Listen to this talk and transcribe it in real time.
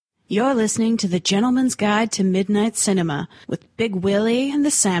You're listening to The Gentleman's Guide to Midnight Cinema with Big Willie and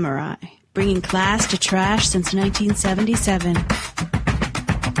the Samurai, bringing class to trash since 1977.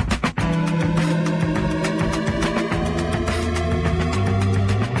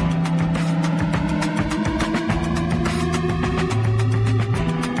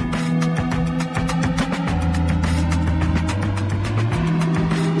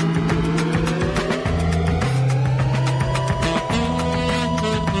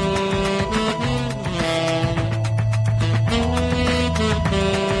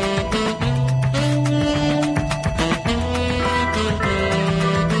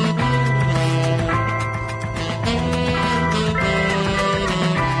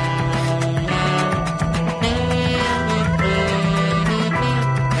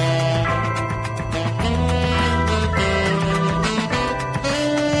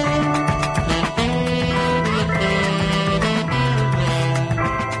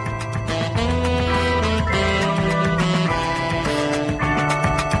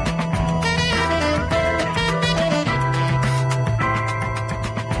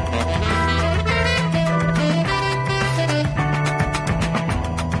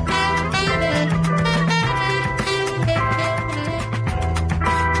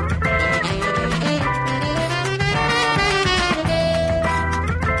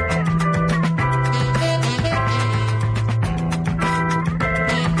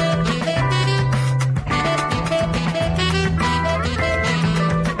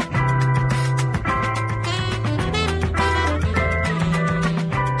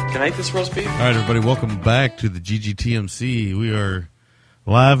 This roast beef. All right, everybody, welcome back to the GGTMC. We are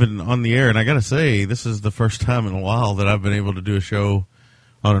live and on the air, and I got to say, this is the first time in a while that I've been able to do a show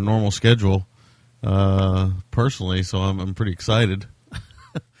on a normal schedule, personally, so I'm pretty excited.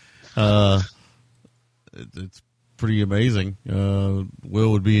 It's pretty amazing.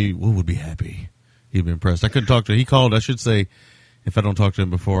 Will would be happy. He'd be impressed. I couldn't talk to him. He called, I should say, if I don't talk to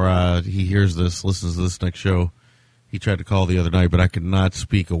him before he hears this, listens to this next show. He tried to call the other night, but I could not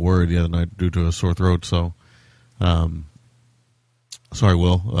speak a word the other night due to a sore throat. So, sorry,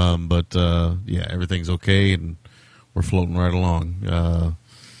 Will. But yeah, everything's okay, and we're floating right along.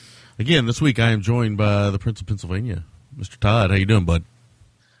 Again, this week I am joined by the Prince of Pennsylvania, Mr. Todd. How you doing, bud?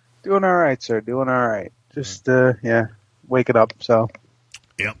 Doing all right, sir. Doing all right. Just waking up. So,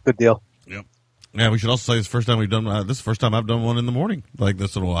 yep, good deal. Yep. Yeah, we should also say this is the first time we've done. This is the first time I've done one in the morning like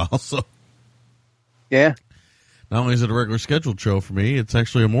this in a while. So, yeah. Not only is it a regular scheduled show for me, it's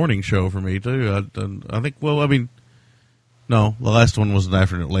actually a morning show for me, too. I think, well, I mean, no, the last one was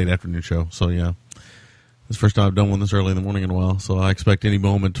an late afternoon show. So, yeah, it's the first time I've done one this early in the morning in a while. So I expect any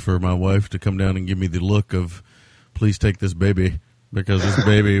moment for my wife to come down and give me the look of, please take this baby, because this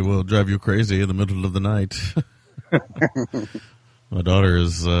baby will drive you crazy in the middle of the night. My daughter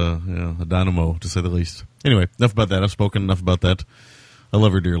is a dynamo, to say the least. Anyway, enough about that. I've spoken enough about that. I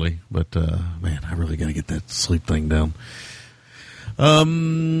love her dearly, but, man, I really got to get that sleep thing down.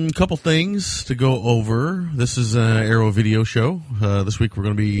 Couple things to go over. This is an Arrow video show. This week we're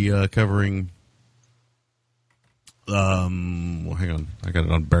going to be covering, well, hang on. I got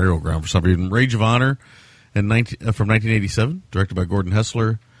it on Burial Ground for some reason. Rage of Honor from 1987, directed by Gordon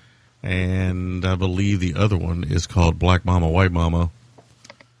Hessler. And I believe the other one is called Black Mama, White Mama,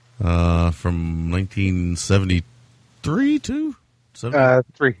 from 1973, too?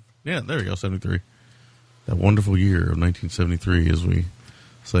 3. Yeah, there we go, 73. That wonderful year of 1973, as we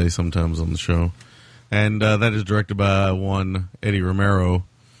say sometimes on the show. And that is directed by one Eddie Romero.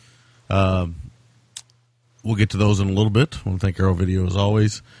 We'll get to those in a little bit. I want to thank Arrow Video as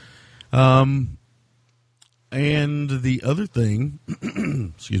always. And the other thing,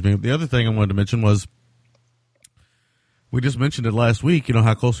 excuse me, the other thing I wanted to mention was, we just mentioned it last week, you know,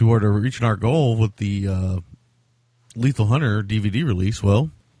 how close we were to reaching our goal with the Lethal Hunter DVD release. Well,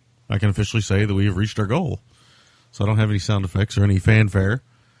 I can officially say that we have reached our goal. So I don't have any sound effects or any fanfare.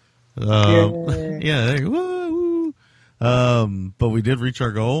 Yeah, woo. But we did reach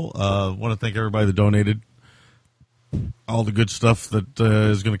our goal. I want to thank everybody that donated. All the good stuff that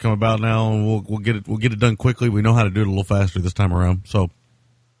is going to come about now, and we'll get it done quickly. We know how to do it a little faster this time around. So,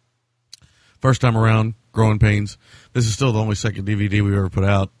 first time around, Growing Pains. This is still the only second DVD we ever put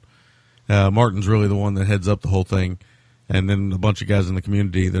out. Martin's really the one that heads up the whole thing, and then a bunch of guys in the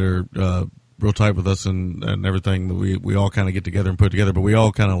community that are real tight with us and everything that we all kind of get together and put together, but we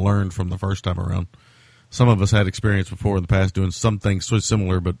all kind of learned from the first time around. Some of us had experience before in the past doing some things so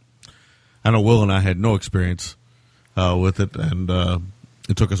similar, but I know Will and I had no experience with it, and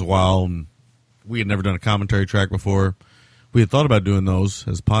it took us a while, and we had never done a commentary track before. We had thought about doing those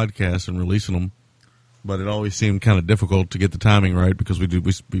as podcasts and releasing them but it always seemed kind of difficult to get the timing right because we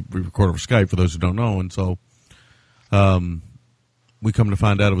record over Skype for those who don't know, and so we come to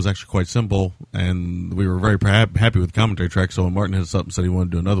find out it was actually quite simple, and we were very happy with the commentary track. So when Martin hit us up and said he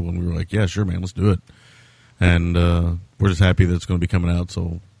wanted to do another one, we were like, yeah, sure, man, let's do it. And we're just happy that it's going to be coming out.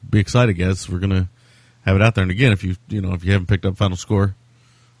 So be excited, guys. We're going to have it out there. And again, if you haven't picked up Final Score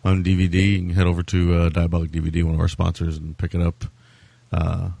on DVD, you can head over to Diabolic DVD, one of our sponsors, and pick it up.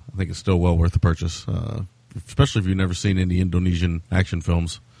 I think it's still well worth the purchase, especially if you've never seen any Indonesian action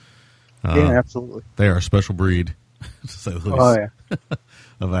films. Yeah, absolutely. They are a special breed, to say the least, Oh, yeah.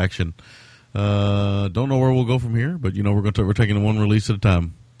 of action. Don't know where we'll go from here, but we're taking one release at a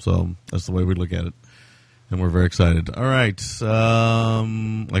time. So that's the way we look at it, and we're very excited. All right,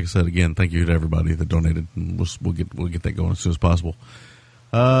 like I said again, thank you to everybody that donated, and we'll get that going as soon as possible.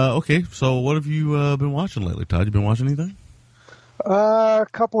 Okay, so what have you been watching lately, Todd? You been watching anything? A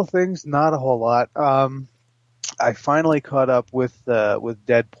couple of things, not a whole lot. I finally caught up with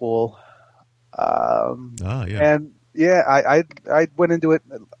Deadpool. Yeah. And yeah, I went into it.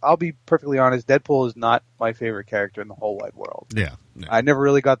 I'll be perfectly honest. Deadpool is not my favorite character in the whole wide world. Yeah. I never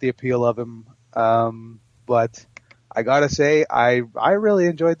really got the appeal of him. But I gotta say, I really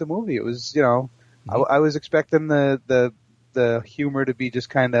enjoyed the movie. It was, I was expecting the humor to be just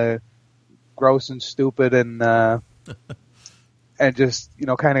kind of gross and stupid and and just,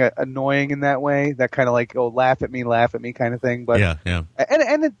 kind of annoying in that way. That kind of like, laugh at me kind of thing. But yeah.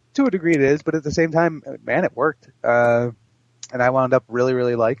 And it, to a degree it is, but at the same time, man, it worked. And I wound up really,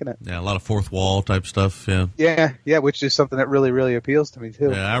 really liking it. Yeah, a lot of fourth wall type stuff. Yeah, which is something that really, really appeals to me too.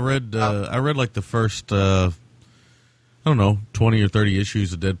 Yeah, I read like the first 20 or 30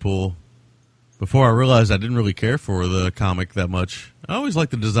 issues of Deadpool before I realized I didn't really care for the comic that much. I always liked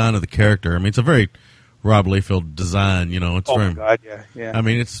the design of the character. I mean, it's a very Rob Liefeld design, It's my God, yeah. I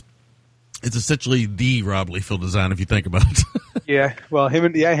mean, it's essentially the Rob Liefeld design if you think about it. Yeah, well, him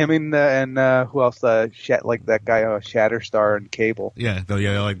and who else? Like that guy, Shatterstar and Cable. Yeah,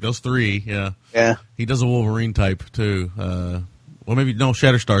 like those three. Yeah. Yeah. He does a Wolverine type too. Well, maybe no.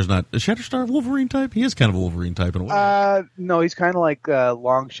 Shatterstar's not. Is Shatterstar a Wolverine type? He is kind of a Wolverine type in a way. No, he's kind of like a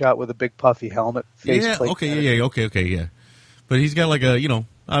long shot with a big puffy helmet. Okay, yeah. But he's got like a,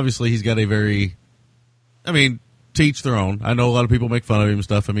 obviously he's got a very. I mean, to each their own. I know a lot of people make fun of him and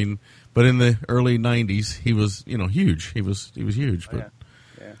stuff. I mean, but in the early '90s, he was, huge. He was huge. But,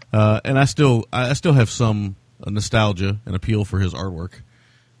 and I still have some nostalgia and appeal for his artwork.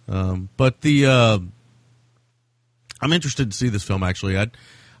 But I'm interested to see this film. Actually,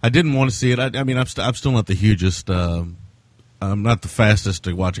 I didn't want to see it. I mean, I'm still not the hugest. I'm not the fastest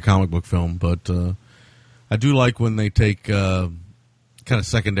to watch a comic book film, but I do like when they take kind of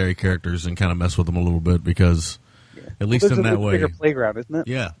secondary characters and kind of mess with them a little bit because at least in that way, bigger playground, isn't it?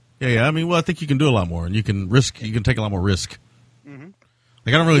 Yeah. I mean, well, I think you can do a lot more, and you can take a lot more risk. Mm-hmm.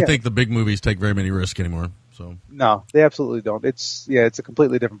 Like I don't really think the big movies take very many risks anymore. So no, they absolutely don't. It's a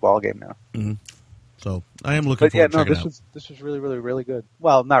completely different ballgame now. Mm-hmm. So I am looking forward to checking it out. This was really, really, really good.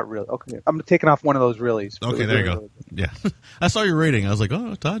 Well, not really. Okay, I'm taking off one of those reallys. Okay, there you go. Really yeah, I saw your rating. I was like,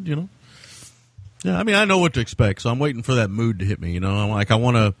 oh, Todd, Yeah, I mean, I know what to expect, so I'm waiting for that mood to hit me. I'm like, I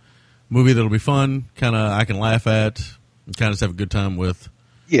want a movie that'll be fun, kind of I can laugh at, and kind of just have a good time with.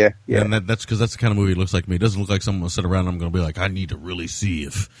 Yeah. And that's because that's the kind of movie it looks like to me. It doesn't look like someone will sit around and I'm going to be like, I need to really see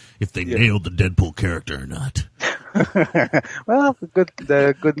if they nailed the Deadpool character or not. Well,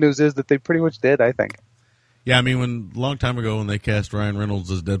 the good news is that they pretty much did, I think. Yeah, I mean, a long time ago when they cast Ryan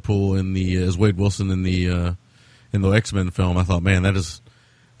Reynolds as Deadpool as Wade Wilson in the X-Men film, I thought, man, that is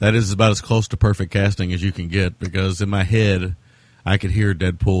about as close to perfect casting as you can get, because in my head, I could hear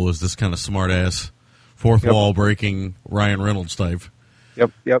Deadpool as this kind of smart-ass, fourth wall breaking Ryan Reynolds type.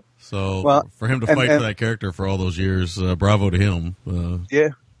 Yep. So for him to fight for that character for all those years, bravo to him. He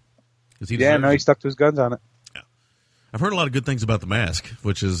stuck to his guns on it. Yeah. I've heard a lot of good things about The Mask,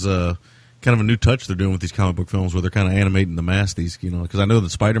 which is kind of a new touch they're doing with these comic book films, where they're kind of animating the mask. Because I know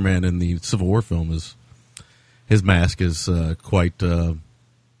that Spider-Man in the Civil War film his mask is quite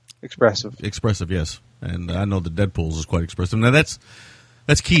expressive, yes. And I know that Deadpool's is quite expressive. Now that's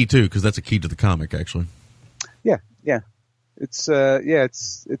key too, because that's a key to the comic, actually. Yeah.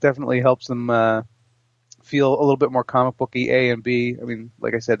 It definitely helps them feel a little bit more comic booky. A and B. I mean,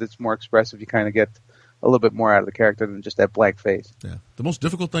 like I said, it's more expressive. You kind of get a little bit more out of the character than just that blank face. Yeah. The most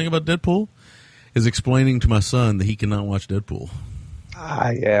difficult thing about Deadpool is explaining to my son that he cannot watch Deadpool.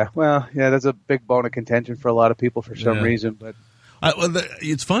 Yeah. Well, yeah, that's a big bone of contention for a lot of people for some reason, but.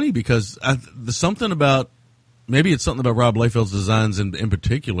 It's funny because there's something about, maybe it's something about Rob Liefeld's designs in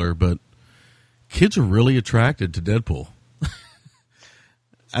particular, but kids are really attracted to Deadpool.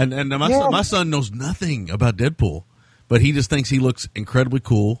 And my son knows nothing about Deadpool, but he just thinks he looks incredibly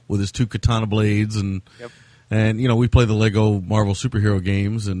cool with his 2 katana blades and we play the Lego Marvel superhero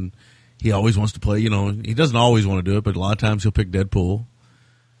games, and he always wants to play. He doesn't always want to do it, but a lot of times he'll pick Deadpool,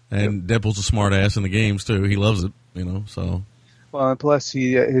 and Deadpool's a smart ass in the games too. He loves it, So. Well, and plus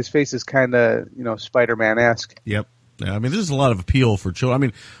his face is kind of Spider-Man-esque. Yep. Yeah, I mean, there's a lot of appeal for children. I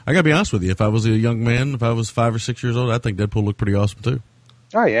mean, I gotta be honest with you. If I was a young man, if I was 5 or 6 years old, I think Deadpool looked pretty awesome too.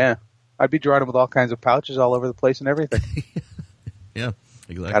 Oh yeah, I'd be drawing him with all kinds of pouches all over the place and everything. Yeah,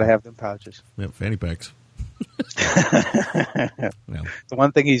 exactly. Gotta have them pouches. Yeah, fanny packs. The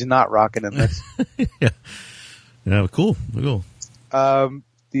one thing he's not rocking in this. Yeah, cool.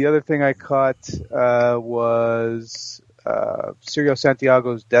 The other thing I caught was Sergio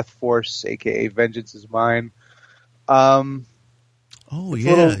Santiago's Death Force, aka Vengeance Is Mine. Does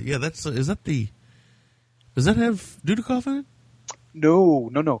that have Dudikoff in it? No.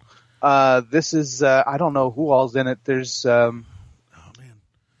 This is I don't know who all's in it. There's the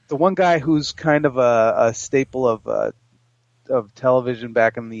one guy who's kind of a staple of television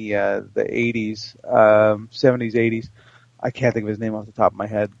back in the 80s, 70s, 80s. I can't think of his name off the top of my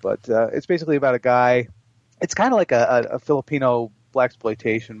head, but it's basically about a guy. It's kind of like a Filipino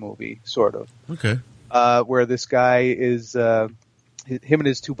blaxploitation movie, sort of. Okay. Where this guy is, him and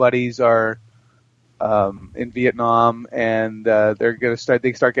his 2 buddies are in Vietnam, and they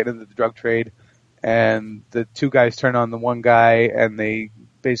start getting into the drug trade, and the 2 guys turn on the one guy, and they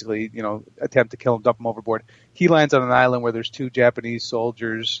basically, attempt to kill him, dump him overboard. He lands on an island where there's 2 Japanese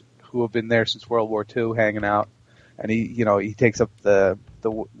soldiers who have been there since World War II hanging out, and he takes up the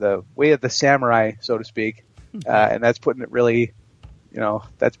way of the samurai, so to speak, and that's putting it really,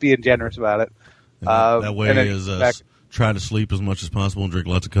 that's being generous about it. That way is try to sleep as much as possible and drink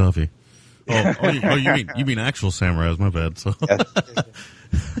lots of coffee. You mean actual samurais? My bad. So,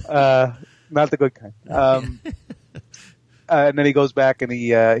 not the good kind. And then he goes back and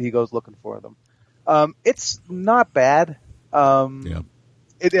he goes looking for them. It's not bad.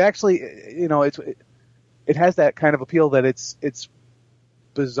 It actually, it has that kind of appeal that it's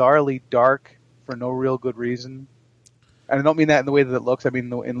bizarrely dark for no real good reason. And I don't mean that in the way that it looks. I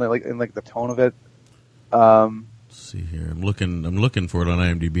mean in the tone of it. Let's see here. I'm looking for it on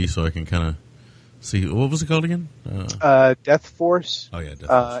IMDb so I can kind of see. What was it called again? Death Force. Oh yeah, Death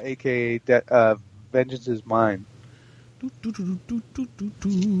Force. AKA Vengeance Is Mine. And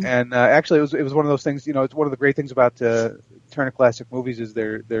actually, it was one of those things. It's one of the great things about Turner Classic Movies is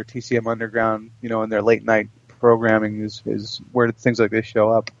their TCM Underground. And their late night programming is where things like this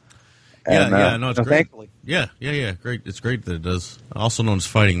show up. And, it's great. Thankfully. Yeah, great. It's great that it does. Also known as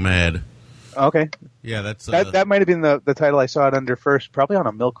Fighting Mad. Okay. Yeah, that's that might have been the title I saw it under first, probably on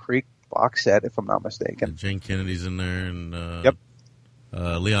a Mill Creek box set, if I'm not mistaken. Jane Kennedy's in there, and yep.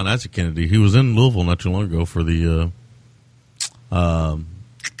 Leon Isaac Kennedy. He was in Louisville not too long ago for the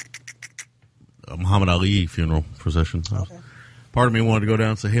Muhammad Ali funeral procession. Okay. Part of me wanted to go down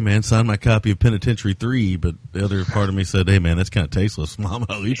and say, "Hey man, sign my copy of Penitentiary 3," but the other part of me said, "Hey man, that's kind of tasteless."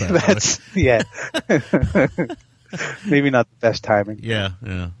 Muhammad Ali. Maybe not the best timing. Yeah.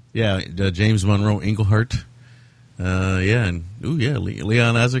 James Monroe Englehart. Leon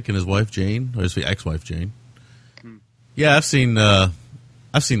Isaac and his wife Jane, or his ex-wife Jane. Yeah, I've seen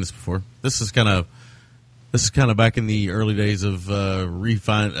this before. This is kind of back in the early days of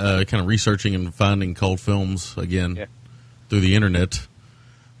kind of researching and finding cult films again through the internet.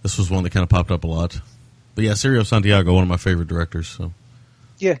 This was one that kind of popped up a lot. But yeah, Sergio Santiago, one of my favorite directors. So.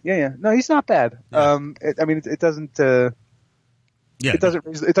 Yeah. No, he's not bad. Yeah. It doesn't. It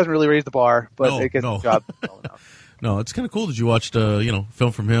doesn't really raise the bar, but it gets the job going out. No, it's kind of cool that you watched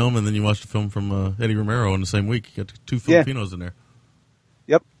film from him, and then you watched a film from Eddie Romero in the same week. You got 2 Filipinos in there.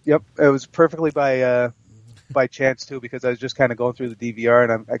 Yep. It was perfectly by chance too, because I was just kind of going through the DVR,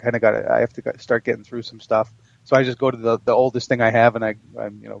 and I have to start getting through some stuff. So I just go to the oldest thing I have, and I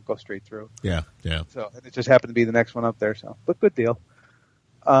go straight through. Yeah. So and it just happened to be the next one up there. So, but good deal.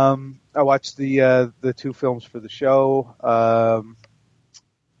 I watched the 2 films for the show,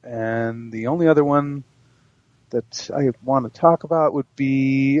 and the only other one that I want to talk about would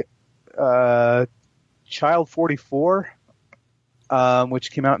be Child 44,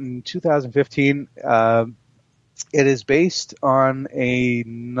 which came out in 2015. It is based on a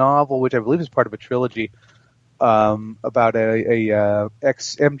novel, which I believe is part of a trilogy, about a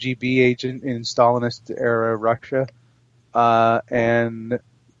ex-MGB agent in Stalinist-era Russia, and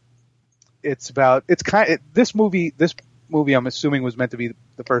this movie I'm assuming was meant to be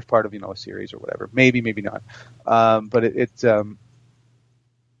the first part of a series or whatever. Maybe not. But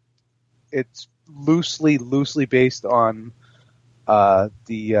it's loosely based on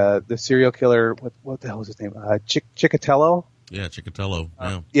The serial killer. What the hell was his name? Chikatilo. Yeah, Chikatilo.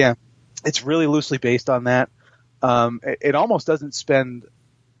 Yeah. Yeah, it's really loosely based on that. It almost doesn't spend.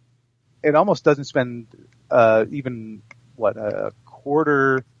 It almost doesn't spend even a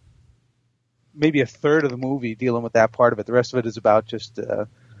quarter, maybe a third of the movie dealing with that part of it. The rest of it is about just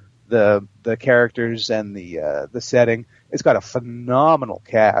the characters and the setting. It's got a phenomenal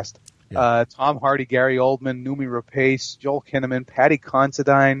cast. Yeah. Tom Hardy, Gary Oldman, Noomi Rapace, Joel Kinnaman, Patty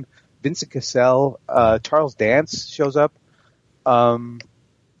Considine, Vincent Cassell, Charles Dance shows up.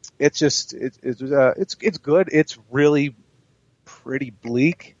 It's good. It's really pretty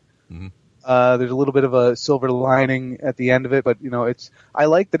bleak. Mm-hmm. There's a little bit of a silver lining at the end of it, but I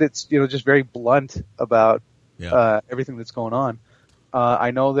like that it's just very blunt about everything that's going on.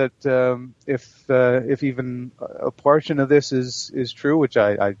 I know that if even a portion of this is true, which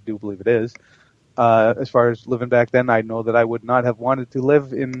I do believe it is, as far as living back then, I know that I would not have wanted to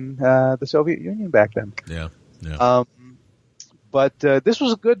live in the Soviet Union back then. Yeah, yeah. But this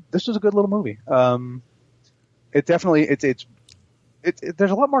was a good little movie. It definitely there's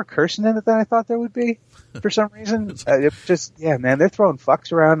a lot more cursing in it than I thought there would be for some reason. It just man, they're throwing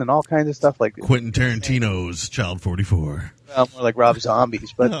fucks around and all kinds of stuff like Quentin Tarantino's Child 44. Well, more like Rob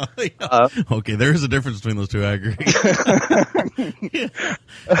Zombie's, but okay, there is a difference between those two. I agree.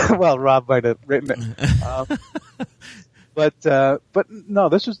 Well, Rob might have written it, but no,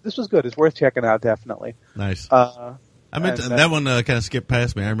 this was good. It's worth checking out, definitely. Nice. I meant that one kind of skipped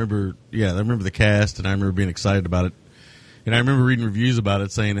past me. I remember the cast, and I remember being excited about it. And I remember reading reviews about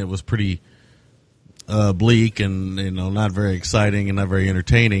it saying it was pretty bleak and not very exciting and not very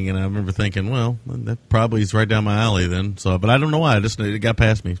entertaining. And I remember thinking, well, that probably is right down my alley then. So, but I don't know why. It got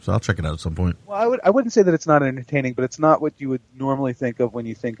past me. So I'll check it out at some point. Well, I wouldn't say that it's not entertaining, but it's not what you would normally think of when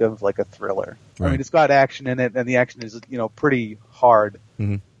you think of like a thriller. Right. I mean, it's got action in it, and the action is pretty hard.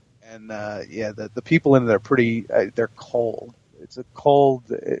 Mm-hmm. And the people in it are pretty. They're cold. It's a cold.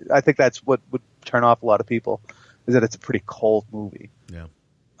 I think that's what would turn off a lot of people. Is that it's a pretty cold movie. Yeah.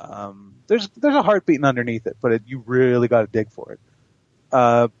 There's a heart beating underneath it, but you really got to dig for it.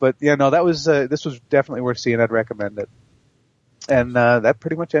 But that was this was definitely worth seeing. I'd recommend it. And that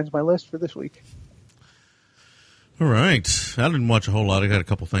pretty much ends my list for this week. All right. I didn't watch a whole lot. I got a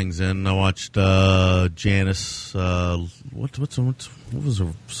couple things in. I watched Janice. What was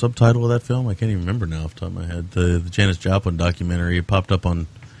the subtitle of that film? I can't even remember now off the top of my head. The Janis Joplin documentary. It popped up on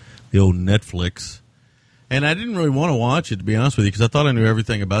the old Netflix. And I didn't really want to watch it, to be honest with you, because I thought I knew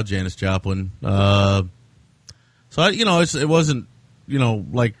everything about Janis Joplin. So it wasn't,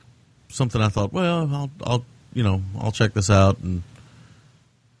 like something I thought, well, I'll check this out and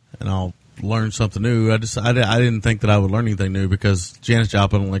I'll learn something new. I didn't think that I would learn anything new because Janis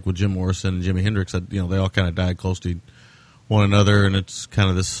Joplin, like with Jim Morrison and Jimi Hendrix, they all kind of died close to one another, and it's kind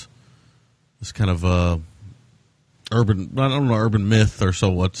of this kind of urban myth or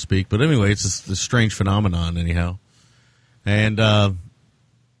so to speak, but anyway, it's this strange phenomenon anyhow. And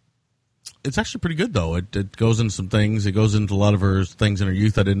it's actually pretty good though. It goes into some things. It goes into a lot of her things in her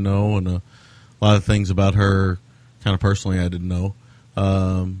youth I didn't know, and a lot of things about her kind of personally I didn't know.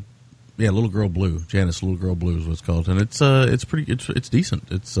 Little Girl Blue, Janice Little Girl Blue is what it's called, and it's decent.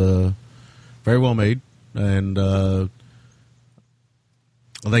 It's very well made, and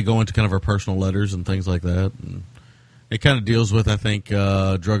they go into kind of her personal letters and things like that, and it kind of deals with, I think,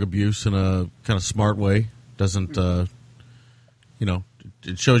 drug abuse in a kind of smart way. Doesn't, it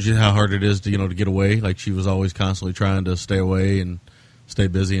shows you how hard it is to get away. Like she was always constantly trying to stay away and stay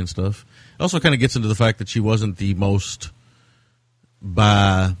busy and stuff. It also kind of gets into the fact that she wasn't the most,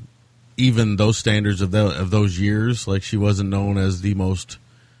 by even those standards of those years, like she wasn't known as the most,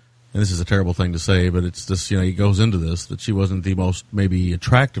 and this is a terrible thing to say, but it's just, he goes into this, that she wasn't the most maybe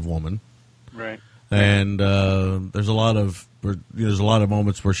attractive woman. Right. And there's a lot of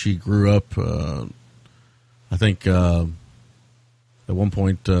moments where she grew up. I think at one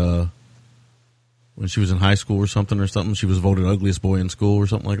point when she was in high school or something, she was voted ugliest boy in school or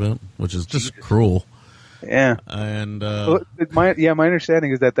something like that, which is just cruel. Yeah. And my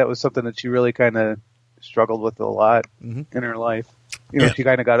understanding is that was something that she really kind of struggled with a lot in her life. She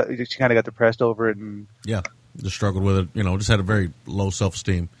kind of got depressed over it, and just struggled with it. Just had a very low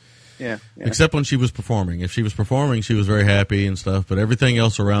self-esteem. Yeah. Except when she was performing. If she was performing, she was very happy and stuff, but everything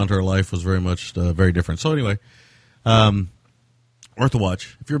else around her life was very much very different. So anyway, worth a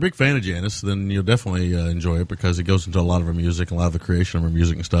watch. If you're a big fan of Janice, then you'll definitely enjoy it because it goes into a lot of her music, a lot of the creation of her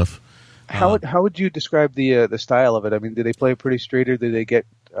music and stuff. How would you describe the style of it? I mean, do they play pretty straight, or do they get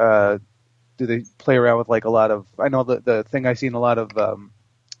do they play around with like a lot of? I know the thing I've seen a lot of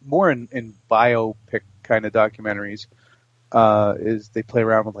more in biopic kind of documentaries. is they play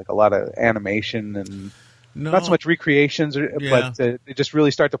around with like a lot of animation and not so much recreations, but they just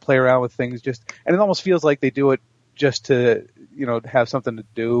really start to play around with things. And it almost feels like they do it just to have something to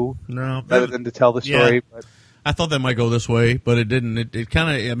do, rather than to tell the story. Yeah. But I thought that might go this way, but it didn't. It kind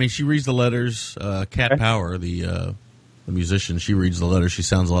of. I mean, she reads the letters. Cat Power, the musician, she reads the letters. She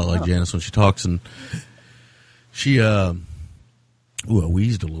sounds a lot like Janice when she talks, and she. I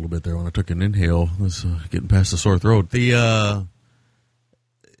wheezed a little bit there when I took an inhale. I was getting past the sore throat. They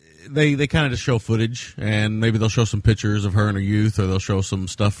kind of just show footage, and maybe they'll show some pictures of her in her youth, or they'll show some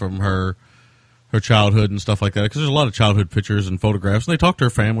stuff from her childhood and stuff like that. Because there's a lot of childhood pictures and photographs. And they talk to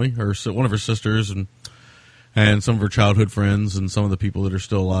her family, one of her sisters, and some of her childhood friends, and some of the people that are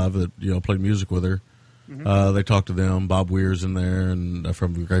still alive that played music with her. Mm-hmm. They talk to them. Bob Weir's in there, and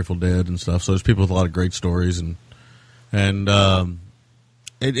from the Grateful Dead and stuff. So there's people with a lot of great stories, and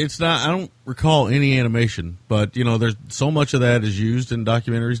it's not. I don't recall any animation, but there's so much of that is used in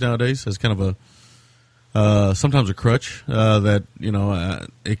documentaries nowadays as kind of a sometimes a crutch that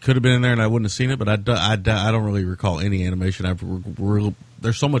it could have been in there and I wouldn't have seen it, but I don't really recall any animation.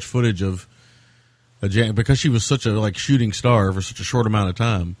 There's so much footage of because she was such a shooting star for such a short amount of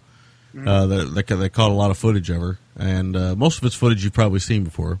time. They caught a lot of footage of her, and most of it's footage you've probably seen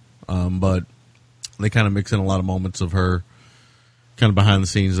before, but they kind of mix in a lot of moments of her kind of behind the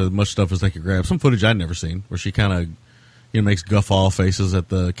scenes, as much stuff as they could grab. Some footage I'd never seen, where she kind of makes guffaw faces at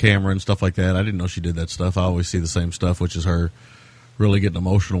the camera and stuff like that. I didn't know she did that stuff. I always see the same stuff, which is her really getting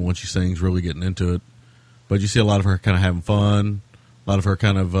emotional when she sings, really getting into it. But you see a lot of her kind of having fun, a lot of her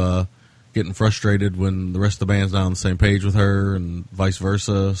kind of getting frustrated when the rest of the band's not on the same page with her, and vice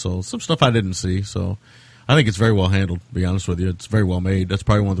versa. So some stuff I didn't see. So I think it's very well handled, to be honest with you. It's very well made. That's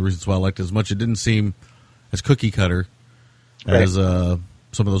probably one of the reasons why I liked it as much. It didn't seem as cookie cutter as some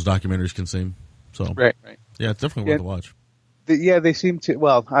of those documentaries can seem. So right. Yeah, it's definitely worth a watch. They seem to.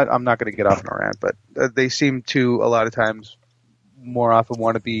 Well, I'm not going to get off on a rant, but they seem to a lot of times more often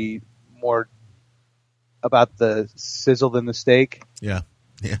want to be more about the sizzle than the steak. Yeah.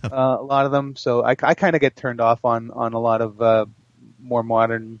 A lot of them. So I kind of get turned off on a lot of more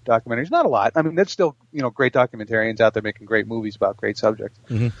modern documentaries. Not a lot. I mean, there's still great documentarians out there making great movies about great subjects.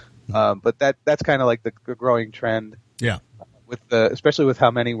 Mm-hmm. But that's kind of like the growing trend. Yeah. Especially with how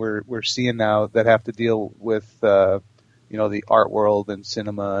many we're seeing now that have to deal with the art world and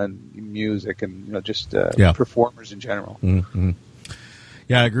cinema and music and just performers in general. Mm-hmm.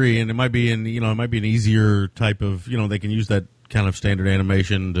 Yeah, I agree, and it might be an easier type of they can use that kind of standard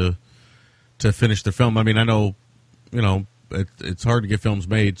animation to finish the film. I mean, I know it's hard to get films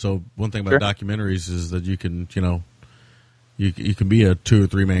made. So one thing about documentaries is that you can you can be a 2 or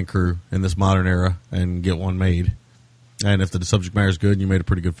 3 man crew in this modern era and get one made. And if the subject matter is good and you made a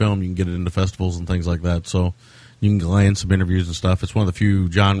pretty good film, you can get it into festivals and things like that. So you can land some interviews and stuff. It's one of the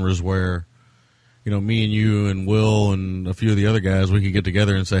few genres where, me and you and Will and a few of the other guys, we could get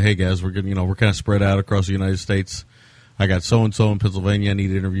together and say, hey, guys, we're good. We're kind of spread out across the United States. I got so-and-so in Pennsylvania I need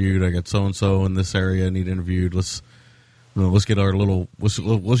interviewed. I got so-and-so in this area I need interviewed. Let's get our let's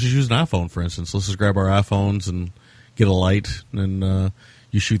just use an iPhone, for instance. Let's just grab our iPhones and get a light and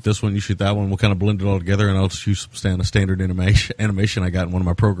you shoot this one, you shoot that one. We'll kind of blend it all together, and I'll just use a standard animation I got in one of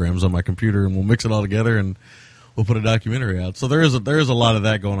my programs on my computer, and we'll mix it all together, and we'll put a documentary out. So there is a lot of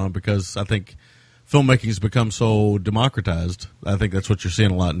that going on because I think filmmaking has become so democratized. I think that's what you're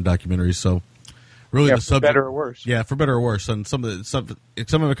seeing a lot in documentaries. So really, the subject, for better or worse. Yeah, for better or worse. And some of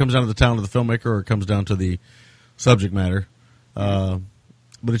it comes down to the talent of the filmmaker, or it comes down to the subject matter. But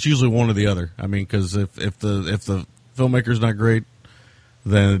it's usually one or the other. I mean, because if the filmmaker's not great,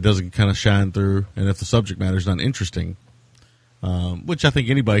 then it doesn't kind of shine through. And if the subject matter is not interesting, which I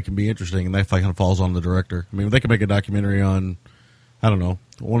think anybody can be interesting, and that kind of falls on the director. I mean, they can make a documentary on, I don't know,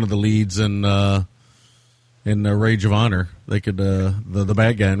 one of the leads in Rage of Honor. They could the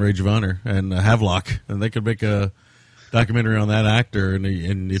bad guy in Rage of Honor and Havelock, and they could make a documentary on that actor.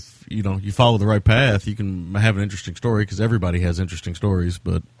 And if you follow the right path, you can have an interesting story because everybody has interesting stories,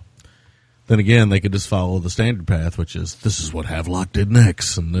 but. Then again, they could just follow the standard path, which is this is what Havelock did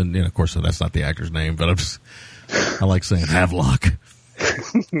next, and then of course that's not the actor's name, but I like saying Havelock.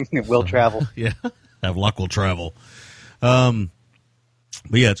 Will travel, yeah, Havelock will travel. But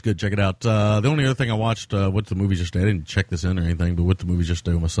yeah, it's good. Check it out. The only other thing I watched, went to the movies yesterday. I didn't check this in or anything, but went to the movies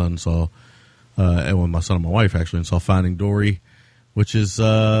yesterday with my son. And my son and my wife actually, and saw Finding Dory, which is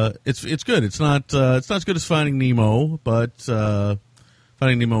it's good. It's not as good as Finding Nemo, but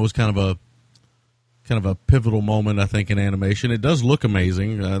Finding Nemo was kind of a pivotal moment, I think, in animation. It does look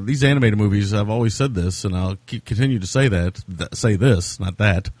amazing. These animated movies, I've always said this, and I'll continue to say this, not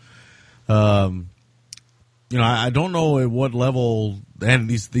that. I don't know at what level and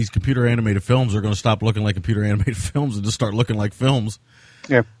these computer animated films are going to stop looking like computer animated films and just start looking like films.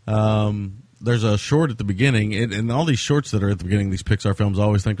 Yeah. There's a short at the beginning, and all these shorts that are at the beginning of these Pixar films, I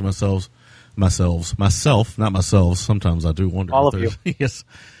always think to myself, not myself. Sometimes I do wonder. All of you. Yes.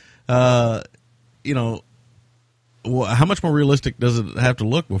 How much more realistic does it have to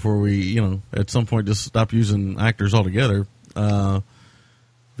look before we, at some point just stop using actors altogether?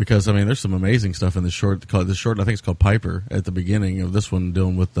 Because there's some amazing stuff in this short. This short, I think it's called Piper. At the beginning of this one,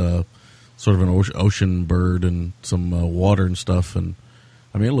 dealing with sort of an ocean bird and some water and stuff, and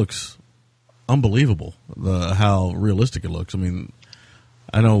it looks unbelievable how realistic it looks.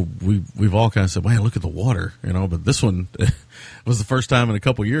 I know we've all kind of said, "Man, look at the water," but this one was the first time in a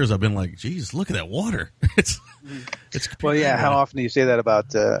couple of years I've been like, "Geez, look at that water!" it's well, yeah. How often do you say that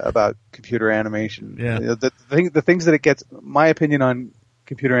about computer animation? Yeah, the things that it gets. My opinion on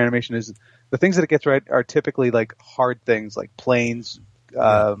computer animation is the things that it gets right are typically like hard things, like planes,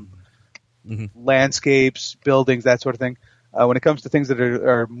 landscapes, buildings, that sort of thing. When it comes to things that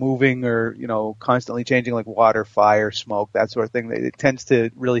are moving or constantly changing, like water, fire, smoke, that sort of thing, it tends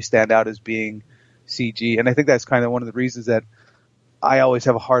to really stand out as being CG. And I think that's kind of one of the reasons that I always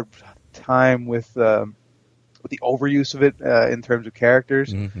have a hard time with the overuse of it in terms of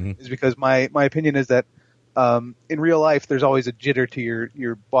characters, is because my opinion is that in real life, there's always a jitter to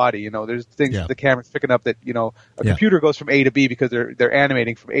your body. There's things that the camera's picking up that, a computer goes from A to B because they're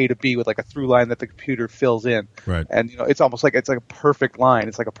animating from A to B with like a through line that the computer fills in. Right. And, it's almost like, it's like a perfect line.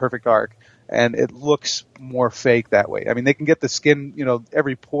 It's like a perfect arc. And it looks more fake that way. They can get the skin,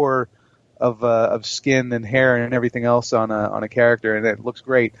 every pore of skin and hair and everything else on a character, and it looks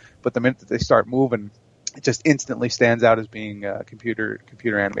great. But the minute that they start moving, it just instantly stands out as being computer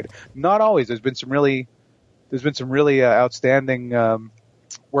animated. Not always. There's been some really outstanding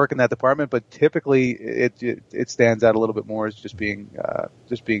work in that department, but typically it stands out a little bit more as just being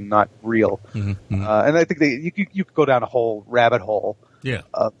not real. And I think you could go down a whole rabbit hole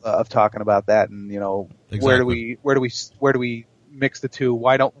of talking about that, and exactly. where do we mix the two?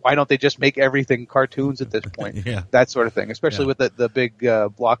 Why don't they just make everything cartoons at this point? That sort of thing, especially with the big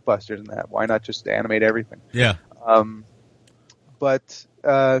blockbusters and that. Why not just animate everything? But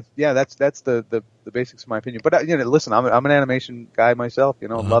that's the basics of my opinion. But listen, I'm an animation guy myself.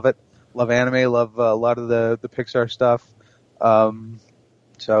 Love it, love anime, love a lot of the Pixar stuff.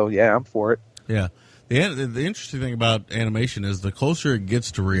 So yeah, I'm for it. Yeah, the interesting thing about animation is the closer it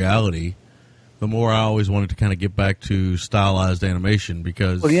gets to reality, the more I always wanted to kind of get back to stylized animation,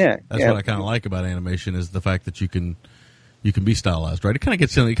 because that's what I kind of like about animation is the fact that you can be stylized, right? It kind of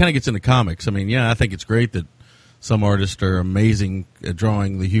gets into comics. I think it's great that some artists are amazing at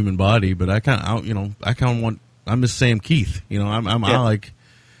drawing the human body, but I miss Sam Keith. I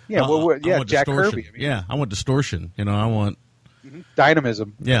want Jack distortion. Kirby. I want distortion. I want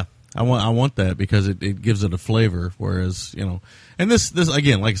dynamism. Yeah, I want that because it gives it a flavor. Whereas and this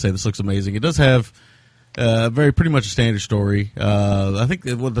again, like I say, this looks amazing. It does have pretty much a standard story. I think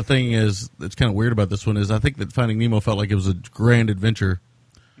that what the thing is that's kind of weird about this one is I think that Finding Nemo felt like it was a grand adventure.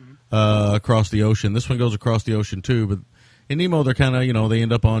 Across the ocean. This one goes across the ocean too, but in Nemo they're kind of, they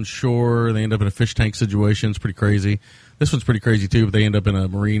end up on shore, they end up in a fish tank situation. It's pretty crazy. This one's pretty crazy too, but they end up in a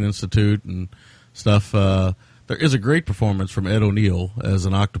marine institute and stuff. There is a great performance from Ed O'Neill as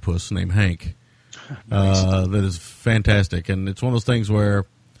an octopus named Hank. That is fantastic, and it's one of those things where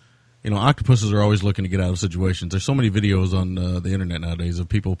octopuses are always looking to get out of situations. There's so many videos on the internet nowadays of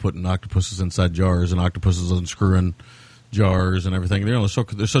people putting octopuses inside jars and octopuses unscrewing jars and everything.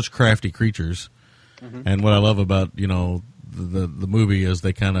 They're such crafty creatures, and what I love about the movie is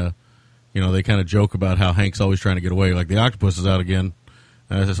they kind of joke about how Hank's always trying to get away. Like, the octopus is out again.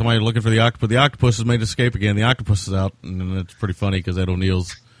 Somebody looking for the octopus. The octopus has made escape again. The octopus is out, and it's pretty funny because Ed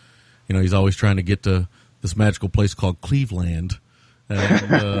O'Neill's, he's always trying to get to this magical place called Cleveland,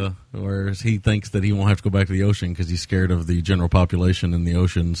 and whereas he thinks that he won't have to go back to the ocean because he's scared of the general population in the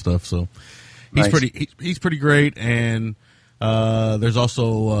ocean and stuff. So. He's pretty great, and there's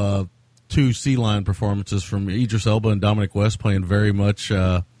also two sea lion performances from Idris Elba and Dominic West playing very much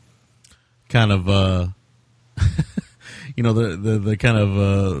kind of the kind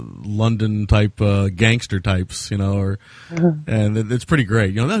of London type gangster types, and it's pretty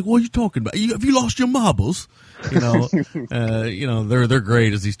great. Like, what are you talking about? Have you lost your marbles? They're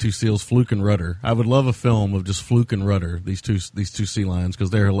great as these two seals, Fluke and Rudder. I would love a film of just Fluke and Rudder, these two sea lions,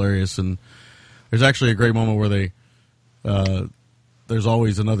 because they're hilarious. And there's actually a great moment where there's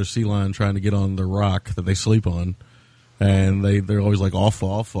always another sea lion trying to get on the rock that they sleep on. And they're always like off, you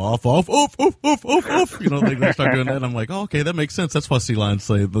know, they start doing that. And I'm like, oh, okay, that makes sense. That's why sea lions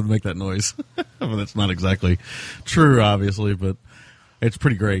they make that noise. Well, that's not exactly true, obviously, but it's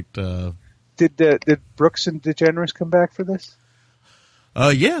pretty great. Did Brooks and DeGeneres come back for this?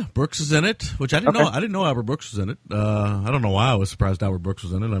 Yeah, Brooks is in it, which I didn't know. I didn't know Albert Brooks was in it. I don't know why I was surprised Albert Brooks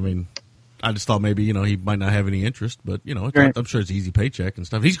was in it. I mean, I just thought maybe, you know, he might not have any interest, but, you know, I'm sure it's an easy paycheck and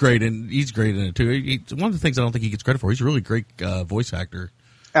stuff. He's great in it, too. One of the things I don't think he gets credit for, he's a really great voice actor.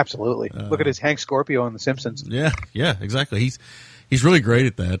 Absolutely. Look at his Hank Scorpio in The Simpsons. Yeah, exactly. He's really great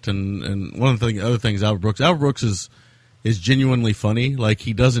at that. And one of the other things, Albert Brooks is genuinely funny. Like,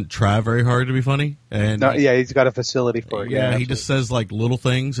 he doesn't try very hard to be funny. And he's got a facility for it. Yeah, he just says, like, little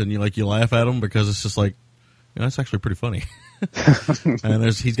things, and you laugh at him because it's just like, you know, that's actually pretty funny. And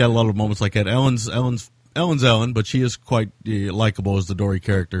he's got a lot of moments like that. Ellen's Ellen, but she is quite likable as the Dory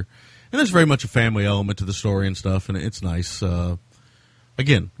character. And there's very much a family element to the story and stuff, and it's nice.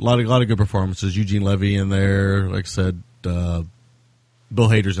 Again, a lot of good performances. Eugene Levy in there, like I said. Bill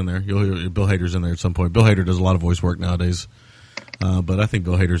Hader's in there. You'll hear Bill Hader's in there at some point. Bill Hader does a lot of voice work nowadays, but I think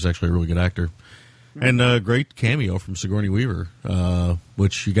Bill Hader's actually a really good actor. And a great cameo from Sigourney Weaver,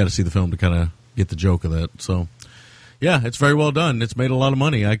 which you got to see the film to kind of get the joke of that. So. Yeah, it's very well done. It's made a lot of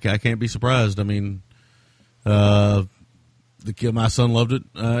money. I can't be surprised. I mean, my son loved it.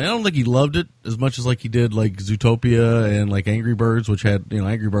 I don't think he loved it as much as like he did like Zootopia and like Angry Birds, which had, you know,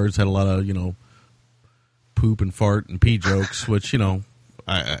 Angry Birds had a lot of, you know, poop and fart and pee jokes, which, you know,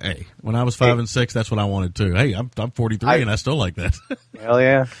 hey, when I was 5 and 6, that's what I wanted too. Hey, I'm 43 and I still like that. Hell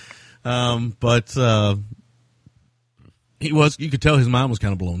yeah. But you could tell his mind was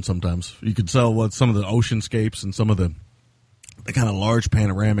kind of blown sometimes. You could tell what some of the oceanscapes and some of the kind of large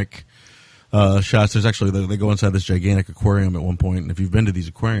panoramic shots. There's actually, they go inside this gigantic aquarium at one point, and if you've been to these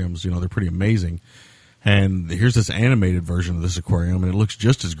aquariums, you know, they're pretty amazing. And here's this animated version of this aquarium, and it looks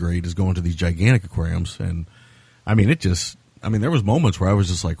just as great as going to these gigantic aquariums. And, I mean, there was moments where I was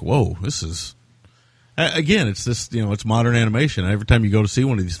just like, whoa, this is... Again, it's this, you know, it's modern animation. Every time you go to see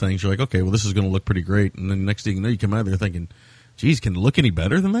one of these things, you're like, okay, well, this is going to look pretty great. And then the next thing you know, you come out there thinking, geez, can it look any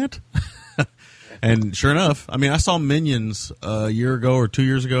better than that? And sure enough, I mean, I saw Minions a year ago or 2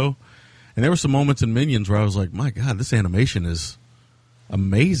 years ago, and there were some moments in Minions where I was like, my God, this animation is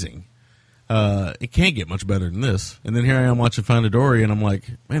amazing. It can't get much better than this. And then here I am watching Finding Dory, and I'm like,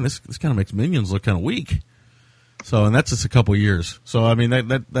 man, this kind of makes Minions look kind of weak. So, and that's just a couple years. So, I mean,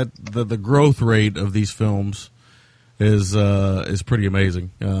 the growth rate of these films is pretty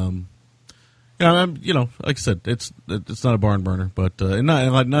amazing. You know, like I said, it's not a barn burner, but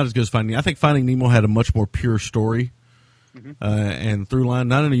not as good as Finding Nemo. I think Finding Nemo had a much more pure story and through line,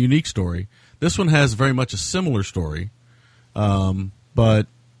 not in a unique story. This one has very much a similar story, but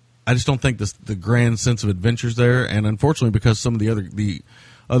I just don't think the grand sense of adventure's there. And unfortunately, because some of the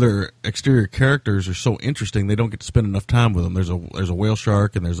other exterior characters are so interesting, they don't get to spend enough time with them. There's a whale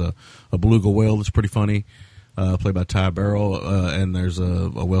shark, and there's a beluga whale that's pretty funny, played by Ty Burrell, and there's a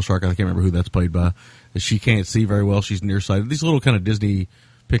whale shark, I can't remember who that's played by. She can't see very well, she's nearsighted. These little kind of Disney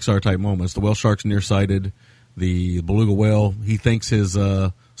Pixar type moments. The whale shark's nearsighted. The beluga whale, he thinks his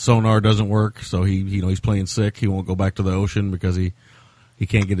sonar doesn't work, so he's playing sick. He won't go back to the ocean because he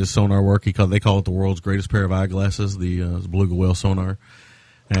can't get his sonar work. They call it the world's greatest pair of eyeglasses, the beluga whale sonar.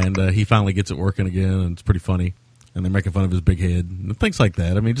 And he finally gets it working again, and it's pretty funny. And they're making fun of his big head and things like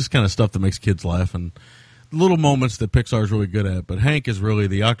that. I mean, just kind of stuff that makes kids laugh, and little moments that Pixar is really good at. But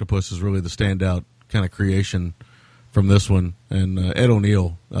the octopus is really the standout kind of creation from this one. And Ed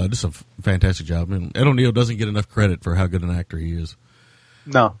O'Neill, just a fantastic job. I mean, Ed O'Neill doesn't get enough credit for how good an actor he is.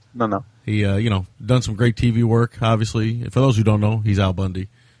 No. He, done some great TV work, obviously. For those who don't know, he's Al Bundy.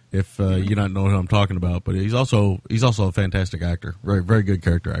 If you don't know who I'm talking about, but he's also a fantastic actor, very very good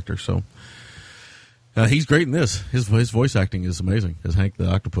character actor. So he's great in this. His voice acting is amazing as Hank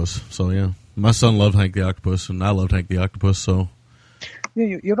the Octopus. So yeah, my son loved Hank the Octopus, and I loved Hank the Octopus. So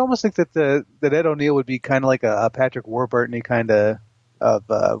yeah, you'd almost think that Ed O'Neill would be kind of like a Patrick Warburton-y kind of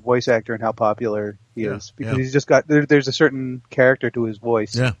voice actor and how popular he is, because he's just got there's a certain character to his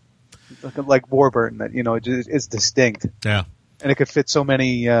voice, like Warburton that is distinct. Yeah. And it could fit so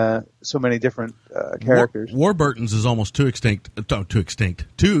many different characters. Warburton's is almost too distinct,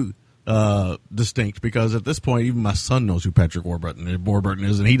 because at this point, even my son knows who Patrick Warburton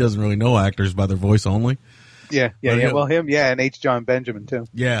is, and he doesn't really know actors by their voice only. Yeah. Well, him, and H. John Benjamin too.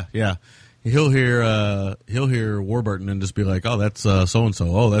 Yeah. He'll hear Warburton and just be like, "Oh, that's so and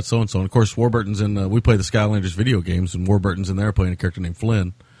so. Oh, that's so and so." And of course, Warburton's in. We play the Skylanders video games, and Warburton's in there playing a character named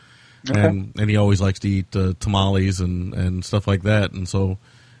Flynn. Okay. And he always likes to eat tamales and stuff like that. And so,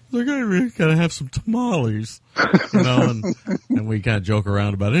 Like, I really gotta have some tamales, and we kind of joke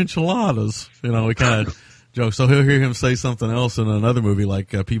around about enchiladas. We kind of joke. So he'll hear him say something else in another movie, like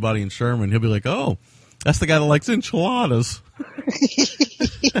Peabody and Sherman. He'll be like, "Oh, that's the guy that likes enchiladas."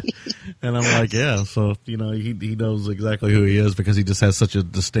 And I'm like, "Yeah." So he knows exactly who he is because he just has such a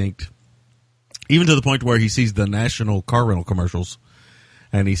distinct. Even to the point where he sees the national car rental commercials,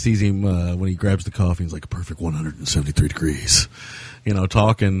 and he sees him when he grabs the coffee. He's like, "A perfect 173 degrees."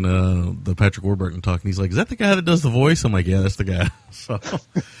 Talking, the Patrick Warburton talking. He's like, "Is that the guy that does the voice?" I'm like, "Yeah, that's the guy."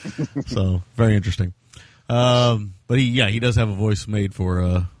 So very interesting. But he does have a voice made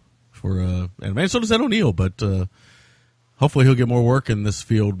for anime. So does Ed O'Neill, but hopefully he'll get more work in this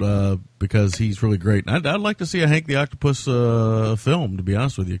field because he's really great. And I'd like to see a Hank the Octopus film, to be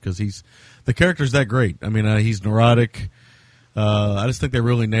honest with you, because the character's that great. I mean, he's neurotic. I just think they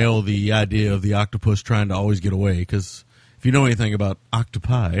really nail the idea of the octopus trying to always get away, because if you know anything about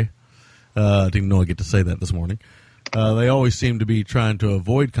octopi, I didn't know I get to say that this morning, they always seem to be trying to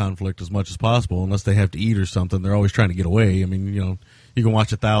avoid conflict as much as possible unless they have to eat or something. They're always trying to get away. I mean, you can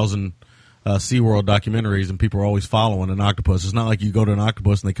watch 1,000 SeaWorld documentaries and people are always following an octopus. It's not like you go to an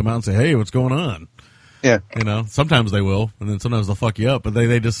octopus and they come out and say, "Hey, what's going on?" Yeah. Sometimes they will, and then sometimes they'll fuck you up, but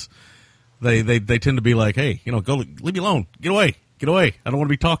they just... They tend to be like, "Hey, go, leave me alone. Get away. I don't want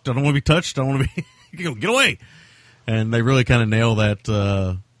to be talked. I don't want to be touched. I don't want to be, get away." And they really kind of nail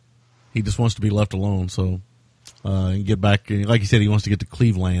that. He just wants to be left alone. So, and get back. Like you said, he wants to get to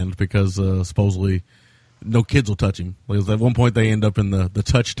Cleveland because supposedly no kids will touch him. Because at one point they end up in the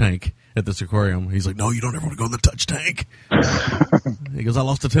touch tank at this aquarium. He's like, "No, you don't ever want to go in the touch tank." He goes, "I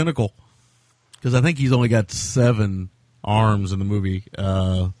lost a tentacle." Because I think he's only got 7 arms in the movie.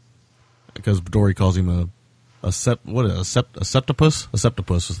 Because Dory calls him a septopus? A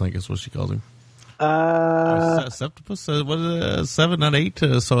septopus, I think is what she calls him. Septopus? What is it? 7, not 8?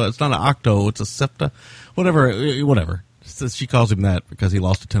 So it's not an octo, it's a septa. Whatever. She calls him that because he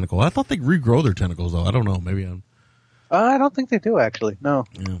lost a tentacle. I thought they regrow their tentacles, though. I don't know. Maybe I'm... I don't think they do, actually. No.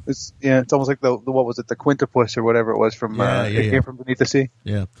 Yeah. It's almost like the what was it? The quintupus or whatever it was from came from beneath the sea.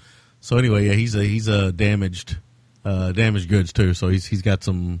 Yeah. So anyway, he's a damaged goods too, so he's got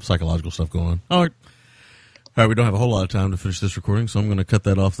some psychological stuff going on. All right, we don't have a whole lot of time to finish this recording, so I'm going to cut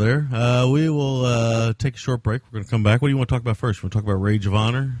that off there. We will take a short break. We're going to come back. What do you want to talk about first? You want to talk about Rage of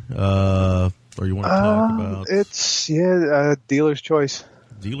Honor, or you want to talk about? It's Dealer's Choice.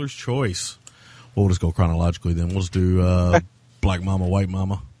 Dealer's Choice. We'll just go chronologically then. We'll just do Black Mama, White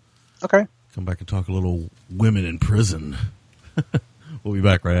Mama. Okay. Come back and talk a little women in prison. We'll be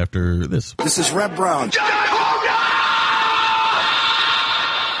back right after this. This is Reb Brown.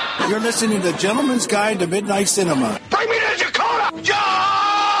 You're listening to Gentleman's Guide to Midnight Cinema. Bring me to Dakota! John!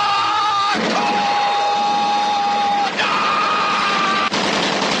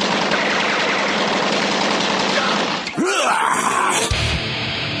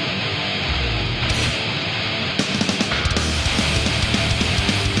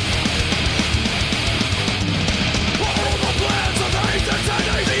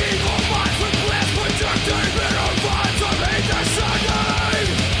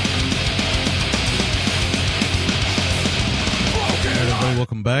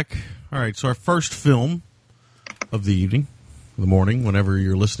 Welcome back. All right, so our first film of the evening, the morning, whenever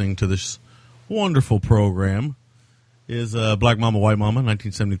you're listening to this wonderful program, is Black Mama, White Mama,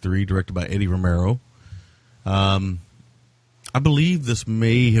 1973, directed by Eddie Romero. I believe this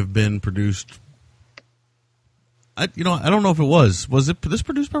may have been produced... I don't know if it was. Was this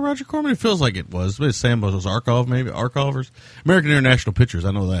produced by Roger Corman? It feels like it was. Maybe Sambo's Archive, maybe Archivers. American International Pictures,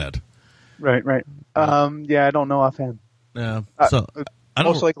 I know that. Right. Yeah, I don't know offhand. Yeah, so...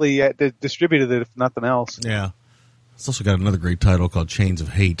 Most likely they distributed it, if nothing else. Yeah. It's also got another great title called Chains of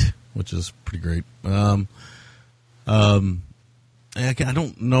Hate, which is pretty great. I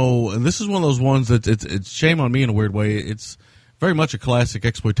don't know. And this is one of those ones that it's shame on me in a weird way. It's very much a classic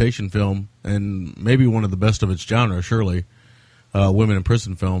exploitation film, and maybe one of the best of its genre, surely. Women in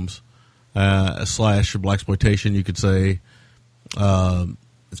prison films, / blaxploitation, you could say.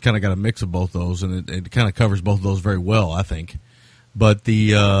 It's kind of got a mix of both those, and it kind of covers both of those very well, I think. But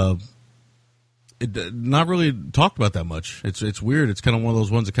it not really talked about that much. It's weird. It's kind of one of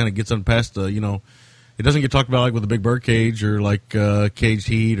those ones that kind of gets past it doesn't get talked about like with the Big Birdcage or like Caged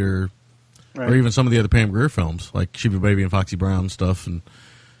Heat or even some of the other Pam Grier films like Sheba Baby and Foxy Brown stuff and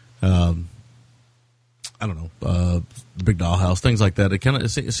I don't know, The Big Dollhouse, things like that.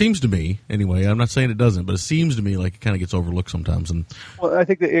 It seems to me, anyway, I'm not saying it doesn't, but it seems to me like it kind of gets overlooked sometimes. And well, I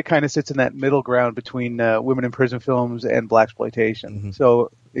think that it kind of sits in that middle ground between women in prison films and blaxploitation. Mm-hmm.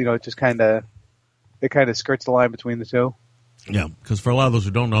 So, it just kind of skirts the line between the two. Yeah, because for a lot of those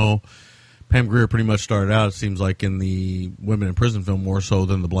who don't know, Pam Grier pretty much started out, it seems like, in the women in prison film more so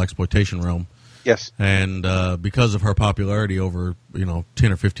than the blaxploitation realm. Yes. And because of her popularity over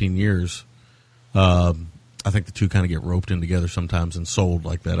 10 or 15 years, I think the two kind of get roped in together sometimes and sold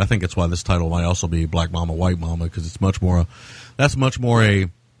like that. I think that's why this title might also be Black Mama, White Mama, because it's much more a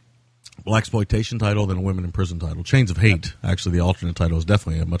blaxploitation title than a women in prison title. Chains of Hate, actually, the alternate title is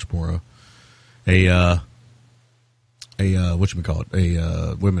definitely a much more a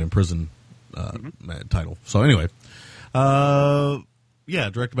women in prison title. So anyway,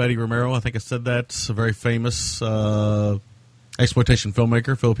 directed by Eddie Romero. I think I said that. It's a very famous exploitation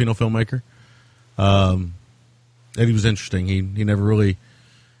filmmaker, Filipino filmmaker. Eddie was interesting. He never really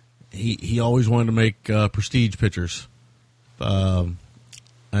he always wanted to make prestige pictures. And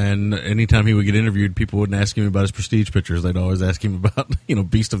anytime he would get interviewed, people wouldn't ask him about his prestige pictures. They'd always ask him about,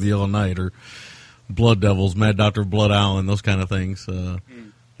 Beast of the Yellow Night or Blood Devils, Mad Dr. Blood Allen, those kind of things.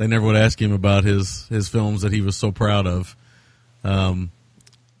 They never would ask him about his films that he was so proud of.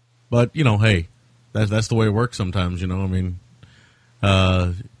 But, hey, that's the way it works sometimes,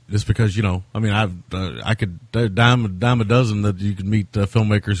 just because, I could dime a dozen that you could meet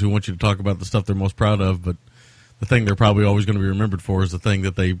filmmakers who want you to talk about the stuff they're most proud of, but the thing they're probably always going to be remembered for is the thing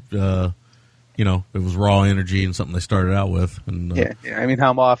that they, it was raw energy and something they started out with. And yeah. I mean,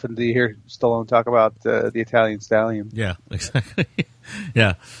 how often do you hear Stallone talk about the Italian Stallion? Yeah, exactly.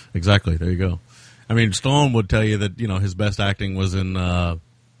 Yeah, exactly. There you go. I mean, Stallone would tell you that his best acting was in, he'll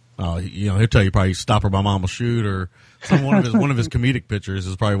tell you probably "Stop or My Mom Will Shoot" or one of his comedic pictures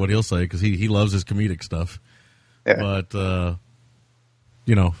is probably what he'll say because he loves his comedic stuff. Yeah. But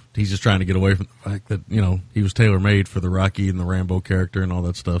he's just trying to get away from the fact that, he was tailor-made for the Rocky and the Rambo character and all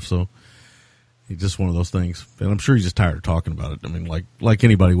that stuff. So he's just one of those things. And I'm sure he's just tired of talking about it. I mean, like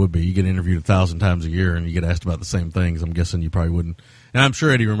anybody would be. You get interviewed 1,000 times a year and you get asked about the same things. I'm guessing you probably wouldn't. And I'm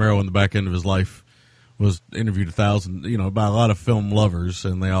sure Eddie Romero in the back end of his life was interviewed 1,000, by a lot of film lovers,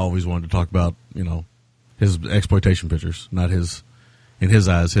 and they always wanted to talk about, his exploitation pictures, not in his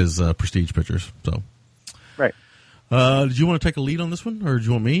eyes, his prestige pictures. So. Right. Did you want to take a lead on this one, or do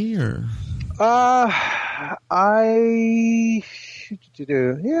you want me, or? I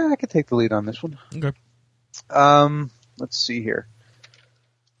could take the lead on this one. Okay. Let's see here.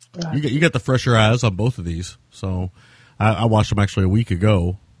 You got the fresher eyes on both of these, so I watched them actually a week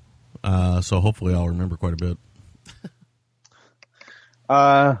ago, so hopefully I'll remember quite a bit.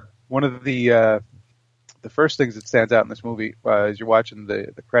 One of the first things that stands out in this movie as you're watching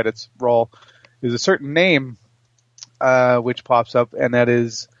the credits roll is a certain name which pops up, and that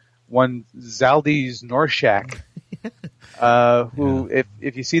is one Zaldis Norshak, who,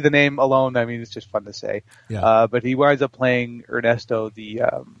 if you see the name alone, I mean, it's just fun to say. Yeah. But he winds up playing Ernesto, the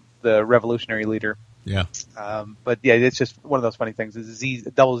revolutionary leader. Yeah. But yeah, it's just one of those funny things. It's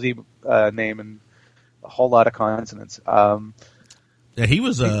a double Z name and a whole lot of consonants. Yeah, he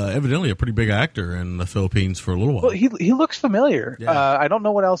was evidently a pretty big actor in the Philippines for a little while. Well, he looks familiar. Yeah. I don't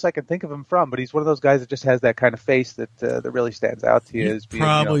know what else I can think of him from, but he's one of those guys that just has that kind of face that really stands out to you. You've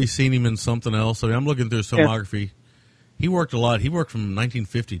probably seen him in something else. I mean, I'm looking through his filmography. Yeah. He worked a lot. He worked from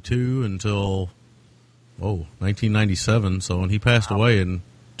 1952 until 1997. So, and he passed away in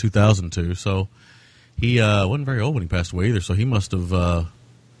 2002. So he wasn't very old when he passed away either. So he must have.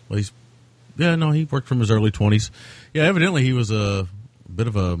 He worked from his early 20s. Yeah, evidently he was a bit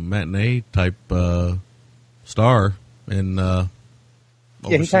of a matinee type star in overseas.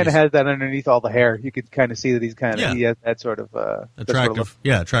 Yeah, he kind of has that underneath all the hair. You could kind of see that he has that sort of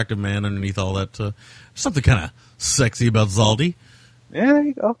attractive man underneath all that. Something kind of sexy about Zaldi. Yeah, there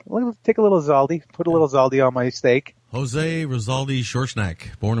you go. Take a little Zaldi. Put a little Zaldi on my steak. Jose Rizaldi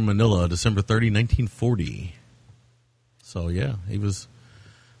Shorsnack, born in Manila, December 30, 1940. So yeah, he was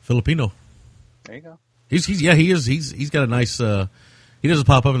Filipino. There you go. He's got a nice. He doesn't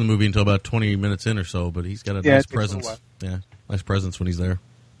pop up in the movie until about 20 minutes in or so, but he's got a nice presence. Yeah, nice presence when he's there.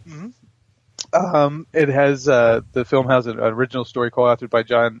 Mm-hmm. It has the film has an original story co-authored by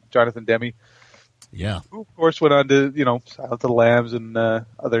Jonathan Demme. Yeah, who of course went on to Silence of the Lambs and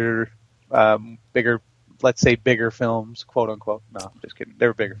other bigger films, quote unquote. No, I'm just kidding. They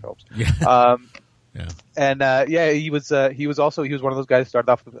were bigger films. Yeah. Yeah. And he was one of those guys who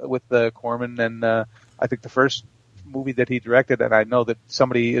started off with Corman, and I think the first movie that he directed, and I know that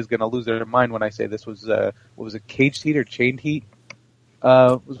somebody is going to lose their mind when I say this, was what was it, Caged Heat or Chained Heat?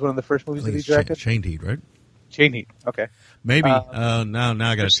 Was one of the terms of that he directed. Chained Heat, right? Chained Heat. Okay. Maybe. Now I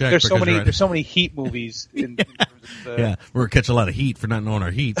got to check. There's so many Heat movies. In terms of, yeah, we're gonna catch a lot of heat for not knowing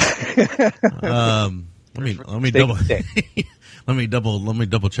our heat. Let me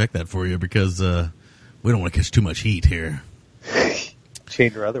double check that for you because we don't want to catch too much heat here.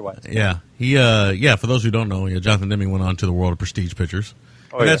 chained or otherwise. Yeah, for those who don't know, Jonathan Demme went on to the world of Prestige Pictures.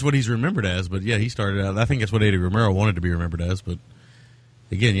 And that's what he's remembered as. But yeah, he started out. I think that's what Eddie Romero wanted to be remembered as. But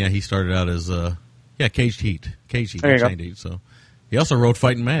again, he started out as Caged Heat, Chained Heat. So he also wrote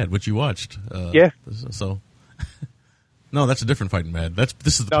Fighting Mad, which you watched. So. No, that's a different Fighting Mad. That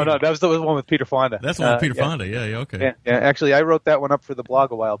was the one with Peter Fonda. That's the one with Peter Fonda. Yeah, okay. Yeah. Actually, I wrote that one up for the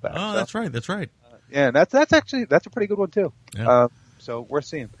blog a while back. Oh, so. That's right. Yeah, that's a pretty good one too. Yeah. So worth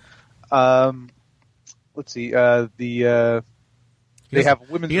seeing. Let's see. They have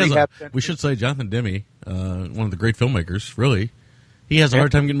women's rehab. We should say Jonathan Demme, one of the great filmmakers. Really, he has a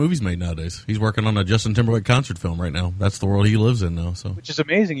hard time getting movies made nowadays. He's working on a Justin Timberlake concert film right now. That's the world he lives in now. So, which is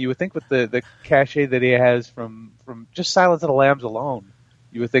amazing. You would think with the cachet that he has from just Silence of the Lambs alone,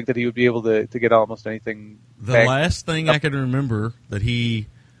 you would think that he would be able to get almost anything. The last thing I can remember that he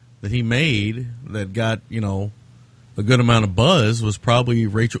made that got a good amount of buzz was probably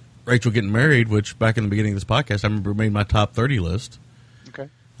Rachel Getting Married, which back in the beginning of this podcast I remember made my top 30 list. Okay.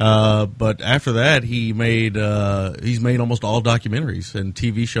 But after that, he's made almost all documentaries and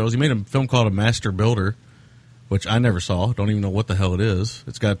TV shows. He made a film called A Master Builder, which I never saw. Don't even know what the hell it is.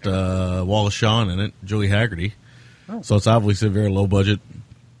 It's got Wallace Shawn in it, Julie Haggerty. Oh. So it's obviously a very low budget,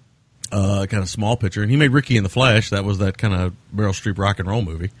 kind of small picture. And he made Ricky and the Flash. That was that kind of Meryl Streep rock and roll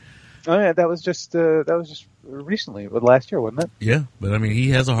movie. Oh yeah, that was just recently, last year, wasn't it? Yeah, but I mean,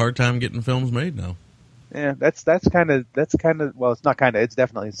 he has a hard time getting films made now. Yeah, that's kind of well, it's not kind of, it's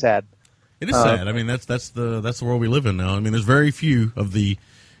definitely sad. It is sad. I mean, that's the world we live in now. I mean, there's very few of the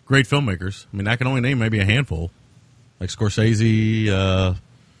great filmmakers. I mean, I can only name maybe a handful, like Scorsese.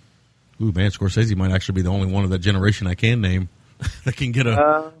 Scorsese might actually be the only one of that generation I can name that can get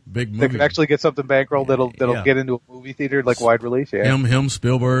a big movie. That can actually get something bankrolled that'll get into a movie theater, like wide release. Yeah, him,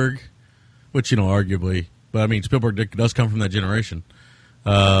 Spielberg, which Arguably, but I mean, Spielberg does come from that generation.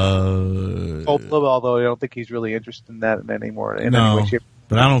 Although I don't think he's really interested in that anymore. Any way, shape.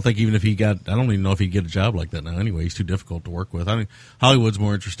 But I don't think even if I don't even know if he'd get a job like that now. Anyway, he's too difficult to work with. I mean, Hollywood's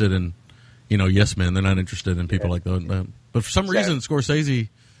more interested in, yes men. They're not interested in people like that. But for some reason, Scorsese,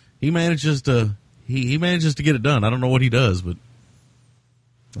 he manages to get it done. I don't know what he does, but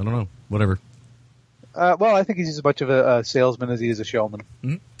I don't know. Whatever. Well, I think he's as much of a salesman as he is a showman.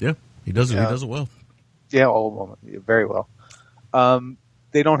 Mm-hmm. Yeah, he does it. He does it well. Yeah, very well.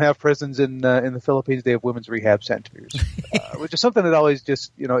 They don't have prisons in the Philippines. They have women's rehab centers, which is something that always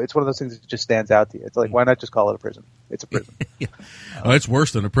just, it's one of those things that just stands out to you. It's like, why not just call it a prison? It's a prison. Yeah. It's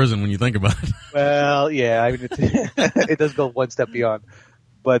worse than a prison when you think about it. Well, yeah, I mean, it does go one step beyond.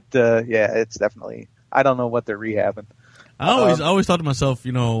 But, it's definitely, I don't know what they're rehabbing. I always thought to myself,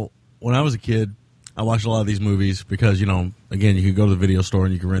 when I was a kid, I watched a lot of these movies because, again, you could go to the video store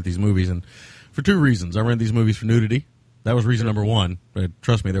and you could rent these movies. And for two reasons. I rent these movies for nudity. That was reason number one. But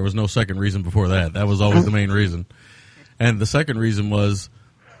trust me, there was no second reason before that. That was always the main reason. And the second reason was,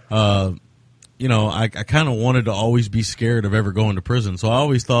 I kind of wanted to always be scared of ever going to prison. So I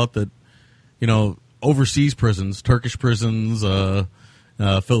always thought that, overseas prisons, Turkish prisons,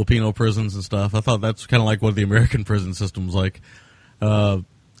 Filipino prisons and stuff, I thought that's kind of like what the American prison system was like.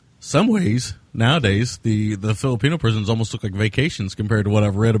 Some ways, nowadays, the Filipino prisons almost look like vacations compared to what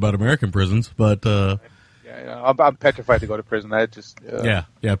I've read about American prisons. But I'm petrified to go to prison. I just yeah,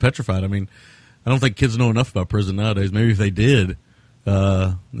 petrified. I mean, I don't think kids know enough about prison nowadays. Maybe if they did,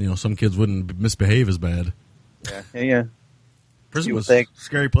 some kids wouldn't misbehave as bad. Yeah. Prison was a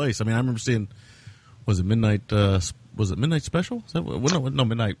scary place. I mean, I remember seeing, was it Midnight Special? Is that, no,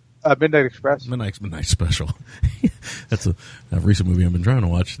 Midnight. Midnight Express. Midnight Special. That's a recent movie I've been trying to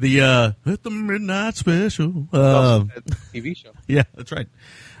watch. The Midnight Special. TV show. Yeah, that's right.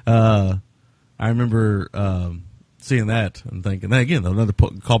 I remember seeing that and thinking, again, another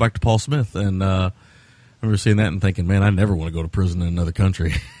call back to Paul Smith. And I remember seeing that and thinking, man, I never want to go to prison in another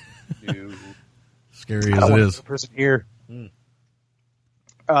country. Scary as it is. To prison here.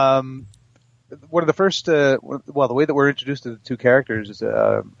 One of the first, the way that we're introduced to the two characters is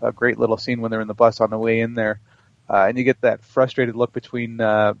a great little scene when they're in the bus on the way in there. And you get that frustrated look between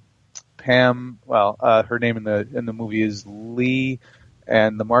Pam, her name in the movie is Lee,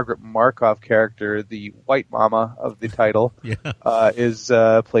 and the Margaret Markov character, the white mama of the title, plays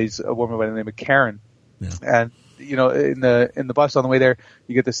a woman by the name of Karen. Yeah. And in the bus on the way there,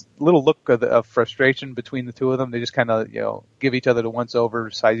 you get this little look of frustration between the two of them. They just kind of give each other the once over,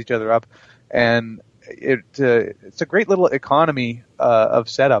 size each other up, and it's a great little economy of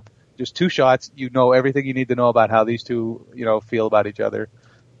setup. Just two shots, everything you need to know about how these two feel about each other.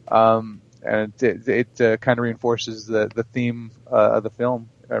 And it kind of reinforces the theme of the film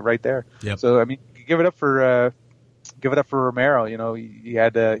right there. Yep. So I mean, give it up for give it up for Romero. You know, he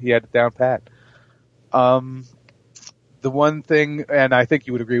had it down pat. The one thing, and I think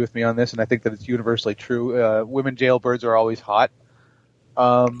you would agree with me on this, and I think that it's universally true, women jailbirds are always hot.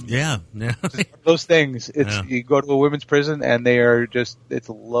 Yeah. Those things. You go to a women's prison and they are it's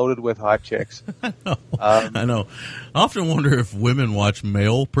loaded with hot chicks. I know. I often wonder if women watch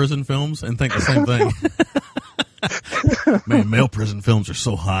male prison films and think the same thing. Man, male prison films are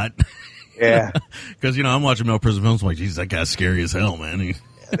so hot. Yeah. Because, I'm watching male prison films. I'm like, geez, that guy's scary as hell, man.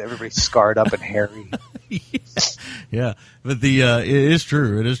 Everybody's scarred up and hairy. Yeah. But it is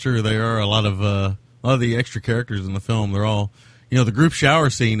true. It is true. There are a lot of the extra characters in the film. They're all, the group shower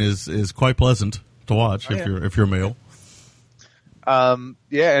scene is quite pleasant to watch if you're male.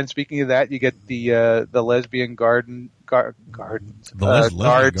 Yeah. And speaking of that, you get the lesbian gardens. The lesbian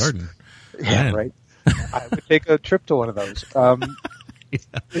garden. Yeah, Man. right. I would take a trip to one of those.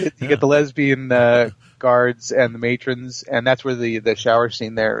 You get the lesbian guards and the matrons, and that's where the shower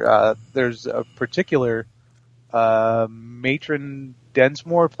scene there. There's a particular matron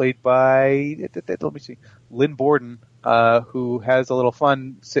Densmore, played by Lynn Borden, who has a little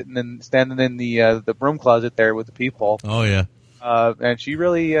fun standing in the broom closet there with the peephole. Oh yeah. And she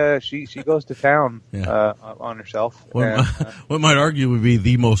really she goes to town on herself. What might argue would be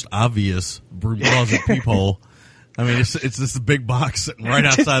the most obvious broom closet peephole. I mean, it's this big box sitting right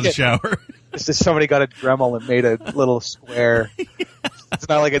outside the shower. It's just somebody got a Dremel and made a little square. It's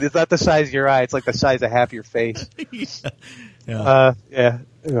not it's not the size of your eye. It's like the size of half your face. Yeah.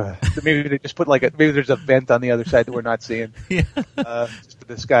 Maybe they just put maybe there's a vent on the other side that we're not seeing. Yeah. Just to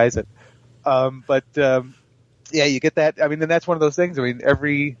disguise it. Yeah, you get that. I mean, and that's one of those things. I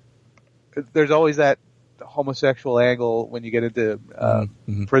mean, there's always that homosexual angle when you get into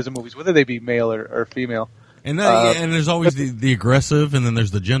prison movies, whether they be male or female. And and there's always the aggressive, and then there's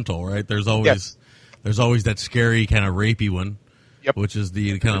the gentle, right? There's always that scary kind of rapey one, which is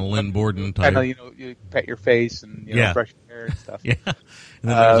the kind of Lynn Borden type. And you pet your face and brush your hair and stuff. Yeah, and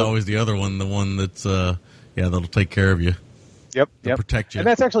then there's always the other one, the one that's that'll take care of you. Yep. Protect you. And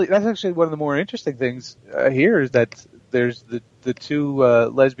that's actually one of the more interesting things here is that there's the two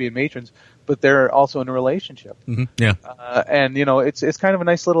lesbian matrons, but they're also in a relationship. Mm-hmm. Yeah. And it's kind of a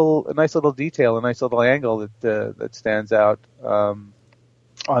nice little detail, a nice little angle that stands out on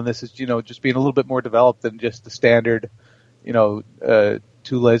this is just being a little bit more developed than just the standard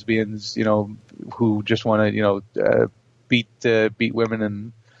two lesbians who just want to beat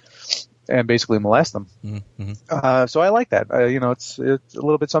women and basically molest them. Mm-hmm. So I like that. It's a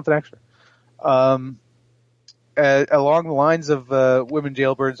little bit something extra. Along the lines of women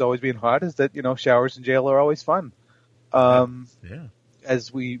jailbirds always being hot is that showers in jail are always fun.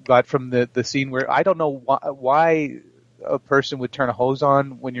 As we got from the scene where I don't know why a person would turn a hose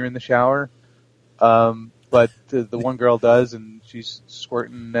on when you're in the shower, but the one girl does, and she's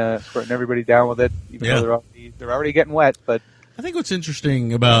squirting everybody down with it, even though they're already getting wet. But I think what's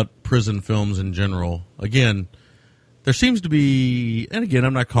interesting about prison films in general, again, there seems to be, and again,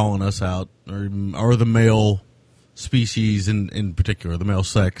 I'm not calling us out or the male species in particular, the male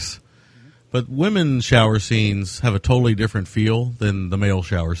sex, but women's shower scenes have a totally different feel than the male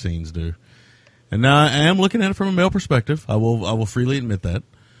shower scenes do. And now I am looking at it from a male perspective. I will freely admit that.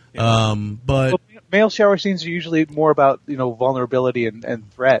 But male shower scenes are usually more about vulnerability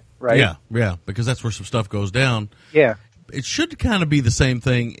and threat, right? Yeah, because that's where some stuff goes down. Yeah. It should kind of be the same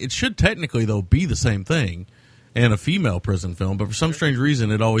thing. It should technically, though, be the same thing in a female prison film, but for some strange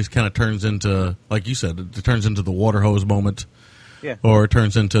reason, it always kind of turns into, like you said, it turns into the water hose moment, or it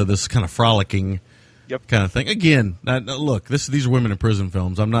turns into this kind of frolicking kind of thing. Again, look, these are women in prison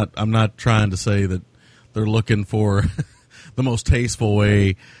films. I'm not trying to say that they're looking for the most tasteful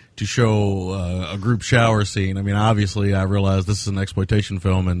way to show a group shower scene. I mean, obviously, I realize this is an exploitation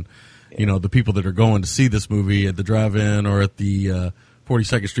film, and the people that are going to see this movie at the drive-in or at the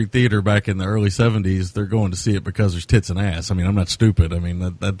 42nd Street Theater back in the early 70s, they're going to see it because there's tits and ass. I mean, I'm not stupid. I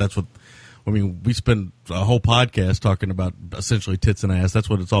mean, that's what. I mean, we spend a whole podcast talking about essentially tits and ass. That's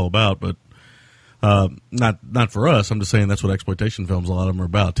what it's all about, but not for us. I'm just saying that's what exploitation films, a lot of them are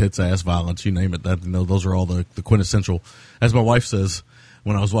about. Tits, ass, violence, you name it. Those are all the quintessential. As my wife says,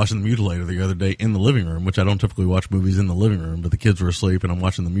 when I was watching The Mutilator the other day in the living room, which I don't typically watch movies in the living room, but the kids were asleep and I'm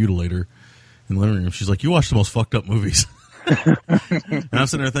watching The Mutilator in the living room. She's like, "You watch the most fucked up movies." And I'm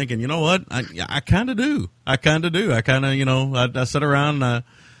sitting there thinking, you know what? I kind of do. I kind of, I sit around and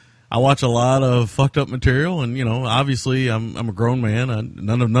I watch a lot of fucked up material, and obviously I'm a grown man.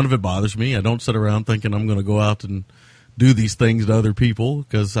 None of it bothers me. I don't sit around thinking I'm going to go out and do these things to other people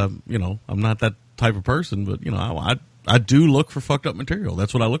because I'm not that type of person. But I do look for fucked up material.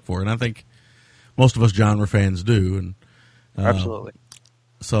 That's what I look for, and I think most of us genre fans do. And Absolutely.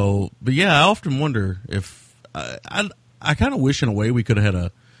 So, but yeah, I often wonder if I kind of wish in a way we could have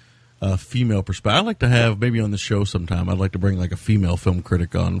had a female perspective. I'd like to have maybe on the show sometime. I'd like to bring like a female film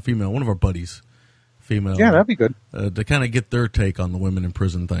critic on, one of our buddies, female. Yeah, that'd be good to kind of get their take on the women in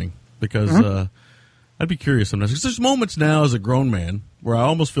prison thing, because I'd be curious sometimes. Because there's moments now as a grown man where I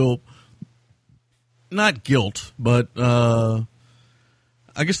almost feel not guilt, but I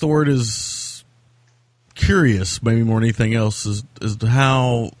guess the word is curious, maybe more than anything else, as to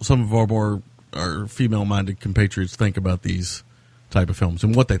how some of our female-minded compatriots think about these type of films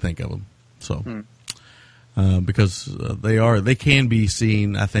and what they think of them. So, because they can be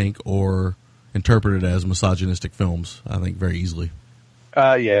seen, I think, or interpreted as misogynistic films, I think, very easily.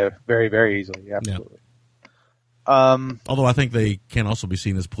 Yeah, very, very easily. Absolutely. Yeah. Although I think they can also be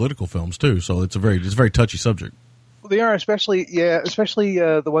seen as political films too, so it's a very touchy subject. They are, especially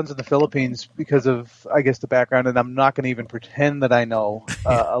the ones in the Philippines, because of, I guess, the background. And I'm not going to even pretend that I know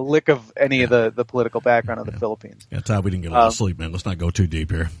a lick of any of the political background of the Philippines. Yeah, Todd, we didn't get a lot of sleep, man. Let's not go too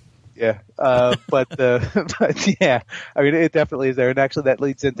deep here. Yeah, but yeah, I mean, it definitely is there, and actually that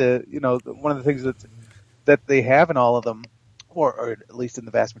leads into one of the things that they have in all of them, or at least in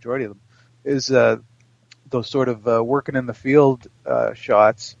the vast majority of them, is those sort of working in the field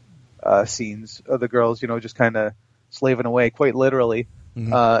shots, scenes of the girls, just kind of slaving away, quite literally.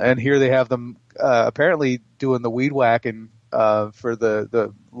 Mm-hmm. And here they have them apparently doing the weed whacking for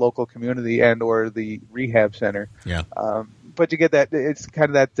the local community and or the rehab center. Yeah. But you get that it's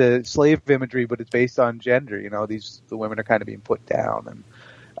kind of that slave imagery, but it's based on gender. The women are kind of being put down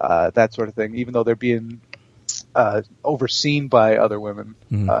and that sort of thing, even though they're being overseen by other women.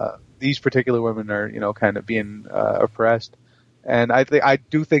 Mm-hmm. These particular women are, kind of being oppressed, and I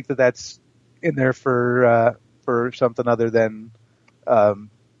do think that that's in there for something other than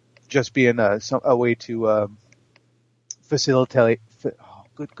just being a way to facilitate. Oh,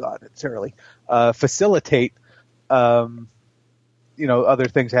 good God, it's early. Facilitate, other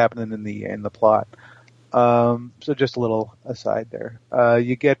things happening in the plot. So just a little aside there.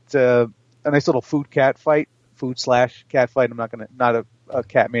 You get a nice little food/cat fight. I'm not a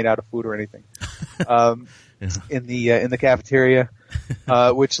cat made out of food or anything. In the cafeteria,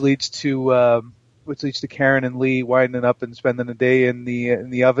 which leads to Karen and Lee winding up and spending a day in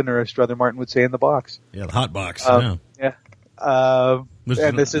the oven, or as Strother Martin would say, in the box. Yeah, the hot box. Yeah. This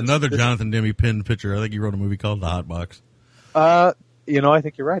is another Jonathan Demme pinned picture. I think he wrote a movie called The Hot Box. I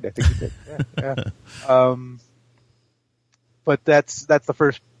think you're right. I think he did. Yeah. But that's the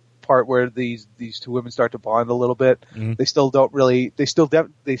first part where these two women start to bond a little bit. Mm-hmm. They still don't really. They still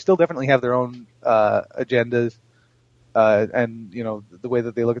definitely have their own agendas, and the way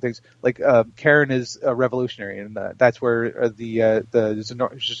that they look at things. Like Karen is a revolutionary, and that's where the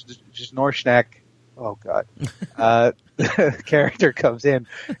Znorsnack, oh God, character comes in,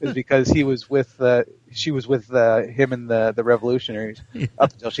 is because she was with him and the revolutionaries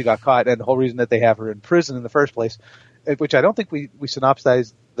up until she got caught, and the whole reason that they have her in prison in the first place, which I don't think we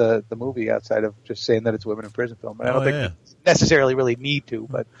synopsized the movie outside of just saying that it's a women in prison film. And I don't think we necessarily really need to,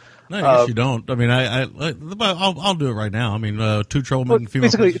 but no, I guess you don't. I mean, I'll do it right now. I mean, two troublemaking female.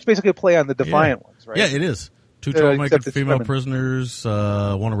 It's basically a play on the Defiant ones, right? Yeah, it is. Two troublemaking female prisoners,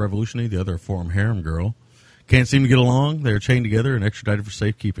 one a revolutionary, the other a former harem girl. Can't seem to get along. They're chained together and extradited for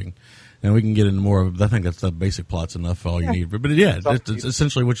safekeeping. And we can get into more of. I think that's the basic plot's enough for all you need. But it's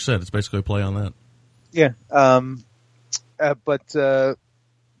essentially what you said. It's basically a play on that. Yeah.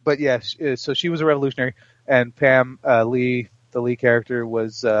 But yeah, so she was a revolutionary, and Pam Lee, the Lee character,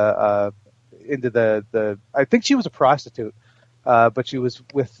 was into the. I think she was a prostitute, but she was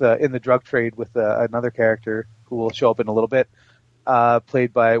with in the drug trade with another character who will show up in a little bit,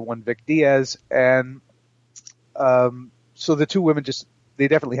 played by one Vic Diaz, and so the two women they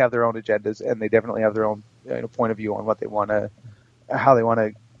definitely have their own agendas, and they definitely have their own point of view on what they want to, how they want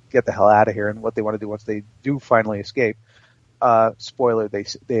to get the hell out of here, and what they want to do once they do finally escape. Spoiler: they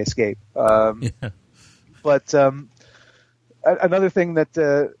escape. But another thing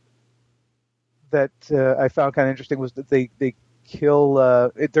that I found kind of interesting was that they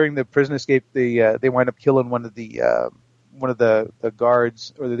kill during the prison escape. They wind up killing one of the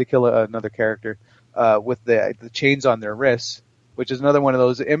guards, or they kill another character with the chains on their wrists, which is another one of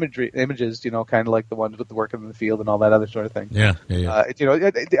those images, kind of like the ones with the work in the field and all that other sort of thing. Yeah.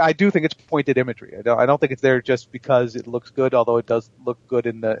 I do think it's pointed imagery. I don't think it's there just because it looks good, although it does look good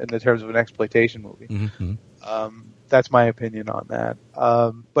in the terms of an exploitation movie. Mm-hmm. That's my opinion on that.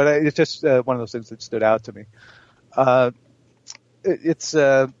 But it's just one of those things that stood out to me. It's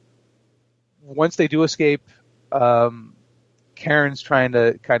once they do escape, Karen's trying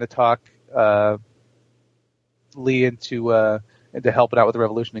to kind of talk Lee into helping out with the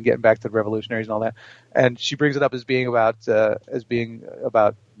revolution and getting back to the revolutionaries and all that. And she brings it up as being about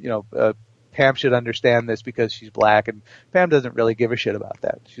Pam should understand this because she's black, and Pam doesn't really give a shit about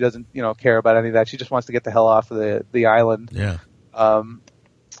that. She doesn't care about any of that. She just wants to get the hell off of the island. Yeah.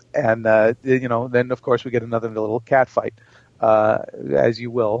 And then of course we get another little cat fight, as you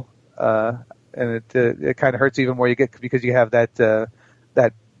will, and it kind of hurts even more because you have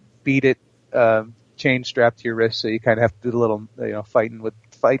that beat it chain strapped to your wrist, so you kind of have to do the little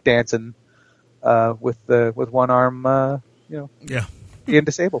fight dancing with one arm, Yeah. being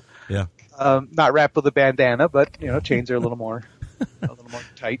disabled. Yeah. Not wrapped with a bandana, but chains are a little more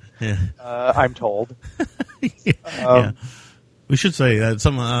tight. Yeah. I'm told. Yeah. We should say that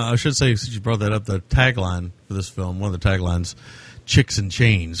I should say, since you brought that up, the tagline for this film, one of the taglines, "Chicks and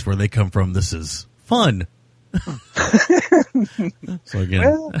Chains, where they come from, this is fun." So again,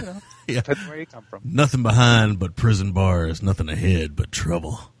 Well, yeah, depends where you come from. nothing behind but prison bars, nothing ahead but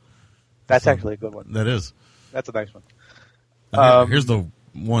trouble. That's actually a good one. That is. That's a nice one. Here's the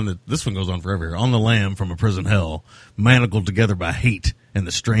one that this one goes on forever here. On the lam from a prison hell, manacled together by hate and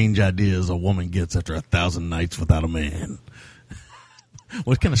the strange ideas a woman gets after 1,000 nights without a man.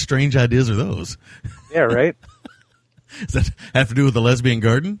 What kind of strange ideas are those? Yeah, right? Does that have to do with the lesbian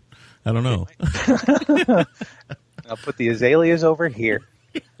garden? I don't know. I'll put the azaleas over here.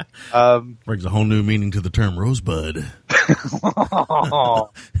 Brings a whole new meaning to the term rosebud.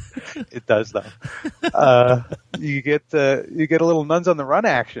 It does, though. You get a little Nuns on the Run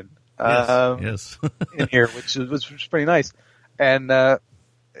action Yes. in here, which was pretty nice. And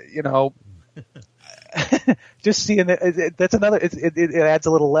just seeing that's another. It adds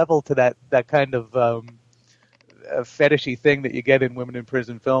a little level to that kind of fetishy thing that you get in women in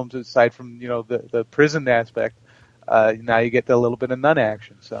prison films, aside from the prison aspect. Now you get a little bit of nun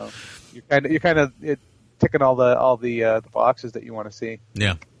action, so you're kind of ticking all the boxes that you want to see.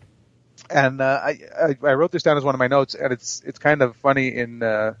 Yeah. And I wrote this down as one of my notes, and it's kind of funny in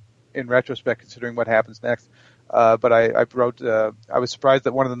retrospect, considering what happens next. But I wrote I was surprised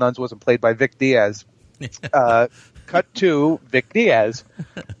that one of the nuns wasn't played by Vic Diaz. Cut to Vic Diaz,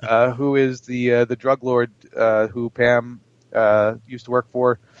 who is the drug lord who Pam used to work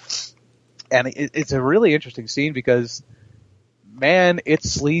for. And it's a really interesting scene because, man, it's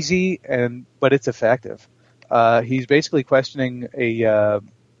sleazy but it's effective. He's basically questioning a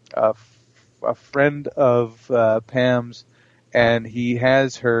friend of Pam's, and he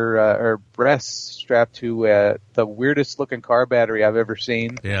has her breasts strapped to the weirdest looking car battery I've ever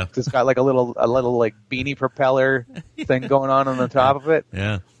seen. Yeah. It's got like a little like beanie propeller thing going on the top of it.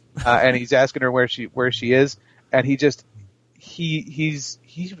 Yeah. And he's asking her where she is, and he's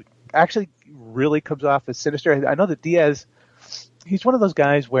actually really comes off as sinister. I know that Diaz, he's one of those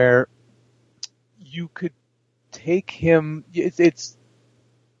guys where you could take him. You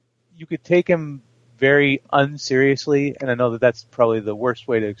could take him very unseriously, and I know that that's probably the worst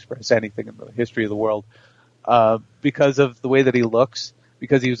way to express anything in the history of the world, because of the way that he looks.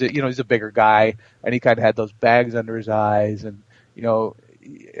 Because he's a bigger guy, and he kind of had those bags under his eyes, and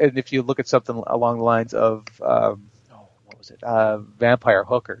and if you look at something along the lines of Vampire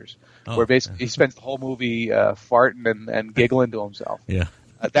Hookers, where basically he spends the whole movie farting and giggling to himself. Yeah.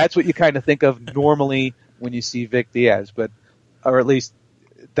 That's what you kind of think of normally when you see Vic Diaz, or at least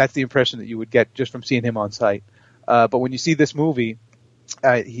that's the impression that you would get just from seeing him on sight. But when you see this movie,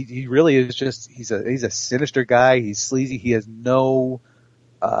 he really is he's a sinister guy. He's sleazy. He has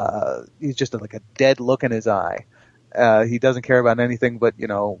he's just like a dead look in his eye. He doesn't care about anything but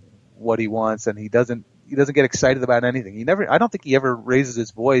what he wants, and he doesn't get excited about anything. I don't think he ever raises his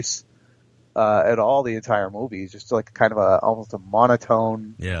voice at all the entire movie. He's just like kind of almost a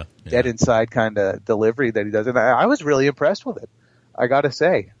monotone, dead inside kind of delivery that he does. And I was really impressed with it, I got to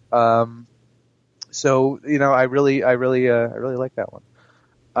say. So I really like that one.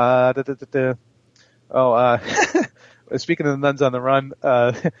 Speaking of the Nuns on the Run,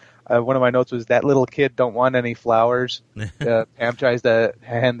 one of my notes was that little kid don't want any flowers. Pam tries to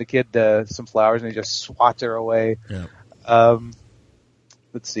hand the kid some flowers, and he just swats her away. Yeah.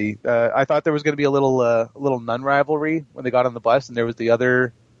 Let's see. I thought there was going to be a little nun rivalry when they got on the bus, and there was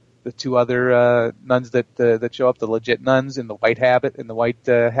the two other nuns that show up, the legit nuns in the white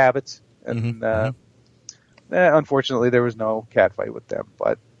habits, and unfortunately there was no cat fight with them,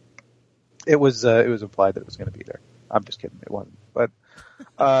 but it was implied that it was going to be there. I'm just kidding, it wasn't. But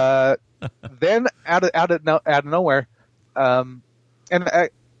then out of nowhere, I'll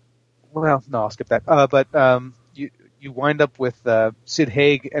skip that. But you wind up with Sid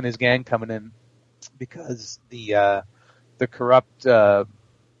Haig and his gang coming in because the corrupt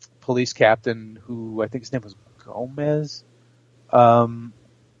police captain, who I think his name was Gomez.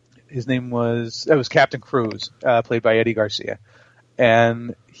 His name was Captain Cruz, played by Eddie Garcia,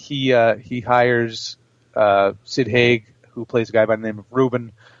 and he hires Sid Haig, who plays a guy by the name of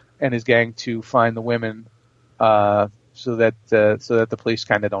Ruben, and his gang to find the women, so that the police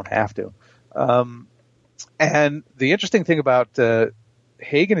kind of don't have to. And the interesting thing about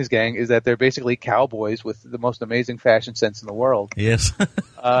Haig and his gang is that they're basically cowboys with the most amazing fashion sense in the world. Yes.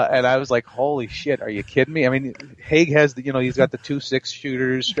 And I was like, holy shit, are you kidding me? I mean, Haig has he's got the 2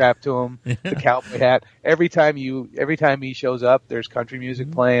 6-shooters strapped to him, the cowboy hat. Every time he shows up, there's country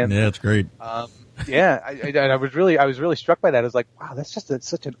music playing. Yeah, it's great. I was really struck by that. I was like, wow, that's just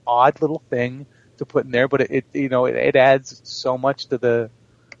such an odd little thing to put in there, but it adds so much to the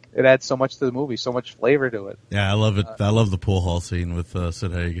movie, so much flavor to it. Yeah, I love it. I love the pool hall scene with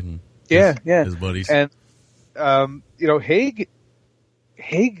Sid Haig and his buddies. And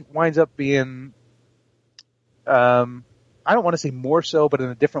Haig winds up being, I don't want to say more so, but in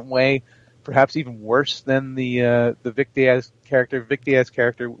a different way, perhaps even worse than the Vic Diaz character. Vic Diaz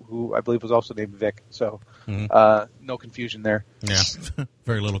character, who I believe was also named Vic. So no confusion there. Yeah,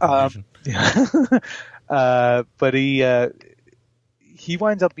 very little confusion. But he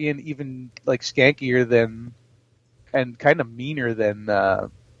winds up being even like skankier than, and kind of meaner than the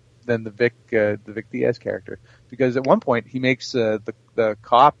Vic Diaz character, because at one point he makes the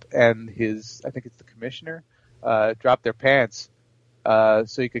cop and I think it's the commissioner, drop their pants so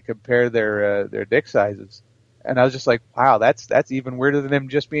he could compare their dick sizes, and I was just like, wow, that's even weirder than him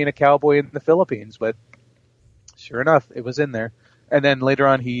just being a cowboy in the Philippines. But sure enough, it was in there. And then later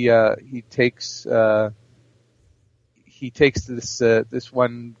on, he takes this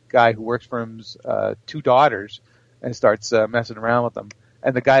one guy who works for him's 2 daughters and starts messing around with them.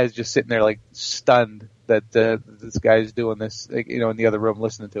 And the guy is just sitting there like stunned that this guy is doing this, in the other room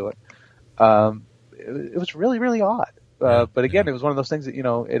listening to it. It was really, really odd. But again, it was one of those things that,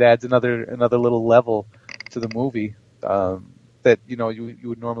 it adds another little level to the movie that, you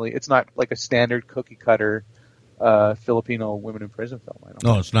would normally, it's not like a standard cookie cutter Filipino women in prison film. I don't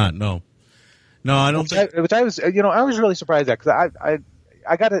No, it's not. No, I don't think. Which I was, I was really surprised at, because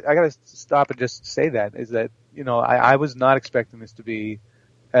I gotta stop and just say that is that, I was not expecting this to be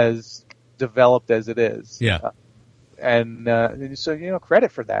as developed as it is. Yeah. And so,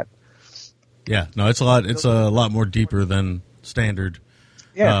 credit for that. Yeah, no, it's a lot more deeper than standard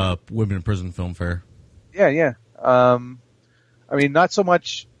women in prison film fare. Yeah. I mean, not so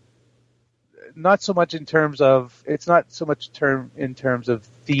much in terms of, it's not so much in terms of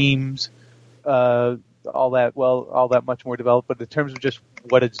themes, all that much more developed, but in terms of just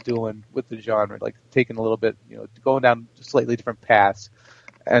what it's doing with the genre, like taking a little bit, going down slightly different paths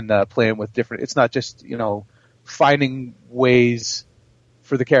and playing with different, it's not just, finding ways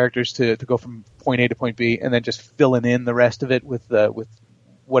for the characters to go from point A to point B and then just filling in the rest of it with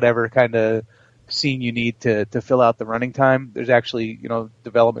whatever kind of scene you need to fill out the running time. There's actually,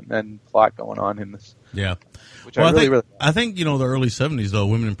 development and plot going on in this. Yeah. Which I think the early 70s, though,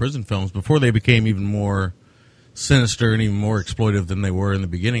 women in prison films, before they became even more sinister and even more exploitive than they were in the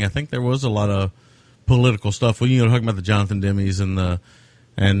beginning, I think there was a lot of political stuff. Well, talking about the Jonathan Demme's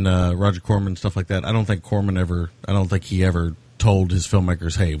and Roger Corman, stuff like that. I don't think he ever told his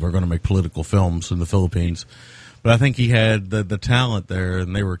filmmakers, hey, we're going to make political films in the Philippines. But I think he had the talent there,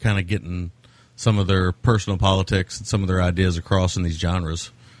 and they were kind of getting some of their personal politics and some of their ideas across in these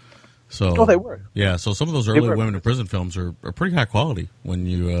genres. So, they were. Yeah, so some of those early women in prison films are pretty high quality when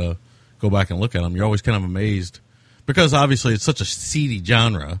you go back and look at them. You're always kind of amazed because obviously it's such a seedy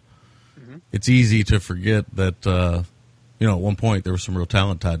genre. Mm-hmm. It's easy to forget that at one point there was some real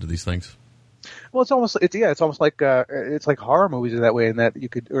talent tied to these things. Well, it's almost like it's like horror movies in that way, in that you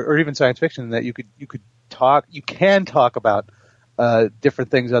could, or even science fiction, in that you can talk about different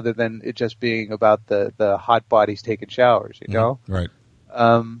things other than it just being about the hot bodies taking showers, right?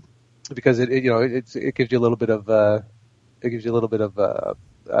 Because it gives you a little bit of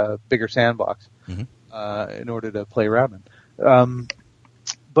bigger sandbox in order to play around in.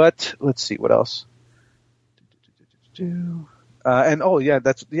 But let's see what else.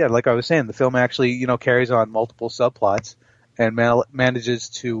 Like I was saying, the film actually carries on multiple subplots and manages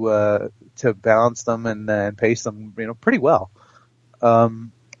to balance them and pace them pretty well.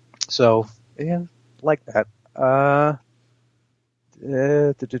 So yeah, like that.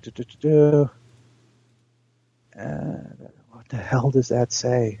 What the hell does that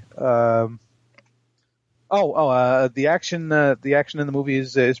say? The action in the movie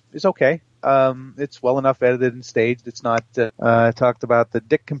is okay. It's well enough edited and staged. It's not talked about the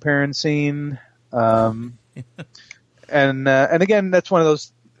dick comparing scene. And again, that's one of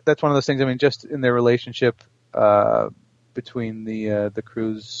those things. I mean, just in their relationship, between the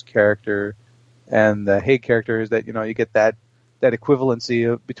Cruise character and the Haig character is that you get that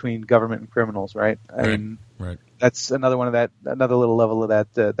equivalency between government and criminals, right? I mean, right. That's another little level of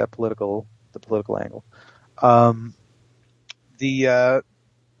that political angle. The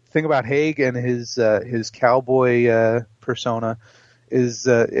thing about Haig and his cowboy persona is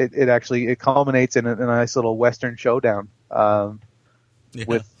it culminates in a nice little Western showdown.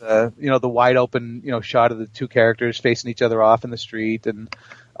 With the wide open shot of the two characters facing each other off in the street, and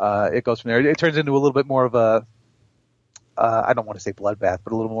it goes from there. It turns into a little bit more of a I don't want to say bloodbath,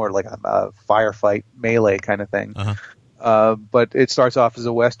 but a little more like a firefight melee kind of thing. Uh-huh. But it starts off as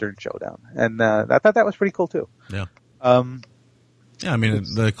a Western showdown, and I thought that was pretty cool too. Yeah. I mean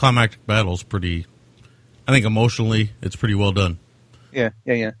the climactic battle is pretty. I think emotionally it's pretty well done. Yeah.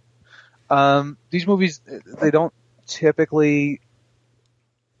 These movies, they don't typically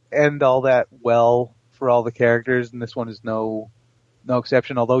end all that well for all the characters, and this one is no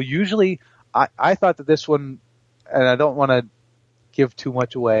exception. Although usually I thought that this one, and I don't want to give too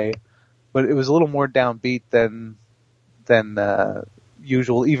much away, but it was a little more downbeat than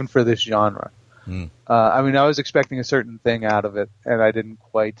usual, even for this genre. I mean, I was expecting a certain thing out of it, and that didn't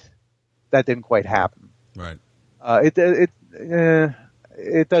quite happen. Right.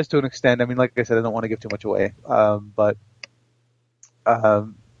 It does to an extent. I mean, like I said, I don't want to give too much away. But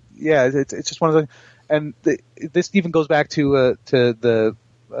it's just one of those. And this even goes back to the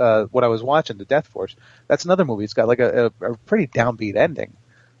what I was watching, the Death Force. That's another movie. It's got like a pretty downbeat ending.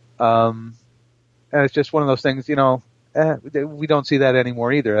 And it's just one of those things, we don't see that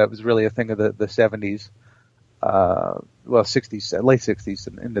anymore either. That was really a thing of the 70s, 60s, late 60s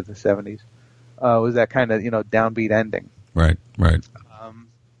and into the 70s. Was that kind of, downbeat ending. Right.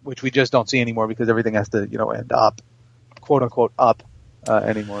 Which we just don't see anymore because everything has to, end up, quote unquote, up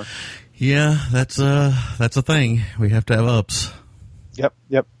anymore. Yeah, that's a thing. We have to have ups. Yep.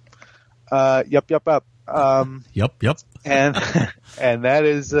 Up. Yep. And that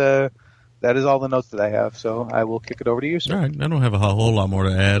is all the notes that I have. So I will kick it over to you, sir. All right. I don't have a whole lot more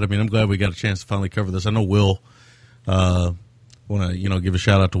to add. I mean, I'm glad we got a chance to finally cover this. I know Will. Want to give a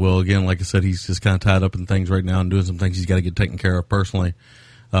shout out to Will again. Like I said, he's just kind of tied up in things right now and doing some things he's got to get taken care of personally.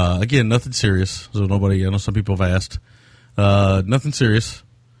 Again, nothing serious. So nobody. I know some people have asked. Nothing serious,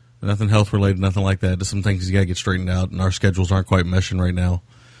 nothing health related, nothing like that. Just some things he's got to get straightened out, and our schedules aren't quite meshing right now.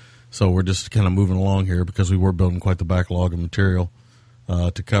 So we're just kind of moving along here because we were building quite the backlog of material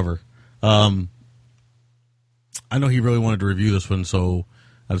to cover. I know he really wanted to review this one, so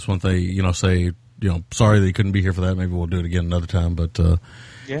I just want to say. Sorry that he couldn't be here for that. Maybe we'll do it again another time. But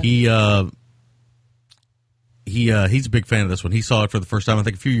he's a big fan of this one. He saw it for the first time, I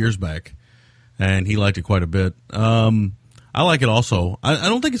think, a few years back, and he liked it quite a bit. I like it also. I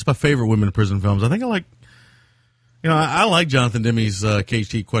don't think it's my favorite women in prison films. I think I like, I like Jonathan Demme's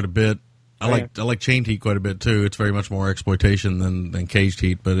Caged Heat quite a bit. I like Chained Heat quite a bit too. It's very much more exploitation than Caged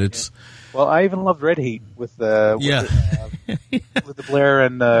Heat, but it's. Well, I even loved Red Heat with the Blair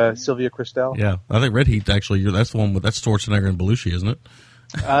and Sylvia Christel. Yeah, I think Red Heat actually. That's the one that's Schwarzenegger and Belushi, isn't it?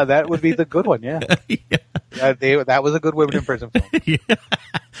 That would be the good one. Yeah. That was a good women in prison film.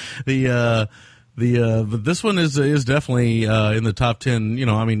 Yeah. But this one is definitely in the top 10.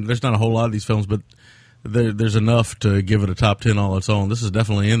 I mean, there's not a whole lot of these films, but there's enough to give it a top 10 all its own. This is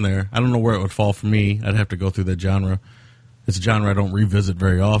definitely in there. I don't know where it would fall for me. I'd have to go through that genre. It's a genre I don't revisit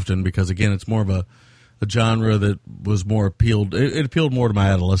very often because, again, it's more of a genre that was more appealed. It appealed more to my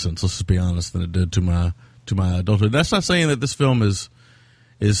adolescence, let's just be honest, than it did to my adulthood. That's not saying that this film is.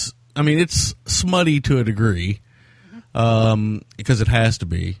 I mean, it's smutty to a degree because it has to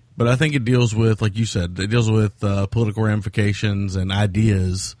be. But I think it deals with, like you said, political ramifications and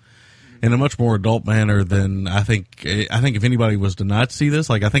ideas in a much more adult manner than I think if anybody was to not see this,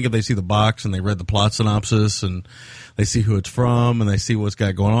 like I think if they see the box and they read the plot synopsis and they see who it's from and they see what's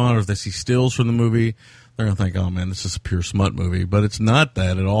got going on, or if they see stills from the movie, they're going to think, oh man, this is a pure smut movie. But it's not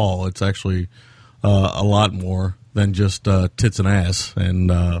that at all. It's actually a lot more than just tits and ass.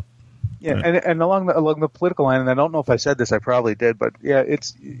 And and along the political line, and I don't know if I said this, I probably did, but yeah,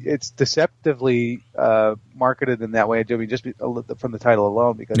 it's deceptively marketed in that way. I mean, just from the title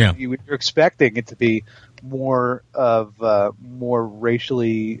alone, because you're expecting it to be more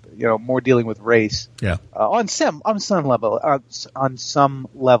racially, more dealing with race. Yeah. On some level. Oh,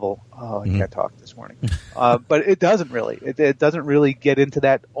 I can't talk this morning. But it doesn't really. It doesn't really get into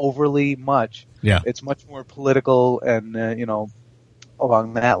that overly much. Yeah. It's much more political and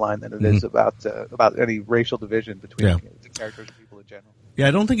along that line than it is about any racial division between the characters and people in general. Yeah,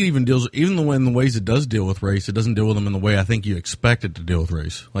 I don't think it even deals, even in the ways it does deal with race, it doesn't deal with them in the way I think you expect it to deal with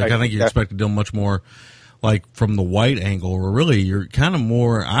race. Like, I think you expect it to deal much more like from the White angle, where really you're kind of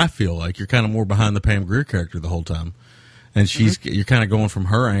more, I feel like you're kind of more behind the Pam Grier character the whole time. And you're kind of going from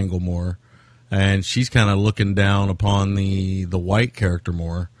her angle more, and she's kind of looking down upon the White character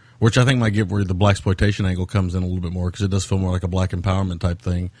more, which I think might get where the blaxploitation angle comes in a little bit more, because it does feel more like a black empowerment type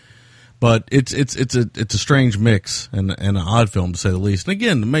thing. But it's a strange mix and an odd film, to say the least. And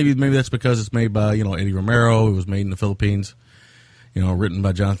again, maybe that's because it's made by Eddie Romero. It was made in the Philippines. Written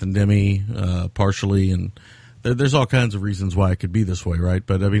by Jonathan Demme, partially, and there's all kinds of reasons why it could be this way, right?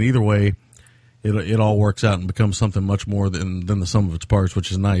 But I mean, either way, it all works out and becomes something much more than the sum of its parts, which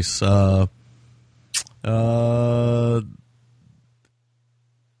is nice. Yeah,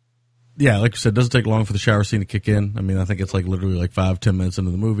 like you said, it doesn't take long for the shower scene to kick in. I mean, I think it's like literally like 5-10 minutes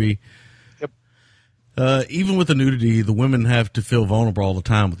into the movie. Even with the nudity, the women have to feel vulnerable all the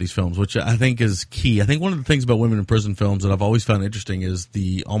time with these films, which I think is key. I think one of the things about women in prison films that I've always found interesting is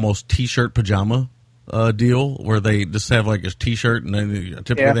the almost t-shirt pajama deal, where they just have like a t-shirt and then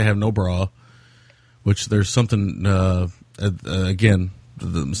typically they have no bra, which there's something, again,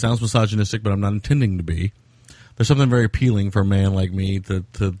 sounds misogynistic, but I'm not intending to be. There's something very appealing for a man like me to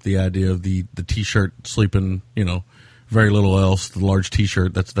the idea of the t-shirt sleeping, very little else, the large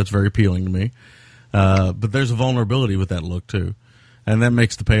t-shirt. That's very appealing to me. But there's a vulnerability with that look too, and that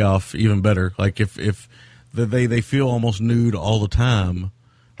makes the payoff even better. Like if they feel almost nude all the time,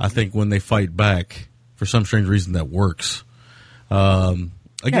 I think when they fight back, for some strange reason, that works.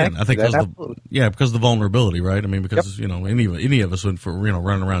 Again, I think because of the vulnerability, right? I mean, because any of us, when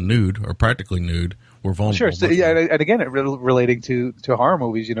running around nude or practically nude, we're vulnerable. Sure. So, and again, relating to horror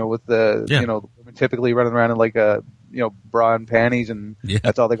movies, with the the women typically running around in like a bra and panties, and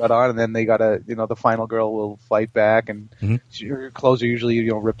that's all they got on, and then they got the final girl will fight back, and her clothes are usually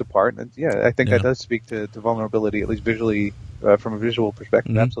ripped apart, and I think that does speak to vulnerability, at least visually, from a visual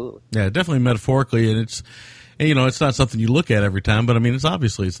perspective. Absolutely. Yeah, definitely metaphorically, and it's not something you look at every time, but I mean, it's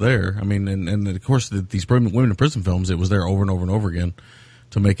obviously it's there. I mean, and of course these women in prison films, it was there over and over and over again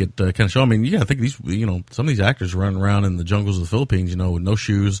to make it kind of show. I mean, I think these some of these actors running around in the jungles of the Philippines, with no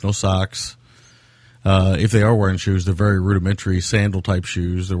shoes, no socks. If they are wearing shoes, they're very rudimentary sandal type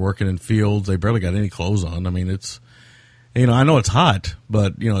shoes. They're working in fields. They barely got any clothes on. I mean, it's, I know it's hot,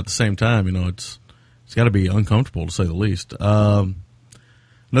 but, at the same time, it's got to be uncomfortable, to say the least.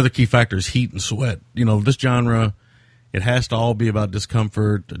 Another key factor is heat and sweat. This genre, it has to all be about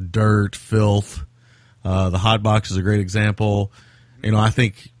discomfort, dirt, filth. The hot box is a great example. I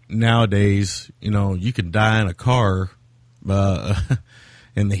think nowadays, you can die in a car,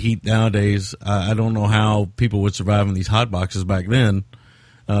 in the heat nowadays. I don't know how people would survive in these hot boxes back then.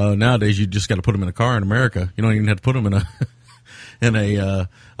 Nowadays, you just got to put them in a car in America. You don't even have to put them in a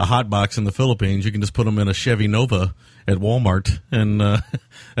hot box in the Philippines. You can just put them in a Chevy Nova at Walmart, and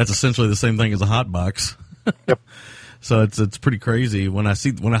that's essentially the same thing as a hot box. Yep. So it's pretty crazy. When I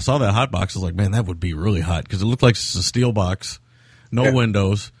saw that hot box, I was like, man, that would be really hot, because it looked like it's a steel box, no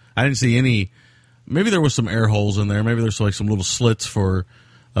windows. I didn't see any. Maybe there was some air holes in there. Maybe there's like some little slits for.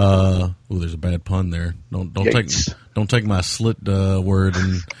 There's a bad pun there. Don't take my slit word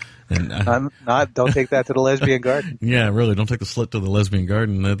and I'm not. Don't take that to the lesbian garden. Yeah, really, don't take the slit to the lesbian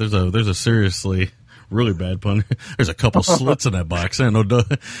garden. There's a seriously really bad pun. There's a couple slits in that box. That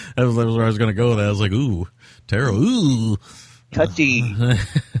was where I was going to go with that. I was like, ooh, terrible, ooh, touchy.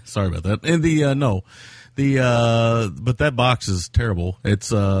 Sorry about that. And but that box is terrible.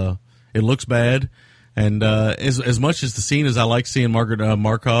 It's it looks bad. And as much as the scene as I like seeing Margaret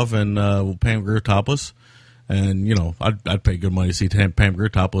Markov and Pam Grier topless, and I'd pay good money to see Pam Grier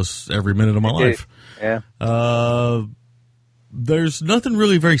topless every minute of my life. Yeah. There's nothing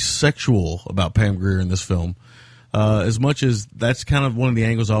really very sexual about Pam Grier in this film, as much as that's kind of one of the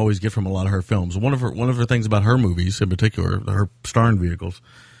angles I always get from a lot of her films. One of her things about her movies, in particular, her starring vehicles,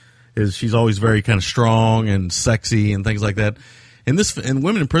 is she's always very kind of strong and sexy and things like that. In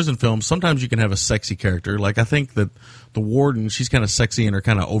women in prison films, sometimes you can have a sexy character. Like, I think that the warden, she's kind of sexy in her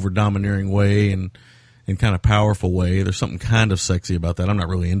kind of over-domineering way and kind of powerful way. There's something kind of sexy about that. I'm not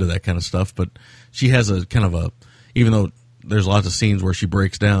really into that kind of stuff, but she has a kind of even though there's lots of scenes where she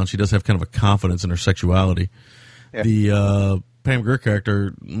breaks down, she does have kind of a confidence in her sexuality. Yeah. The Pam Grier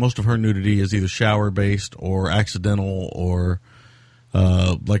character, most of her nudity is either shower-based or accidental or,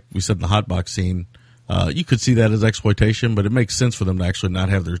 like we said in the hot box scene, you could see that as exploitation, but it makes sense for them to actually not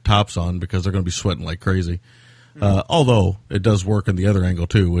have their tops on because they're going to be sweating like crazy. Although it does work in the other angle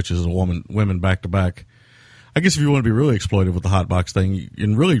too, which is women back to back. I guess if you want to be really exploitive with the hot box thing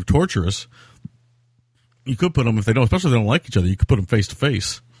and really torturous, you could put them, if they don't, especially if they don't like each other, you could put them face to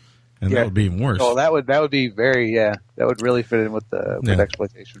face And that would be even worse. Oh, that would be very, that would really fit in with the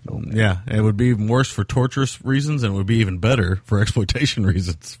exploitation film. Yeah, it would be even worse for torturous reasons, and it would be even better for exploitation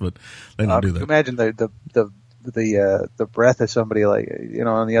reasons. But they don't do that. Imagine the breath of somebody like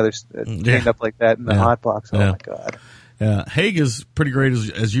on the other chained up like that in the hot box. Oh my God. Yeah, Haig is pretty great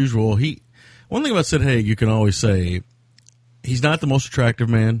as usual. One thing about Sid Haig, you can always say, he's not the most attractive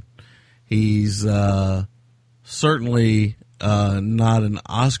man. He's certainly not an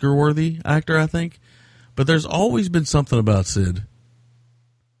Oscar-worthy actor, I think. But there's always been something about Sid,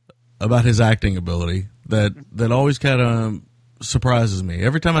 about his acting ability, that always kind of surprises me.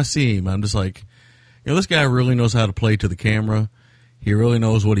 Every time I see him, I'm just like, this guy really knows how to play to the camera. He really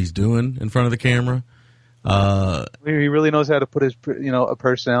knows what he's doing in front of the camera. He really knows how to put his, a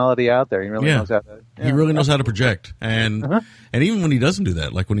personality out there. He really knows how to. Yeah. He really knows how to project, and even when he doesn't do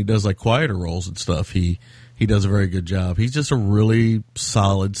that, like when he does like quieter roles and stuff, he does a very good job. He's just a really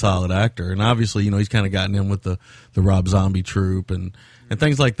solid actor, and obviously, he's kind of gotten in with the Rob Zombie troupe and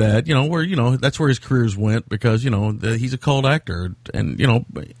things like that. Where that's where his careers went because he's a cult actor, and you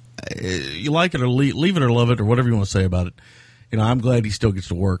like it or leave it or love it or whatever you want to say about it. I'm glad he still gets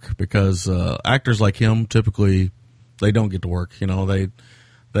to work because actors like him typically they don't get to work. They go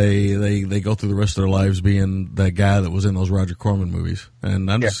through the rest of their lives being that guy that was in those Roger Corman movies, and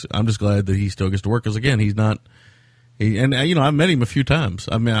I'm just glad that he still gets to work because again I've met him a few times.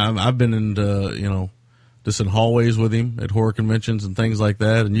 I mean I've been into just in hallways with him at horror conventions and things like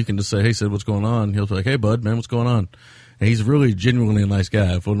that, and you can just say, "Hey Sid, what's going on?" He'll be like, "Hey bud, man, what's going on?" And he's really genuinely a nice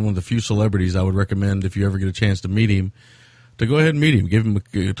guy. One of the few celebrities I would recommend if you ever get a chance to meet him. To go ahead and meet him,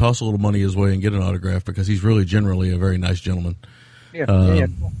 toss a little money his way and get an autograph because he's really generally a very nice gentleman. Yeah,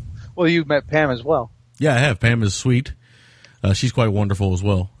 cool. Well, you've met Pam as well. Yeah, I have. Pam is sweet. She's quite wonderful as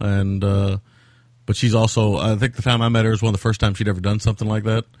well. And but she's also, I think the time I met her was one of the first times she'd ever done something like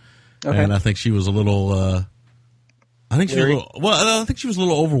that. Okay. And I think she was a little, I think she was a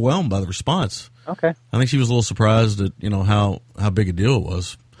little overwhelmed by the response. Okay. I think she was a little surprised at how big a deal it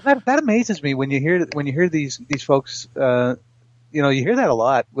was. That amazes me when you hear these folks. You hear that a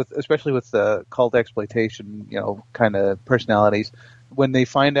lot especially with the cult exploitation, kind of personalities. When they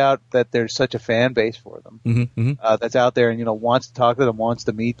find out that there's such a fan base for them that's out there and wants to talk to them, wants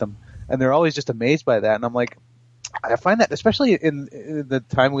to meet them, and they're always just amazed by that. And I'm like, I find that especially in the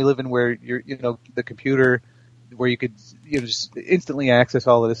time we live in, where the computer, where you could just instantly access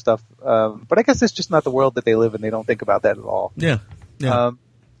all of this stuff. But I guess it's just not the world that they live in. They don't think about that at all. Yeah.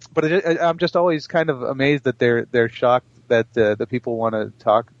 But I'm just always kind of amazed that they're shocked that the people want to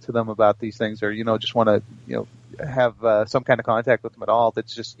talk to them about these things, or just want to have some kind of contact with them at all.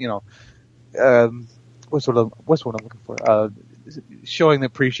 That's just what's what I'm looking for? Showing the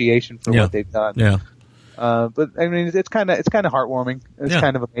appreciation for what they've done. Yeah. But I mean, it's kind of heartwarming. It's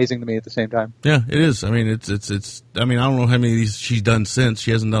kind of amazing to me at the same time. Yeah, it is. I mean, it's. I mean, I don't know how many of these she's done since.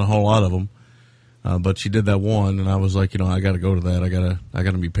 She hasn't done a whole lot of them. But she did that one, and I was like, I got to go to that. I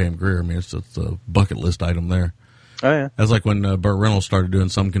got to meet Pam Grier. I mean, it's a bucket list item there. Oh yeah. That's like when Burt Reynolds started doing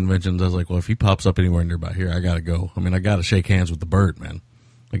some conventions. I was like, well, if he pops up anywhere nearby here, I got to go. I mean, I got to shake hands with the Burt, man.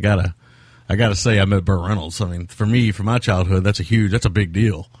 I gotta say, I met Burt Reynolds. I mean, for me, for my childhood, that's a big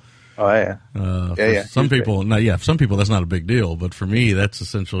deal. Oh yeah. Some people, some people that's not a big deal, but for me, that's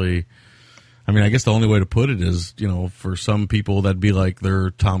essentially. I mean, I guess the only way to put it is, for some people that'd be like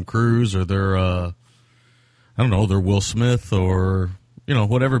they're Tom Cruise or they're, I don't know, they're Will Smith or,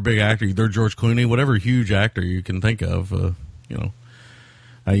 whatever big actor, they're George Clooney, whatever huge actor you can think of,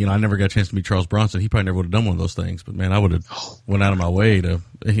 I never got a chance to meet Charles Bronson. He probably never would have done one of those things, but man, I would have went out of my way to,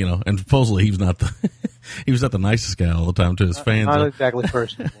 and supposedly he was not the nicest guy all the time to his fans. Not exactly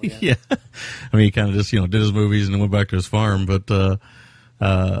personal. Yeah. I mean, he kind of just, did his movies and then went back to his farm, but,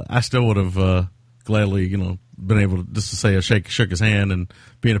 I still would have gladly, been able to just to say shook his hand and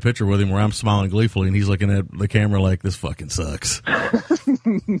be in a picture with him where I'm smiling gleefully and he's looking at the camera like this fucking sucks.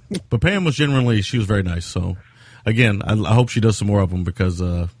 But Pam was she was very nice. So again, I hope she does some more of them because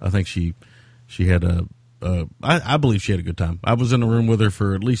I think she had I believe she had a good time. I was in the room with her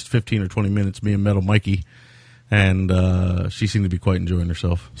for at least 15 or 20 minutes, me and Metal Mikey, and she seemed to be quite enjoying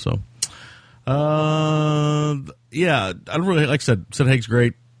herself. So. Yeah, I don't really, like I said, Sid Haig's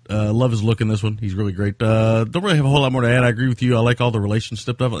great. Love his look in this one. He's really great. Don't really have a whole lot more to add. I agree with you. I like all the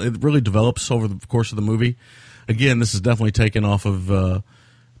relationship stuff. It really develops over the course of the movie. Again, this is definitely taken off of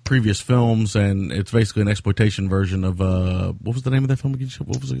previous films, and it's basically an exploitation version of what was the name of that film again?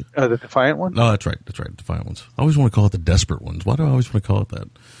 What was it? The Defiant Ones? Oh, that's right. Defiant Ones. I always want to call it the Desperate Ones. Why do I always want to call it that?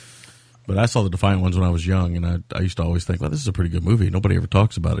 But I saw the Defiant Ones when I was young, and I used to always think, well, this is a pretty good movie. Nobody ever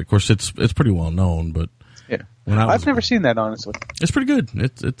talks about it. Of course, it's pretty well known, but Yeah. I've never seen that, honestly. It's pretty good.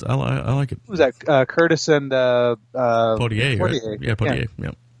 I like it. Who was that? Curtis and Poitier. Poitier. Right? Yeah, Poitier.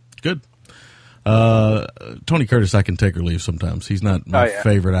 Yeah. Good. Tony Curtis, I can take or leave sometimes. He's not my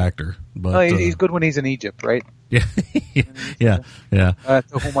favorite actor, but he's good when he's in Egypt, right? Yeah, yeah.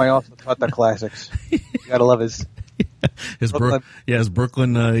 To whom I also taught the classics. You gotta love his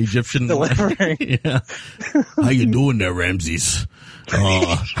Brooklyn Egyptian delivery. Yeah. How you doing there, Ramses?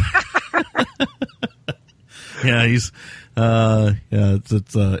 Yeah, he's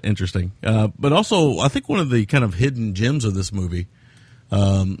it's interesting. But also, I think one of the kind of hidden gems of this movie,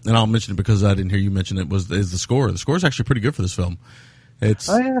 and I'll mention it because I didn't hear you mention it, is the score. The score is actually pretty good for this film. It's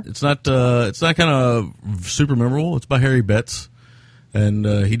not kind of super memorable. It's by Harry Betts, and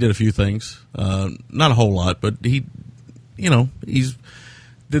he did a few things, not a whole lot, but he's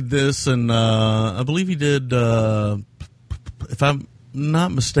did this, and I believe he did. If I'm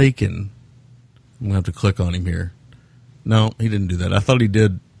not mistaken, I'm gonna have to click on him here. No, he didn't do that. I thought he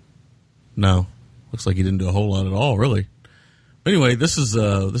did. No, looks like he didn't do a whole lot at all, really. But anyway, this is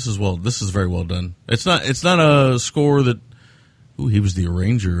very well done. It's not a score that. Ooh, he was the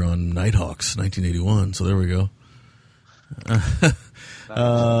arranger on Nighthawks, 1981. So there we go.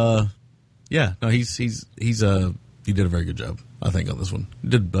 Yeah, no, he did a very good job, I think, on this one. He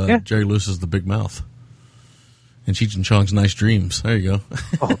did Jerry Lewis's The Big Mouth and Cheech and Chong's Nice Dreams. There you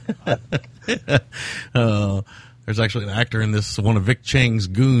go. There's actually an actor in this. One of Vic Chang's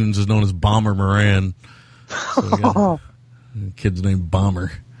goons is known as Bomber Moran. So kid's named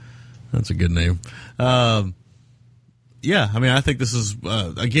Bomber. That's a good name. Yeah, I mean, I think this is,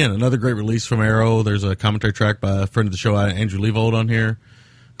 again, another great release from Arrow. There's a commentary track by a friend of the show, Andrew Leavold, on here,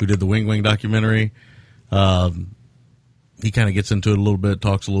 who did the Wing Wing documentary. He kind of gets into it a little bit,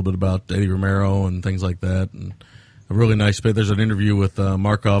 talks a little bit about Eddie Romero and things like that. And a really nice bit. There's an interview with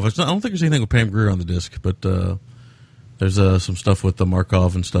Markov. I don't think there's anything with Pam Grier on the disc, but there's some stuff with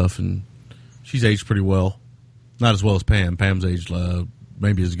Markov and stuff, and she's aged pretty well. Not as well as Pam. Pam's aged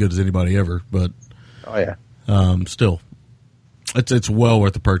maybe as good as anybody ever, but still. It's well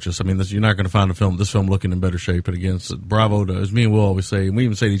worth the purchase. I mean, you're not going to find this film looking in better shape. And again, bravo to, as me and Will always say, and we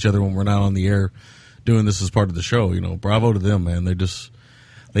even say to each other when we're not on the air doing this as part of the show, bravo to them, man.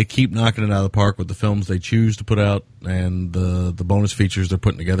 They keep knocking it out of the park with the films they choose to put out and the bonus features they're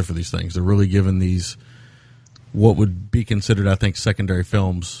putting together for these things. They're really giving these what would be considered, I think, secondary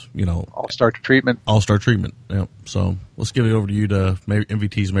films, all-star treatment. All-star treatment, yeah. So let's give it over to you to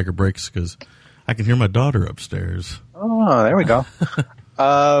MVT's Make or Breaks, because I can hear my daughter upstairs. Oh, there we go.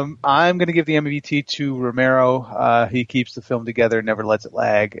 I'm going to give the MVT to Romero. He keeps the film together, never lets it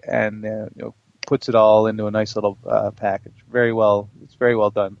lag, and puts it all into a nice little package. Very well. It's very well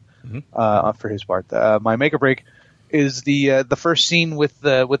done for his part. My make or break is the first scene with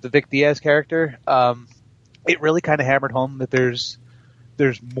the Vic Diaz character. It really kind of hammered home that there's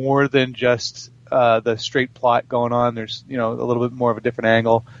more than just the straight plot going on. There's a little bit more of a different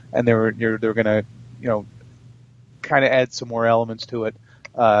angle, and they're going to kind of add some more elements to it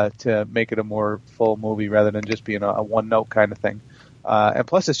to make it a more full movie rather than just being a one note kind of thing. And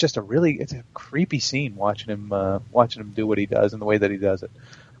plus, it's just it's a creepy scene watching him do what he does and the way that he does it.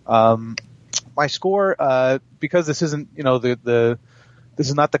 My score, because this isn't this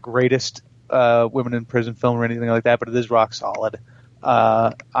is not the greatest women in prison film or anything like that, but it is rock solid.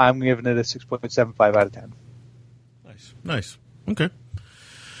 I'm giving it a 6.75 out of 10. Nice. Okay.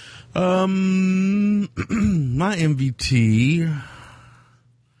 My MVT,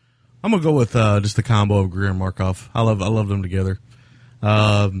 I'm gonna go with just the combo of Grier and Markov. I love them together.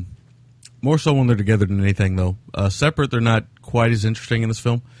 More so when they're together than anything, though. Separate, they're not quite as interesting in this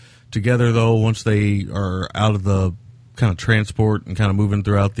film. Together, though, once they are out of the kind of transport and kind of moving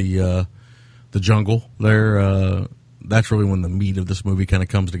throughout the jungle, that's really when the meat of this movie kind of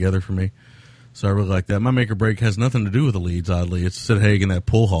comes together for me. So I really like that. My make or break has nothing to do with the leads, oddly. It's Sid Haig in that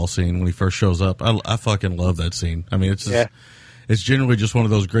pool hall scene when he first shows up. I fucking love that scene. I mean, it's generally just one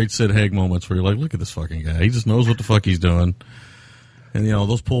of those great Sid Haig moments where you're like, look at this fucking guy. He just knows what the fuck he's doing. And,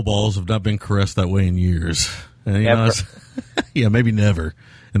 those pool balls have not been caressed that way in years. And, maybe never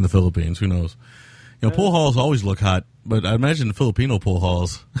in the Philippines. Who knows? Pool halls always look hot, but I imagine the Filipino pool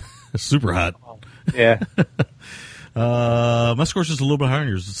halls are super hot. Yeah. My score's just a little bit higher than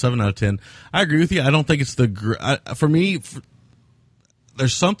yours. It's 7 out of 10. I agree with you. I don't think it's for me,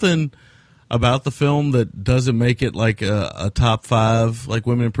 there's something about the film that doesn't make it like a top 5 like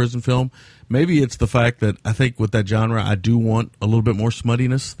women in prison film. Maybe it's the fact that I think with that genre, I do want a little bit more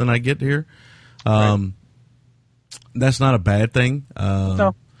smuttiness than I get here. Right. That's not a bad thing.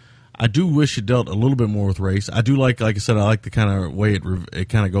 No. I do wish it dealt a little bit more with race. I do like I said, I like the kind of way it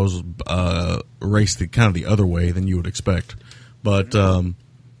kind of goes race the kind of the other way than you would expect. But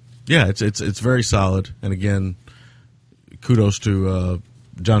yeah, it's very solid. And again, kudos to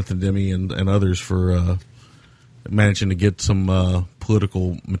Jonathan Demme and others for managing to get some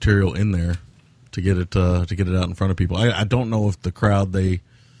political material in there to get it out in front of people. I don't know if the crowd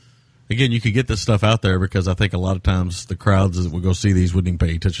Again, you could get this stuff out there because I think a lot of times the crowds that would go see these wouldn't even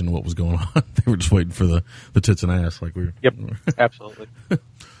pay attention to what was going on. They were just waiting for the tits and ass, like we were. Yep, absolutely.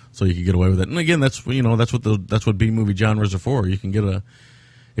 So you could get away with it. And again, that's what B movie genres are for. You can get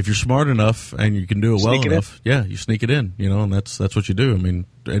if you're smart enough and you can do it well enough, you sneak it in. And that's what you do. I mean,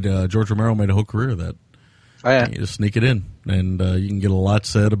 George Romero made a whole career of that. Oh yeah, you just sneak it in, and you can get a lot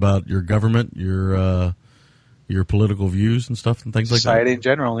said about your government, your political views and stuff and things like that. Society in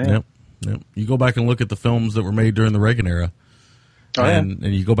general, yeah. Yep. You go back and look at the films that were made during the Reagan era, and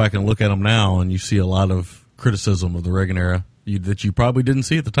you go back and look at them now, and you see a lot of criticism of the Reagan era that you probably didn't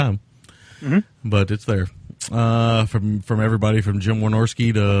see at the time. Mm-hmm. But it's there from everybody from Jim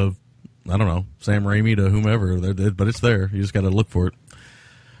Wynorski to Sam Raimi to whomever. But it's there. You just got to look for it.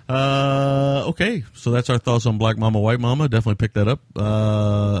 Okay, so that's our thoughts on Black Mama, White Mama. Definitely pick that up.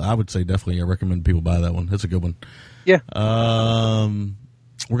 I would say definitely I recommend people buy that one. It's a good one. Yeah.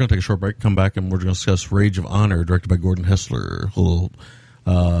 We're going to take a short break, come back, and we're going to discuss Rage of Honor, directed by Gordon Hessler.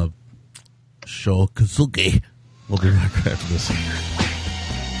 Sho Kazuki. We'll be back after this.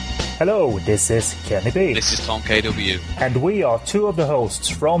 Hello, this is Kenny B. This is Tom KW. And we are two of the hosts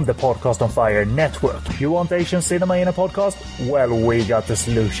from the Podcast on Fire network. You want Asian cinema in a podcast? Well, we got the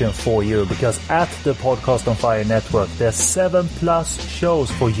solution for you, because at the Podcast on Fire network, there's 7+ shows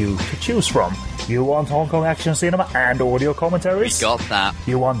for you to choose from. You want Hong Kong action cinema and audio commentaries? We got that.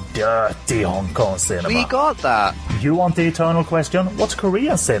 You want dirty Hong Kong cinema? We got that. You want the eternal question, what's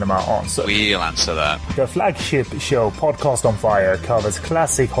Korean cinema answer? We'll answer that. The flagship show Podcast on Fire covers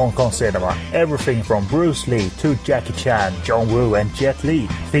classic Hong Kong cinema, everything from Bruce Lee to Jackie Chan, John Woo and Jet Li,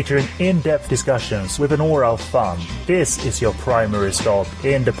 featuring in-depth discussions with an aura of fun. This is your primary stop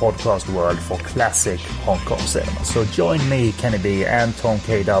in the podcast world for classic Hong Kong cinema. So join me, Kenny B, and Tom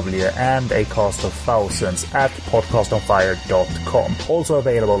KW, and a cast of thousands at podcastonfire.com. Also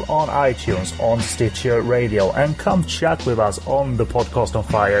available on iTunes, on Stitcher Radio, and come chat with us on the Podcast on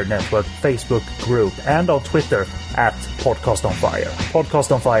Fire Network Facebook group and on Twitter at Podcast on Fire.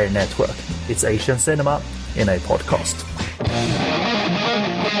 Podcast on Fire Network. It's Asian cinema in a podcast.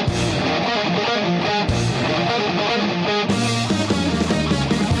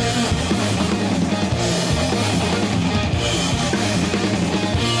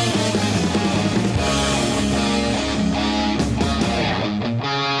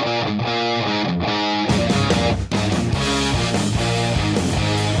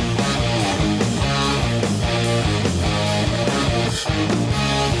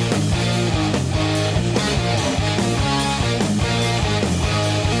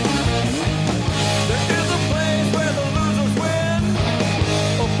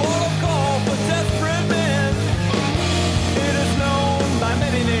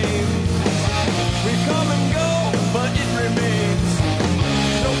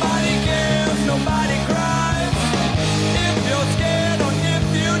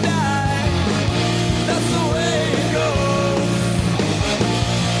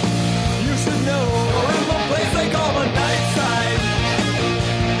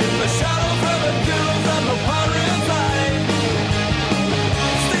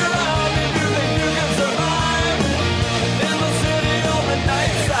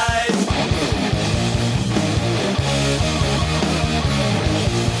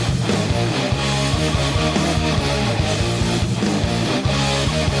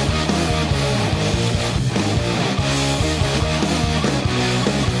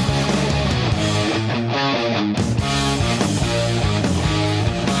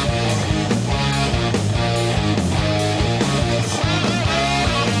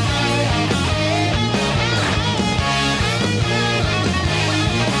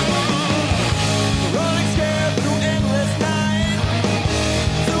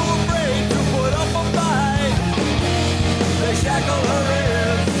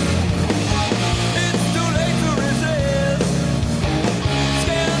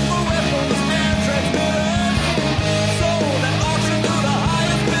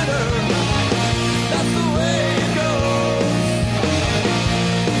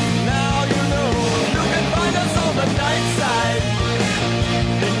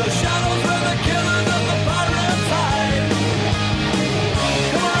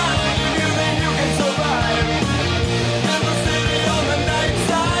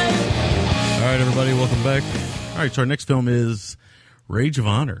 welcome back. All right, so our next film is Rage of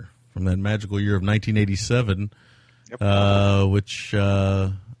Honor from that magical year of 1987, which,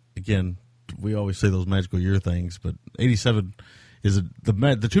 again, we always say those magical year things, but 87 is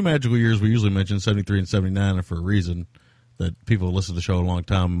the two magical years we usually mention, 73 and 79, are for a reason that people who listen to the show a long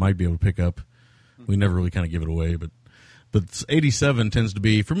time might be able to pick up. We never really kind of give it away, but 87 tends to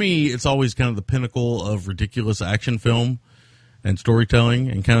be, for me, it's always kind of the pinnacle of ridiculous action film and storytelling,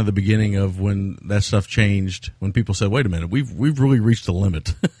 and kind of the beginning of when that stuff changed, when people said, wait a minute, we've really reached the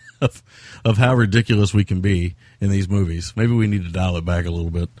limit of how ridiculous we can be in these movies. Maybe we need to dial it back a little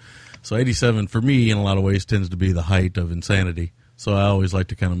bit. So 87, for me, in a lot of ways, tends to be the height of insanity. So I always like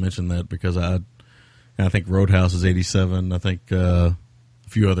to kind of mention that, because I think Roadhouse is 87. I think a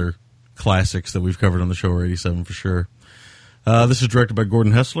few other classics that we've covered on the show are 87 for sure. This is directed by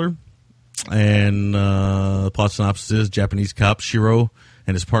Gordon Hessler. And the plot synopsis is Japanese cop Shiro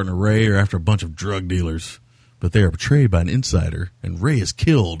and his partner Ray are after a bunch of drug dealers, but they are betrayed by an insider, and Ray is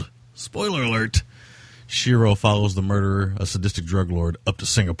killed. Spoiler alert. Shiro follows the murderer, a sadistic drug lord, up to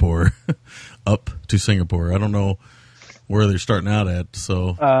Singapore. Up to Singapore. I don't know where they're starting out at.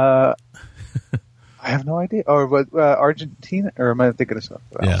 So I have no idea. Or what? Argentina? Or am I thinking of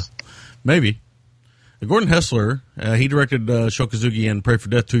something else? Yeah, maybe. Gordon Hessler, he directed Shokazuki and Pray for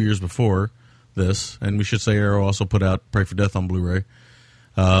Death 2 years before this, and we should say Arrow also put out Pray for Death on Blu-ray.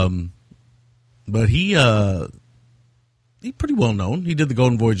 But he pretty well known. He did The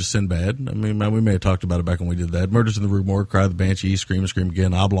Golden Voyage of Sinbad. I mean, we may have talked about it back when we did that. Murders in the Rue Morgue, Cry of the Banshee, Scream and Scream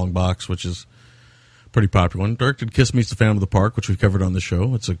Again, Oblong Box, which is pretty popular one. Directed Kiss Meets the Phantom of the Park, which we covered on the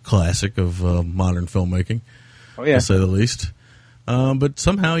show. It's a classic of modern filmmaking, to say the least. But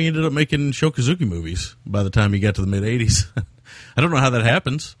somehow he ended up making Shokazuki movies by the time he got to the mid-'80s. I don't know how that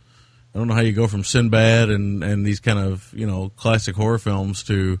happens. I don't know how you go from Sinbad and these kind of, classic horror films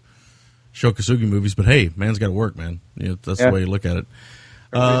to Shokazuki movies. But hey, man's got to work, man. That's the way you look at it.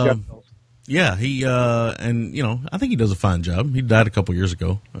 He I think he does a fine job. He died a couple years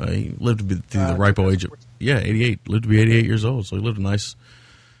ago. He lived to be through the ripe old age of 88. Lived to be 88 years old, so he lived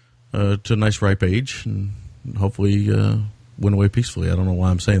to a nice ripe age, and hopefully went away peacefully. I don't know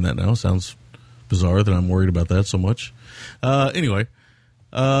why I'm saying that now. It sounds bizarre that I'm worried about that so much. Anyway,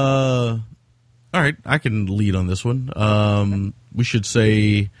 all right, I can lead on this one. We should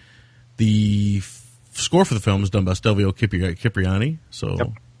say the score for the film is done by Stelvio Cipriani.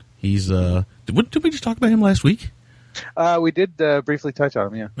 So he's did we just talk about him last week? We did briefly touch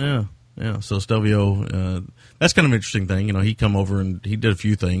on him. Yeah. So Stelvio, that's kind of an interesting thing. He come over and he did a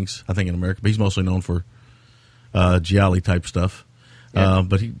few things, I think, in America, but he's mostly known for Gialli type stuff.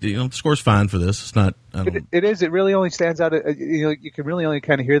 But he, the score's fine for this. It's not. It is. It really only stands out. You can really only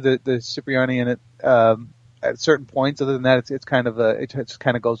kind of hear the Cipriani in it at certain points. Other than that, it's kind of it just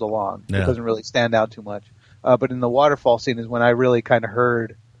kind of goes along. It doesn't really stand out too much. But in the waterfall scene is when I really kind of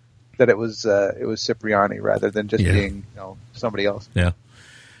heard that it was Cipriani rather than just being somebody else. Yeah,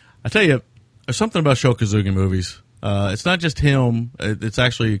 I tell you, there's something about Shokazuki movies. It's not just him. It's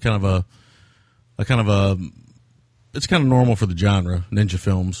actually kind of it's kind of normal for the genre, ninja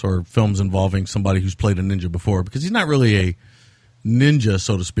films or films involving somebody who's played a ninja before, because he's not really a ninja,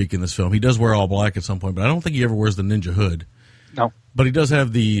 so to speak, in this film. He does wear all black at some point, but I don't think he ever wears the ninja hood. No. But he does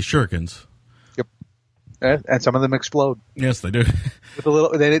have the shurikens. Yep. And some of them explode. Yes, they do. With the little,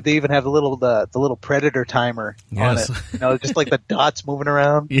 they even have the little predator timer on it. Just like the dots moving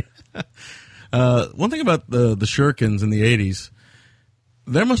around. Yeah. One thing about the shurikens in the 80s,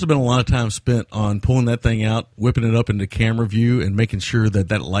 there must have been a lot of time spent on pulling that thing out, whipping it up into camera view, and making sure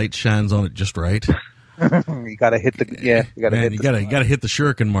that light shines on it just right. You gotta hit the you gotta hit the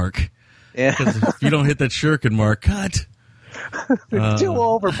shuriken mark. Yeah, because if you don't hit that shuriken mark, cut. 2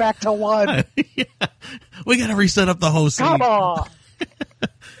 over, back to 1. Yeah. We gotta reset up the whole scene. Come on.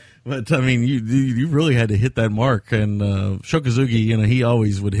 But I mean, you really had to hit that mark, and Shokazuki, he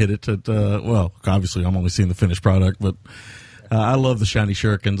always would hit it at. Obviously, I'm only seeing the finished product, but. I love the shiny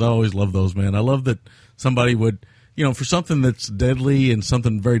shurikens. I always love those, man. I love that somebody would, for something that's deadly and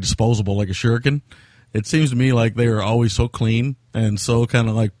something very disposable like a shuriken, it seems to me like they are always so clean and so kind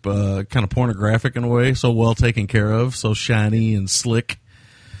of pornographic in a way, so well taken care of, so shiny and slick.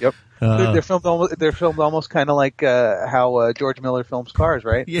 Yep. They're filmed almost kind of like how George Miller films cars,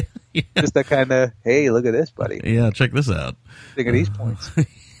 right? Yeah. Just that kind of, hey, look at this, buddy. Yeah, check this out. Think of these points.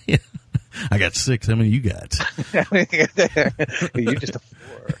 Yeah. I got 6. How many you got? You're just a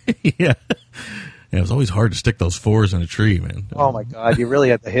 4. Yeah. It was always hard to stick those 4s in a tree, man. Oh my God, you really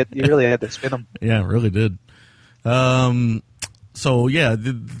had to spin them. Yeah, it really did. So yeah,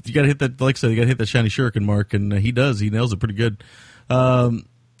 you got to hit that. Like I said, you got to hit that shiny shuriken mark, and he does. He nails it pretty good.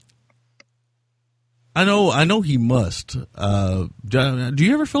 I know he must. Do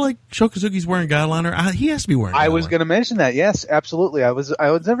you ever feel like Sho Kosugi's wearing guy liner? He has to be wearing. I was going to mention that. Yes, absolutely. I'm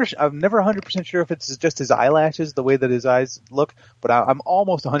never 100% sure if it's just his eyelashes, the way that his eyes look, but I'm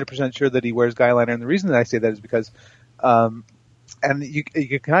almost 100% sure that he wears guy liner. And the reason that I say that is because, and you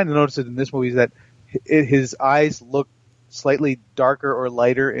can kind of notice it in this movie, is that his eyes look slightly darker or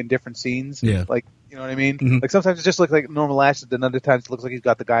lighter in different scenes. Yeah. Like, you know what I mean? Mm-hmm. Like sometimes it just looks like normal lashes, then other times it looks like he's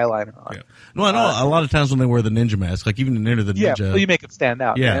got the guy liner on. Yeah. No, I know a lot of times when they wear the ninja mask, like even in Enter the Ninja. Yeah, well, you make it stand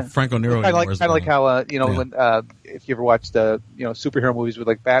out. Yeah, Franco Nero. Kind of like how when if you ever watched superhero movies with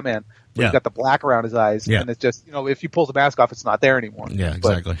like Batman, where he's got the black around his eyes, and it's just if you pull the mask off, it's not there anymore. Yeah,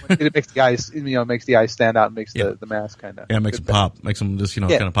 exactly. But it makes the eyes stand out and makes the mask kind of it makes them pop, makes them just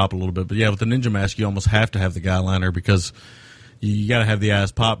kind of pop a little bit. But yeah, with the ninja mask, you almost have to have the guy liner because you got to have the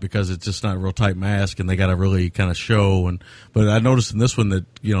eyes pop because it's just not a real tight mask, and they got to really kind of show. But I noticed in this one that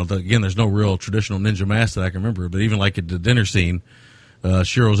again, there's no real traditional ninja mask that I can remember. But even like at the dinner scene,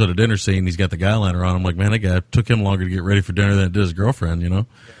 Shiro's at a dinner scene, he's got the guy liner on. I'm like, man, that guy took him longer to get ready for dinner than it did his girlfriend. Yeah,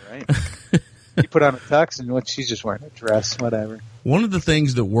 right. He put on a tux, and she's just wearing a dress, whatever. One of the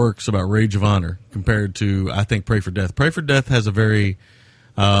things that works about Rage of Honor compared to, I think, Pray for Death. Pray for Death has a very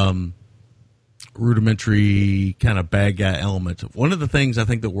rudimentary kind of bad guy element. One of the things I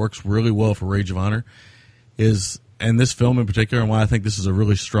think that works really well for Rage of Honor is, and this film in particular, and why I think this is a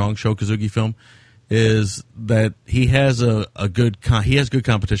really strong Sho Kosugi film, is that he has good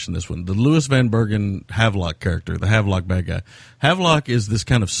competition in this one. The Louis Van Bergen Havelock character, the Havelock bad guy. Havelock is this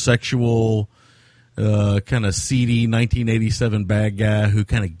kind of sexual, kind of seedy 1987 bad guy who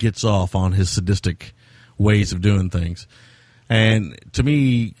kind of gets off on his sadistic ways of doing things. And to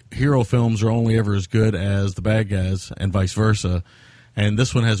me, hero films are only ever as good as the bad guys, and vice versa. And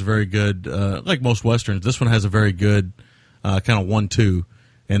this one has a very good, like most westerns, this one has a very good kind of 1-2.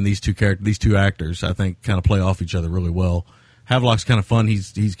 And these two actors, I think, kind of play off each other really well. Havelock's kind of fun.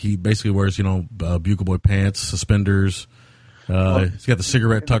 He basically wears Bugle Boy pants, suspenders. He's got the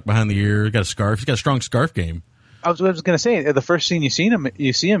cigarette tucked behind the ear. He's got a scarf. He's got a strong scarf game. I was going to say, the first scene you see him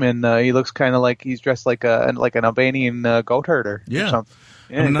in, he looks kind of like he's dressed like an Albanian goat herder. Yeah. Or something.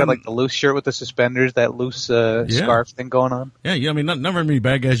 Yeah, he's got like the loose shirt with the suspenders, that loose scarf thing going on. Yeah. I mean, not very many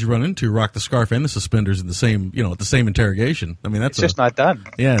bad guys you run into rock the scarf and the suspenders in the same, at the same interrogation. I mean, it's just not done.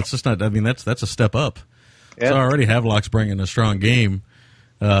 Yeah, it's just not. I mean, that's a step up. Yeah. So already Havelock's bringing a strong game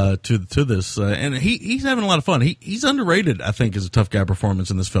to this, and he's having a lot of fun. He's underrated, I think, as a tough guy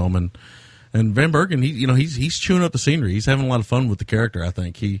performance in this film, and Van Bergen, he's chewing up the scenery. He's having a lot of fun with the character. I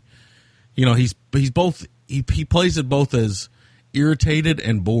think he plays it both as irritated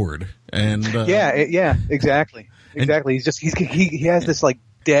and bored, and exactly. He has this like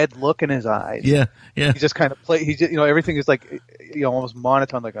dead look in his eyes. Yeah. He just kind of everything is like almost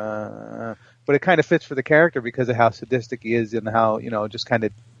monotone, like but it kind of fits for the character because of how sadistic he is and how just kind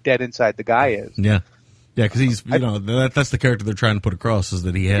of dead inside the guy is. Yeah, because he's that's the character they're trying to put across, is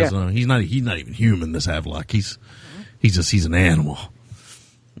that he has he's not even human. This Havelock, he's an animal.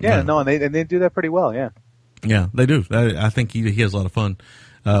 Yeah, and they do that pretty well. Yeah. Yeah, they do. I think he has a lot of fun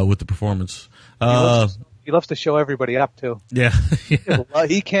with the performance. He loves to show everybody up too. Yeah.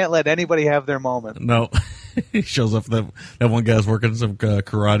 He can't let anybody have their moment. No, he shows up. That one guy's working some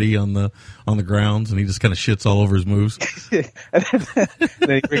karate on the grounds, and he just kind of shits all over his moves. And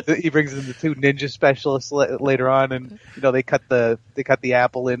then he brings in the two ninja specialists later on, and they cut the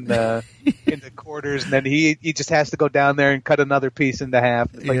apple into quarters, and then he just has to go down there and cut another piece into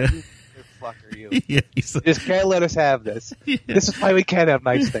half. It's like, fuck are you? Yeah, you just can't let us have this. Yeah. This is why we can't have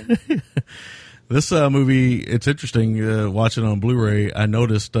nice things. This movie, it's interesting watching on Blu-ray. I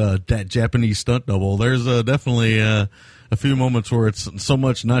noticed that Japanese stunt double. There's definitely a few moments where it's so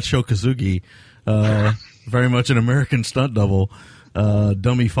much not Sho Kosugi, very much an American stunt double,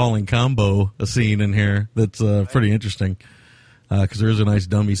 dummy falling combo scene in here that's pretty interesting because there is a nice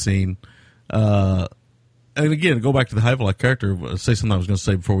dummy scene. And again, go back to the Havelock character. Say something I was going to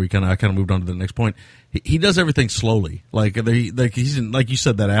say before I kind of moved on to the next point. He does everything slowly. Like he's in, like you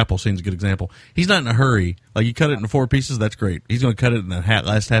said, that apple scene's a good example. He's not in a hurry. Like you cut it into 4 pieces, that's great. He's going to cut it in the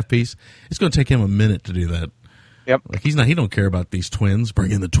last half piece. It's going to take him a minute to do that. Yep. Like he don't care about these twins.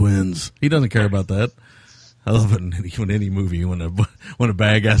 Bring in the twins. He doesn't care about that. I love it in any movie when a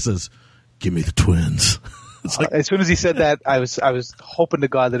bad guy says, "Give me the twins." Like, as soon as he said that, I was hoping to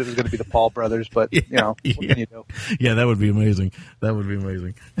God that it was going to be the Paul brothers, but what can you do? Yeah, that would be amazing. I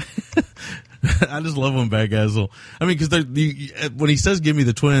just love when bad guys will. I mean, because when he says "give me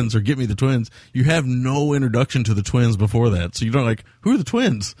the twins" or "get me the twins," you have no introduction to the twins before that, so you don't who are the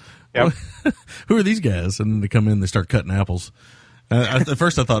twins? Yep. Who are these guys? And then they come in, they start cutting apples. At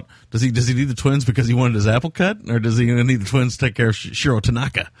first, I thought, does he need the twins because he wanted his apple cut, or does he need the twins to take care of Shiro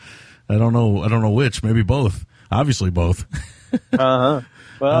Tanaka? I don't know which. Maybe both. Obviously, both. Well,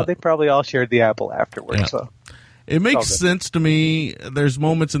 they probably all shared the apple afterwards. Yeah. So it makes sense to me. There's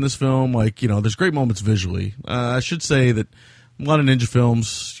moments in this film, like, there's great moments visually. I should say that a lot of ninja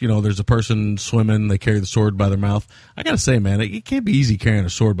films, there's a person swimming, they carry the sword by their mouth. I gotta say, man, it can't be easy carrying a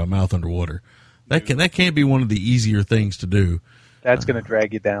sword by mouth underwater. That can't be one of the easier things to do. That's going to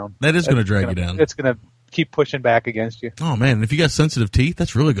drag you down. That is going to drag you down. It's going to keep pushing back against you. Oh, man, and if you got sensitive teeth,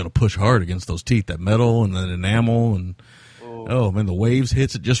 that's really going to push hard against those teeth, that metal and that enamel. And oh, man, the waves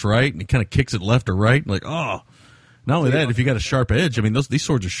hits it just right, and it kind of kicks it left or right. Like, oh, not only that, if you got a sharp edge, I mean, these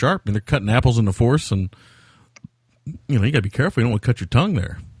swords are sharp, and they're cutting apples into force, and, you got to be careful. You don't want to cut your tongue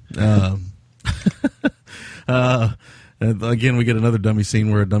there. And again, we get another dummy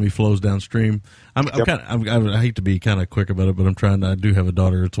scene where a dummy flows downstream. I hate to be kind of quick about it, but I do have a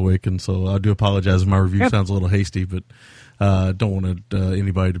daughter that's awake, and so I do apologize if my review sounds a little hasty, but don't want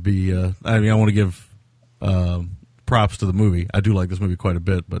anybody to be. I want to give props to the movie. I do like this movie quite a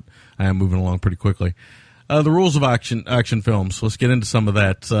bit, but I am moving along pretty quickly. The rules of action films. Let's get into some of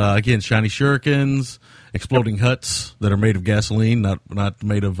that. Again, shiny shurikens, exploding huts that are made of gasoline, not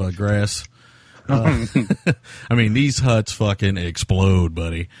made of grass. I mean, these huts fucking explode,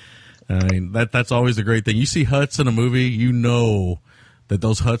 buddy. I mean, that's always a great thing. You see huts in a movie, you know that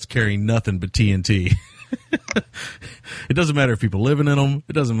those huts carry nothing but TNT. It doesn't matter if people living in them.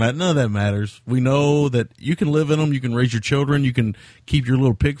 It doesn't matter. None of that matters. We know that you can live in them. You can raise your children. You can keep your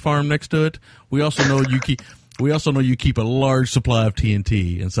little pig farm next to it. We also know you keep a large supply of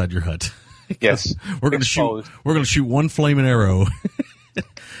TNT inside your hut. Yes, we're going to shoot one flaming arrow.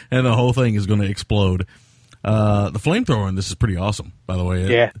 And the whole thing is going to explode. The flamethrower in this is pretty awesome, by the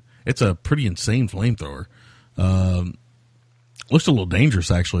way. It's a pretty insane flamethrower. Looks a little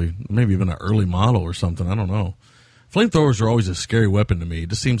dangerous, actually. Maybe even an early model or something. I don't know. Flamethrowers are always a scary weapon to me. It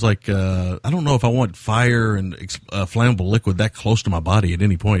just seems like I don't know if I want fire and flammable liquid that close to my body at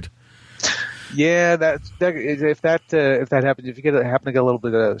any point. Yeah, if that happens, if you happen to get a little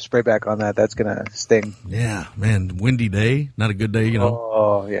bit of spray back on that, that's gonna sting. Yeah, man, windy day, not a good day,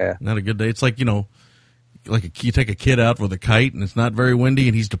 Oh yeah, not a good day. It's like you take a kid out with a kite and it's not very windy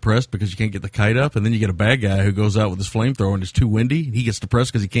and he's depressed because you can't get the kite up, and then you get a bad guy who goes out with his flamethrower and it's too windy and he gets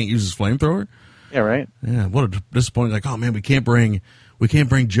depressed because he can't use his flamethrower. Yeah, right. Yeah, what a disappointing. Like, oh man, we can't bring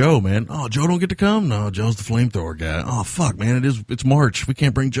Joe, man. Oh, Joe don't get to come. No, Joe's the flamethrower guy. Oh fuck, man, it's March. We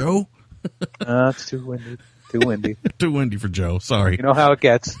can't bring Joe. It's too windy. Too windy. Too windy for Joe. Sorry. You know how it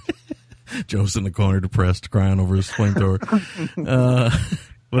gets. Joe's in the corner, depressed, crying over his flamethrower.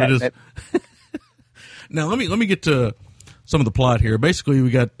 It is. Now let me get to some of the plot here. Basically, we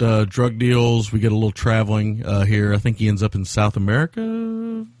got drug deals. We get a little traveling here. I think he ends up in South America,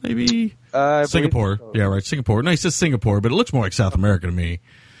 maybe Singapore. So. Yeah, right, Singapore. No, he says Singapore, but it looks more like South America to me.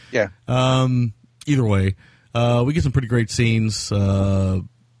 Yeah. Either way, we get some pretty great scenes.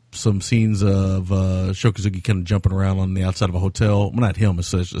 Some scenes of Sho Kosugi kind of jumping around on the outside of a hotel. Well, not him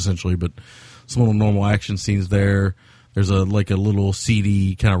essentially, but some little normal action scenes there. There's a little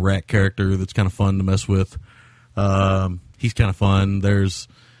seedy kind of rat character that's kind of fun to mess with. He's kind of fun. It's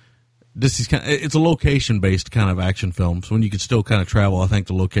a location based kind of action film. So when you could still kind of travel, I think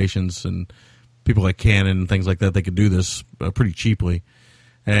the locations and people like Canon and things like that, they could do this pretty cheaply.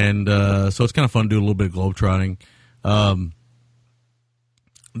 And so it's kind of fun to do a little bit of globetrotting.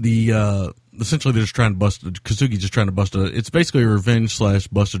 Essentially they're just trying to Kosugi's just trying to bust it's basically a revenge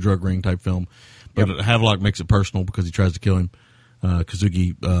 / bust a drug ring type film, but Havelock makes it personal because he tries to kill him.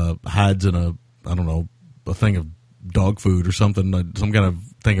 Kosugi hides in a thing of dog food or something, some kind of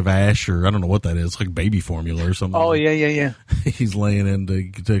thing of ash, or I don't know what that is. It's like baby formula or something. Oh yeah. He's laying in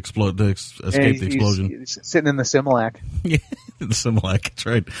to explode, to escape the explosion. He's sitting in the Similac. Yeah, the Similac. That's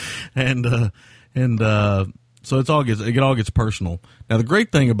right. And so it all gets personal. Now, the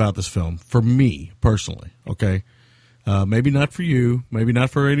great thing about this film, for me personally, okay, maybe not for you, maybe not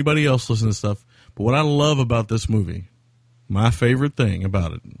for anybody else listening to stuff, but what I love about this movie, my favorite thing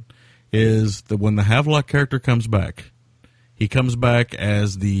about it, is that when the Havelock character comes back, he comes back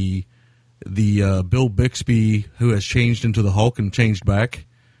as the Bill Bixby who has changed into the Hulk and changed back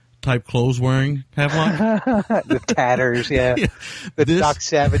type clothes wearing Havelock. The tatters, yeah. Doc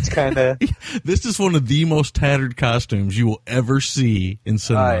Savage kind of. This is one of the most tattered costumes you will ever see in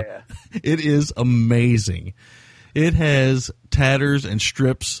cinema. Yeah. It is amazing. It has tatters and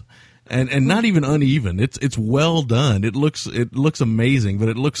strips and not even uneven. It's well done. It looks amazing, but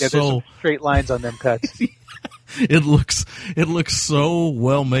it looks there's some straight lines on them cuts. It looks so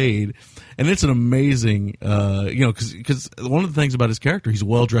well made. And it's an amazing, because one of the things about his character, he's a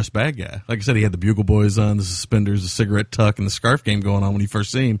well-dressed bad guy. Like I said, he had the Bugle Boys on, the suspenders, the cigarette tuck, and the scarf game going on when you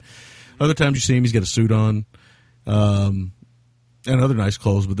first see him. Other times you see him, he's got a suit on, and other nice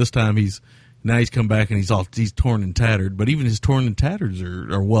clothes. But this time he's come back and he's torn and tattered. But even his torn and tatters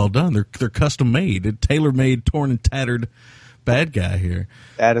are well done. They're custom made, tailor made, torn and tattered bad guy here.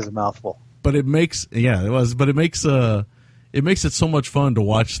 That is a mouthful. But it makes it makes it so much fun to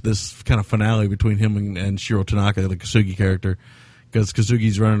watch this kind of finale between him and Shiro Tanaka, the Kasugi character, because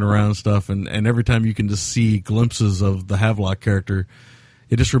Kasugi's running around and stuff, and every time you can just see glimpses of the Havelock character,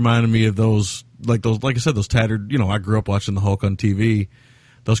 it just reminded me of those, like I said, those tattered, I grew up watching the Hulk on TV,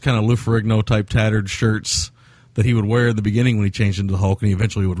 those kind of Lou Ferrigno type tattered shirts that he would wear at the beginning when he changed into the Hulk, and he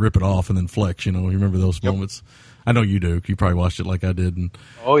eventually would rip it off and then flex, you remember those moments? I know you do. You probably watched it like I did. And,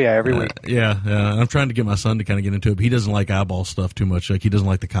 oh, yeah, every week. Yeah. I'm trying to get my son to kind of get into it, but he doesn't like eyeball stuff too much. Like, he doesn't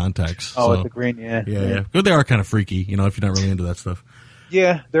like the contacts. Oh, with the green, yeah. Yeah. But they are kind of freaky, if you're not really into that stuff.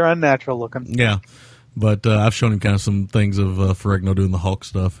 Yeah, they're unnatural looking. Yeah. But I've shown him kind of some things of Ferrigno doing the Hulk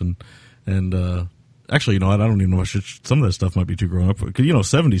stuff. And actually, I don't even know. Some of that stuff might be too grown up. Because,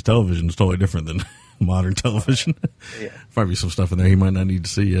 70s television is totally different than modern television. Yeah. Probably some stuff in there he might not need to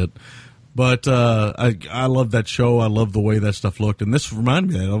see yet. But I love that show. I love the way that stuff looked, and this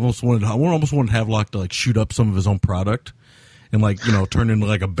reminded me that I almost wanted Havelock to like shoot up some of his own product, and turn into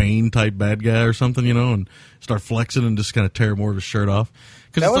like a Bane type bad guy or something, and start flexing and just kind of tear more of his shirt off.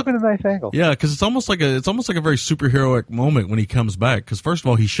 That would have been a nice angle. Yeah, because it's almost like a very superheroic moment when he comes back. Because first of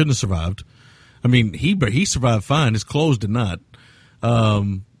all, he shouldn't have survived. I mean, he survived fine. His clothes did not.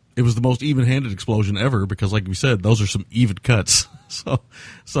 It was the most even-handed explosion ever because, like we said, those are some even cuts.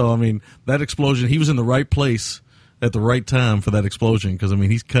 So I mean, that explosion, he was in the right place at the right time for that explosion because, I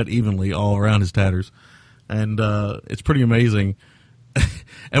mean, he's cut evenly all around his tatters. And it's pretty amazing.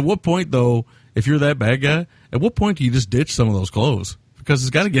 At what point, though, if you're that bad guy, at what point do you just ditch some of those clothes? Because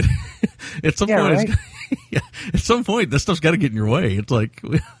it's got to get at some point. Right? At some point, that stuff's got to get in your way. It's like,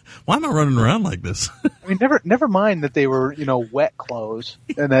 why am I running around like this? I mean, never mind that they were, wet clothes,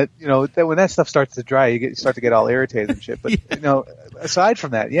 and that, that when that stuff starts to dry, you start to get all irritated and shit. But aside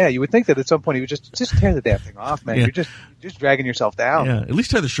from that, yeah, you would think that at some point you would just tear the damn thing off, man. Yeah. You're just dragging yourself down. Yeah, at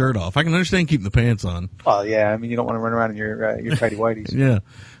least tear the shirt off. I can understand keeping the pants on. Oh yeah, I mean, you don't want to run around in your tighty whities. Yeah,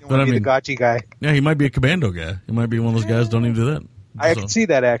 you want to be the gotchi guy. Yeah, he might be a commando guy. He might be one of those guys. Don't even do that. I can see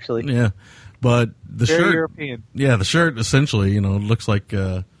that actually. Yeah, but the Very shirt, European. Yeah, the shirt essentially, looks like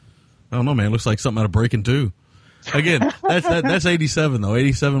I don't know, man. It looks like something out of Breaking 2. Again, that's 87 though.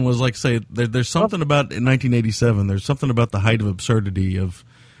 87 was like, say, there's something about in 1987. There's something about the height of absurdity of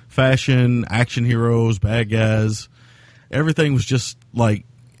fashion, action heroes, bad guys. Everything was just like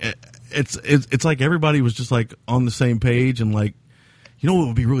it's like everybody was just like on the same page and like, what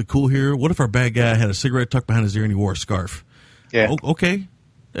would be really cool here? What if our bad guy had a cigarette tucked behind his ear and he wore a scarf? Yeah. Okay.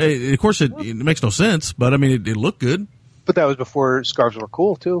 Of course, it makes no sense, but I mean, it looked good. But that was before scarves were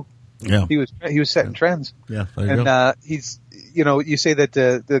cool too. Yeah. He was setting trends. Yeah. There you go. And he's, you say that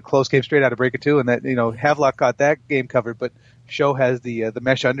the clothes came straight out of Breaking 2, and that Havelock got that game covered, but Show has the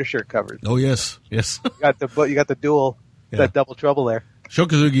mesh undershirt covered. Oh yes. You got the dual, that double trouble there. Sho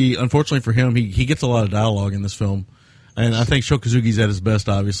Kosugi, unfortunately for him, he gets a lot of dialogue in this film, and I think Sho Kosugi's at his best,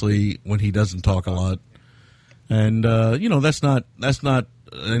 obviously, when he doesn't talk a lot. And that's not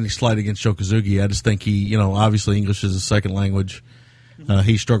any slight against Sho Kosugi. I just think he, obviously English is his second language.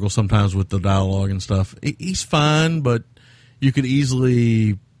 He struggles sometimes with the dialogue and stuff. He's fine, but you could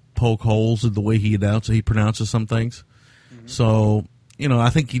easily poke holes in the way he pronounces some things. Mm-hmm. So, I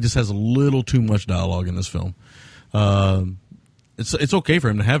think he just has a little too much dialogue in this film. It's okay for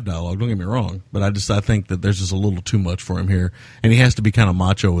him to have dialogue, don't get me wrong, but I think that there's just a little too much for him here, and he has to be kind of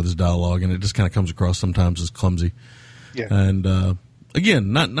macho with his dialogue, and it just kind of comes across sometimes as clumsy. Yeah. And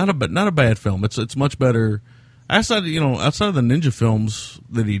again, not a bad film. It's much better. Outside of the ninja films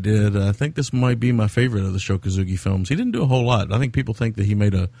that he did, I think this might be my favorite of the Sho Kosugi films. He didn't do a whole lot. I think people think that he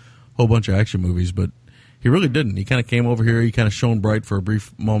made a whole bunch of action movies, but he really didn't. He kind of came over here. He kind of shone bright for a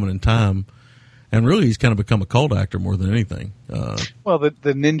brief moment in time. And really, he's kind of become a cult actor more than anything. Well, the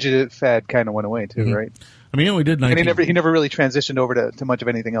ninja fad kind of went away too, mm-hmm. right? I mean, he only did 19. And he never really transitioned over to much of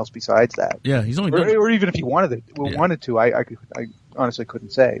anything else besides that. Yeah, he's only done, or even if he wanted to, I honestly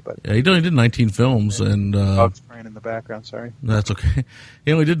couldn't say. But yeah, he only did 19 films, and dog's praying in the background. Sorry, that's okay.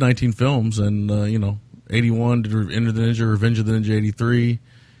 He only did 19 films, and 81 did Enter the Ninja, Revenge of the Ninja. 83,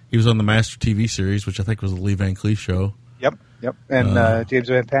 he was on the Master TV series, which I think was the Lee Van Cleef show. Yep, and James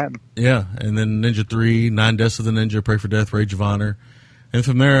Van Patten. Yeah, and then Ninja 3, 9 Deaths of the Ninja, Pray for Death, Rage of Honor. And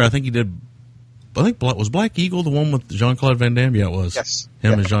from there, I think he did, was Black Eagle the one with Jean-Claude Van Damme? Yeah, it was. Yes.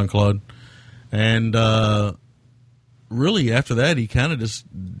 Him and Jean-Claude. And really, after that, he kind of just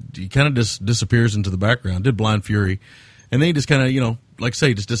disappears into the background. Did Blind Fury, and then he just kind of, like I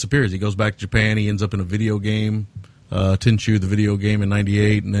say, just disappears. He goes back to Japan. He ends up in a video game, Tenchu, the video game in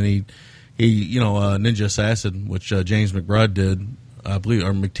 '98, and then he Ninja Assassin, which James McBride did, I believe,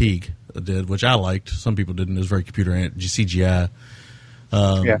 or McTeague did, which I liked. Some people didn't. It was very computer CGI.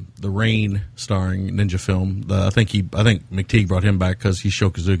 The Rain starring ninja film. I think McTeague brought him back because he's Sho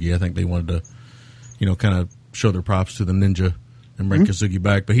Kosugi. I think they wanted to, kind of show their props to the ninja and bring Kosugi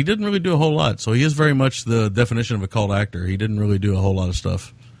back. But he didn't really do a whole lot. So he is very much the definition of a cult actor. He didn't really do a whole lot of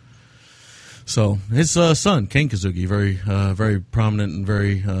stuff. So his son, Ken Kosugi, very prominent and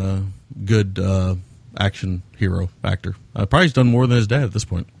very good action hero actor. Probably he's done more than his dad at this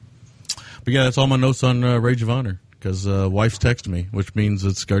point. But yeah, that's all my notes on Rage of Honor. Because wife's texting me, which means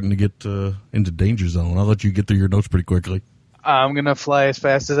it's starting to get into danger zone. I'll let you get through your notes pretty quickly. I'm going to fly as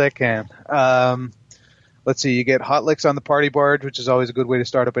fast as I can. Let's see. You get Hot Licks on the Party Barge, which is always a good way to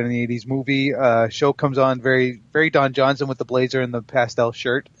start up an 80s movie. Show comes on very, very Don Johnson with the blazer and the pastel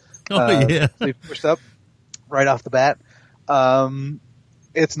shirt. Yeah. They pushed up right off the bat.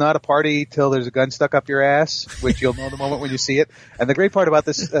 It's not a party till there's a gun stuck up your ass, which you'll know the moment when you see it. And the great part about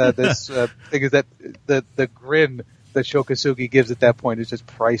this thing is that the grin that Sho Kosugi gives at that point is just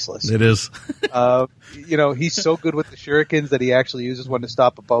priceless. It is. He's so good with the shurikens that he actually uses one to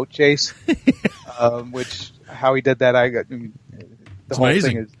stop a boat chase. Which how he did that, the whole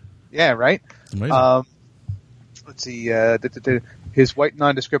amazing. thing is, yeah, right. It's amazing. Let's see. His white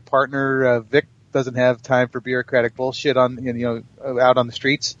nondescript partner Vic doesn't have time for bureaucratic bullshit on out on the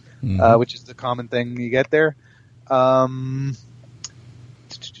streets, which is the common thing you get there. He's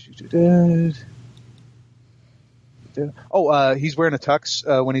wearing a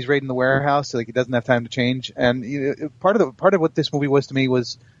tux when he's raiding the warehouse, so he doesn't have time to change. And part of what this movie was to me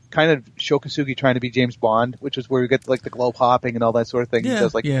was kind of Sho Kosugi trying to be James Bond, which is where we get like the globe hopping and all that sort of thing. Yeah, he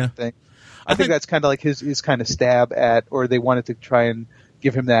does thing. I think that's kind of like his kind of stab at, or they wanted to try and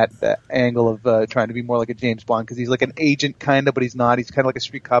give him that angle of trying to be more like a James Bond, because he's like an agent kind of, but he's not. He's kind of like a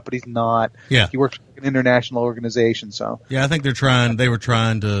street cop, but he's not. Yeah. He works for an international organization. So yeah, I think they were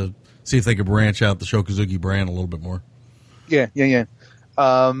trying to see if they could branch out the Sho Kosugi brand a little bit more. Yeah.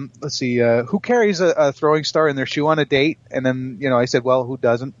 Let's see. Who carries a throwing star in their shoe on a date? And then I said, well, who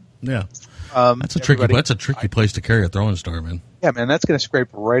doesn't? Yeah. That's a tricky place to carry a throwing star, man. Yeah, man, that's going to scrape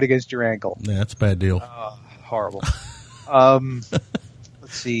right against your ankle. Yeah, that's a bad deal. Horrible. Let's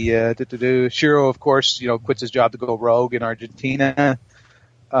see. Shiro, of course, quits his job to go rogue in Argentina.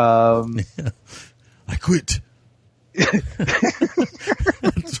 I quit.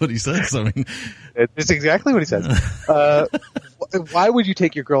 That's what he says. I mean, it's exactly what he says. Why would you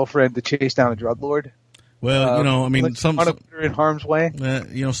take your girlfriend to chase down a drug lord? Well, some put her in harm's way.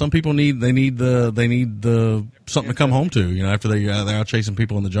 Some people need the something to come home to. After they're out chasing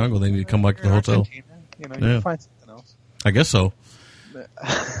people in the jungle, they need to come back to the hotel. You can find something else. I guess so. The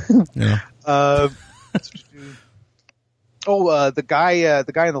guy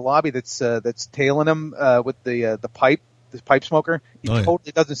in the lobby that's tailing him with the pipe smoker. He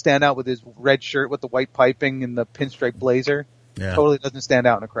totally doesn't stand out with his red shirt with the white piping and the pinstripe blazer. Yeah. Totally doesn't stand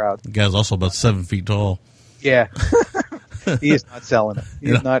out in a crowd. The guy's also about 7 feet tall. Yeah, he is not selling it.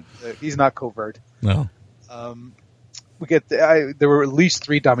 He's not covert. No. We get there were at least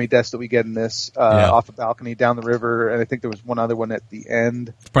 3 dummy deaths that we get in this off a balcony down the river, and I think there was one other one at the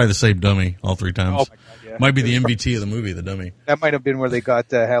end. It's probably the same dummy all 3 times. Oh my God, yeah. Might be the MVT of the movie, the dummy. That might have been where they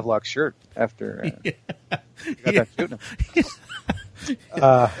got Havelock's shirt after got done shooting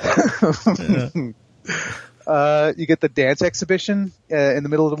him. You get the dance exhibition in the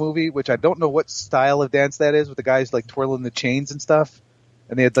middle of the movie, which I don't know what style of dance that is, with the guys like twirling the chains and stuff,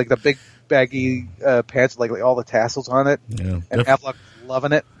 and they had like the big baggy pants with like all the tassels on it. Yeah, and Havelock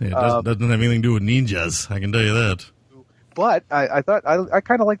loving it. Yeah, doesn't have anything to do with ninjas, I can tell you that. But I thought I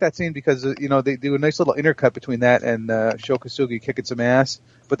kind of like that scene because they do a nice little intercut between that and Sho Kosugi kicking some ass,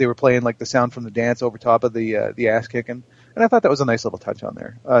 but they were playing like the sound from the dance over top of the ass kicking, and I thought that was a nice little touch on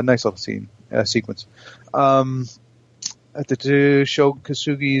there, nice little scene sequence. Sho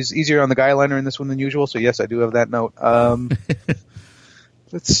Kosugi's easier on the guy liner in this one than usual, so yes, I do have that note.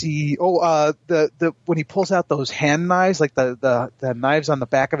 Let's see. The when he pulls out those hand knives, like the knives on the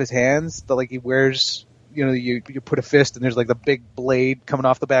back of his hands, he wears. You put a fist and there's like the big blade coming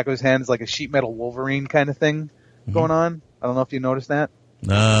off the back of his hand. It's like a sheet metal Wolverine kind of thing going on. I don't know if you noticed that.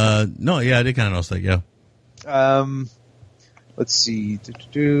 No, yeah, I did kind of notice that. Yeah. Let's see.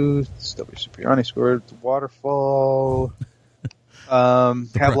 W. Cipriani scored the waterfall.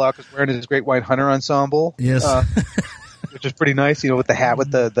 Havelock is wearing his Great White Hunter ensemble. Yes. which is pretty nice. With the hat with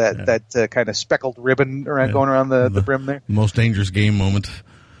that kind of speckled ribbon going around the brim there. Most dangerous game moment.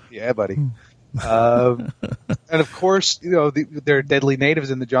 Yeah, buddy. And of course, there are deadly natives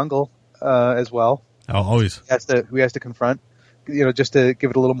in the jungle as well. Oh, always. Who has to confront, just to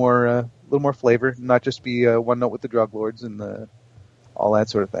give it a little more flavor, not just be one note with the drug lords and all that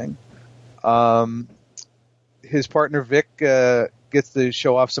sort of thing. His partner Vic gets to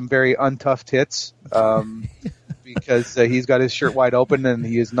show off some very untough tits because he's got his shirt wide open and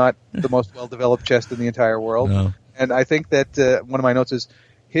he is not the most well-developed chest in the entire world. No. And I think that one of my notes is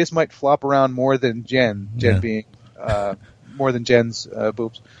his might flop around more than Jen being more than Jen's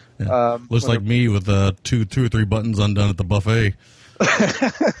boobs. Yeah. Looks like me with two or three buttons undone at the buffet.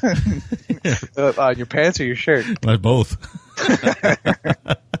 On your pants or your shirt? Both.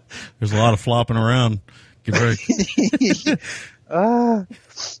 There's a lot of flopping around. Get ready.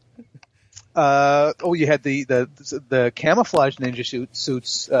 You had the camouflage ninja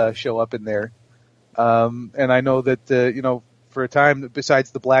suits show up in there, and I know that for a time,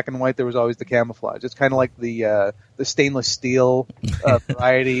 besides the black and white, there was always the camouflage. It's kind of like the stainless steel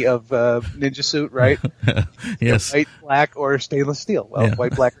variety of ninja suit, right? Yes. White, black, or stainless steel. Well, yeah.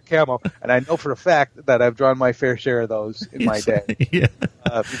 White, black, or camo. And I know for a fact that I've drawn my fair share of those in my day. Yeah.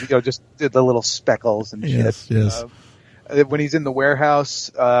 Just did the little speckles and shit. Yes. When he's in the warehouse,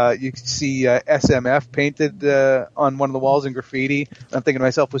 you can see SMF painted on one of the walls in graffiti. I'm thinking to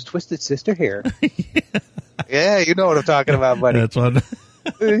myself, was Twisted Sister here? Yeah, you know what I'm talking about, buddy. That's one.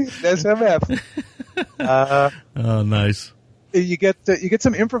 SMF. Oh, nice. You get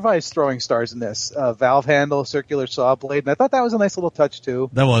some improvised throwing stars in this. Valve handle, circular saw blade, and I thought that was a nice little touch too.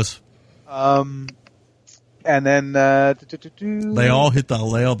 That was. And then they all hit the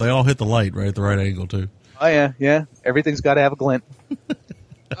light right at the right angle too. Oh yeah. Everything's got to have a glint.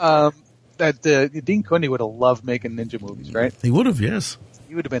 Dean Cundy would have loved making ninja movies, right? He would have, yes.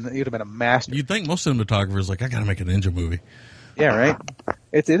 He would have been a master. You'd think most cinematographers I got to make a ninja movie. Yeah, right.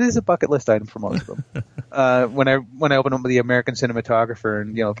 It is a bucket list item for most of them. When I open up the American Cinematographer,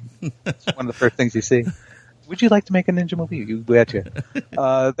 and it's one of the first things you see. Would you like to make a ninja movie? You betcha.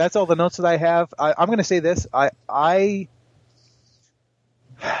 That's all the notes that I have. I'm going to say this.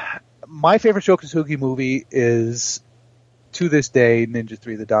 My favorite Sho Kosugi movie is, to this day, Ninja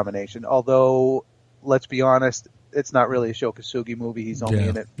 3: The Domination. Although, let's be honest, it's not really a Sho Kosugi movie. He's only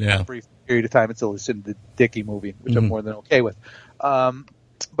in it for a brief period of time until it's in the Dicky movie, which I'm more than okay with.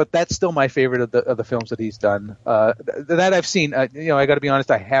 But that's still my favorite of the films that he's done. That I've seen. I got to be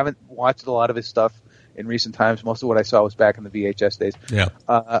honest, I haven't watched a lot of his stuff in recent times. Most of what I saw was back in the VHS days. Yeah.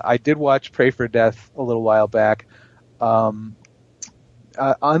 I did watch Pray for Death a little while back.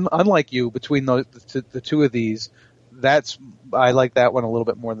 Unlike you, between the two of these, I like that one a little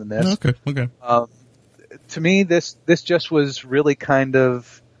bit more than this. Okay. To me, this just was really kind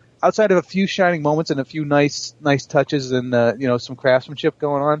of, outside of a few shining moments and a few nice touches and some craftsmanship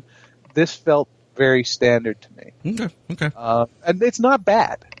going on, this felt very standard to me. Okay. And it's not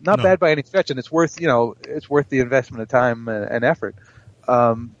bad, bad by any stretch, and it's worth the investment of time and effort.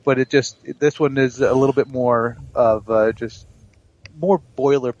 But this one is a little bit more of just more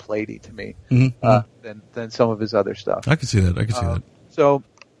boilerplatey to me than some of his other stuff. I can see that. So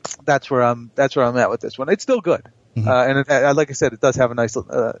that's where I'm at with this one. It's still good, and like I said, it does have a nice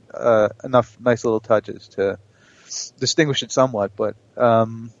enough nice little touches to distinguish it somewhat. But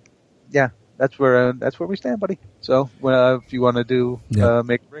that's where we stand, buddy. So if you want to do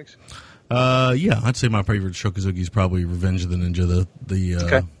make breaks, I'd say my favorite Sho Kosugi is probably Revenge of the Ninja.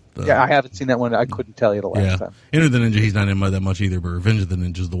 Okay. I haven't seen that one. I couldn't tell you the last time. Enter the Ninja, he's not in that much either, but Revenge of the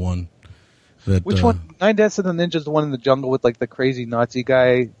Ninja is the one. Which one? Nine Deaths of the Ninja is the one in the jungle with like the crazy Nazi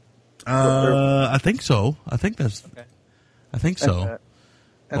guy. I think so. I think so.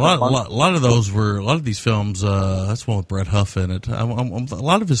 A lot of those were a lot of these films. That's one with Bret Huff in it. A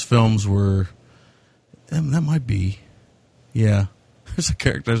lot of his films were. That might be. Yeah,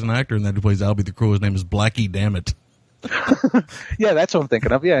 there's an actor in that who plays Albie the Crow. His name is Blackie Dammit. Yeah, that's what I'm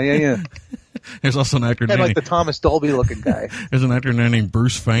thinking of. Yeah. There's also an actor named like the Thomas Dolby looking guy. There's an actor named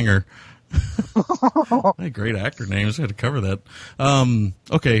Bruce Fanger. Great actor names. I had to cover that.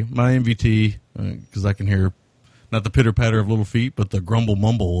 Okay, my MVT, because I can hear not the pitter patter of little feet, but the grumble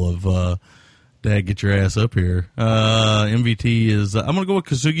mumble of Dad, get your ass up here. MVT is I'm gonna go with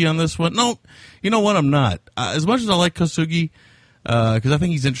Kosugi on this one. No, you know what? I'm not. As much as I like Kosugi, because I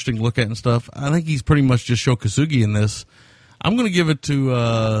think he's interesting to look at and stuff, I think he's pretty much just Sho Kosugi in this. I'm going to give it to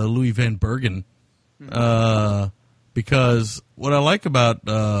Louis Van Bergen, because what I like about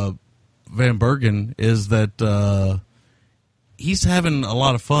Van Bergen is that he's having a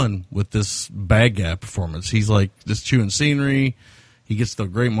lot of fun with this bad guy performance. He's like just chewing scenery. He gets the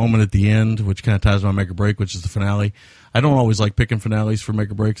great moment at the end, which kind of ties my make or break, which is the finale. I don't always like picking finales for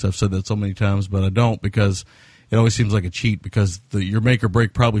make or breaks. I've said that so many times, but I don't because it always seems like a cheat because your make or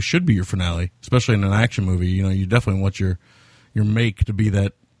break probably should be your finale, especially in an action movie. You know, you definitely want your make to be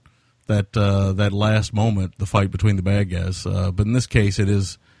that last moment, the fight between the bad guys. But in this case, it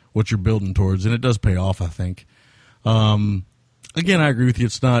is what you're building towards, and it does pay off, I think. Again, I agree with you.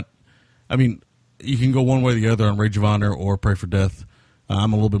 It's not, I mean, you can go one way or the other on Rage of Honor or Pray for Death.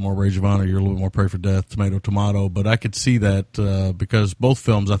 I'm a little bit more Rage of Honor. You're a little bit more Pray for Death, tomato. But I could see that because both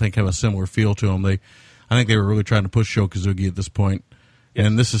films, I think, have a similar feel to them. I think they were really trying to push Sho Kosugi at this point. Yes.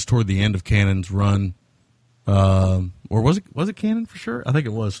 And this is toward the end of Cannon's run. Or was it Cannon for sure? I think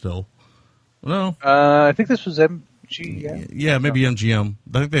it was still. No. I think this was MGM. Yeah, maybe MGM.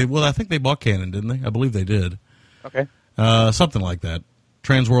 I think they bought Cannon, didn't they? I believe they did. Okay. Something like that.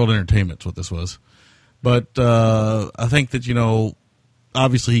 Transworld Entertainment's what this was. But I think that, you know,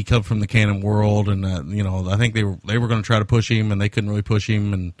 obviously he come from the Cannon world, and you know, I think they were going to try to push him, and they couldn't really push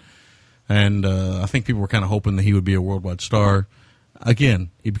him, and I think people were kind of hoping that he would be a worldwide star. Again,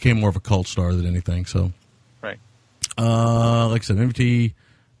 he became more of a cult star than anything. So, right. Like I said, MVT,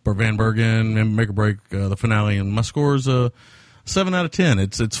 Van Bergen, Make or Break, the finale, and my score is 7 out of 10.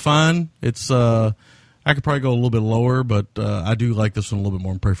 It's fine. It's I could probably go a little bit lower, but I do like this one a little bit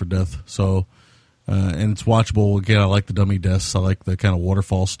more than Pray for Death. So. And it's watchable. Again, I like the dummy deaths. I like the kind of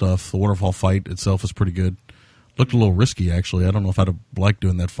waterfall stuff. The waterfall fight itself is pretty good. Looked a little risky, actually. I don't know if I'd have liked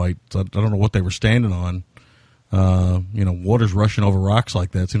doing that fight. I don't know what they were standing on. You know, water's rushing over rocks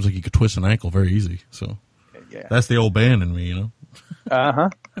like that. It seems like you could twist an ankle very easy. So yeah. That's the old band in me, you know. Uh-huh.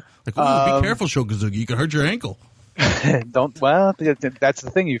 Like, be careful, Sho Kosugi. You could hurt your ankle. Well, that's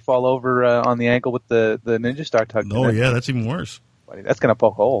the thing. You fall over on the ankle with the Ninja Star tugged. Oh, yeah, that's even worse. Buddy, that's going to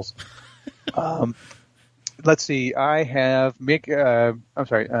poke holes. Let's see. I have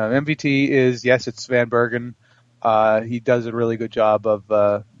MVT is, yes, it's Van Bergen. He does a really good job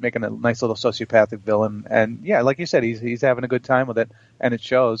of making a nice little sociopathic villain, and yeah, like you said, he's having a good time with it, and it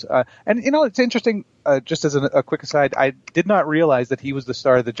shows. And you know, it's interesting. Just as a quick aside, I did not realize that he was the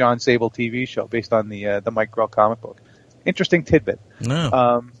star of the John Sable TV show based on the Mike Grell comic book. Interesting tidbit.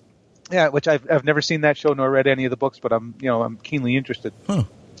 No. Yeah, which I've never seen that show nor read any of the books, but I'm keenly interested. Huh.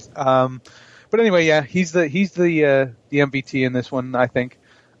 But anyway, yeah, he's the MVT in this one, I think.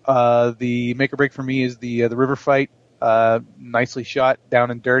 The make or break for me is the river fight. Nicely shot, down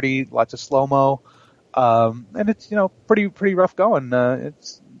and dirty, lots of slow-mo. And it's, pretty rough going.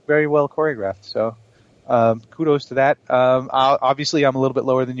 It's very well choreographed. So, kudos to that. Obviously I'm a little bit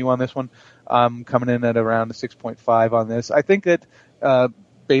lower than you on this one. I'm coming in at around a 6.5 on this. I think that,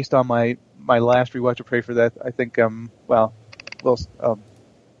 based on my last rewatch of Pray for Death, I think, I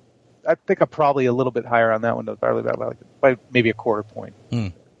think I'm probably a little bit higher on that one, probably by maybe a quarter point,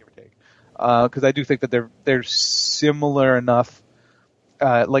 give or take. Because I do think that they're similar enough,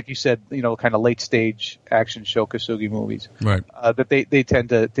 like you said, kind of late stage action Sho Kosugi movies, right? That they tend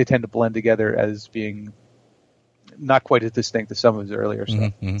to blend together as being not quite as distinct as some of his earlier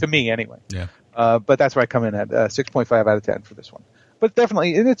stuff, to me anyway. Yeah. But that's where I come in at 6.5 out of 10 for this one. But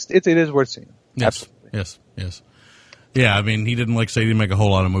definitely, it is worth seeing. Yes. Absolutely. Yes. Yeah, I mean, he didn't make a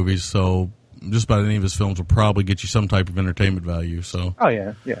whole lot of movies, so just about any of his films will probably get you some type of entertainment value. So. Oh,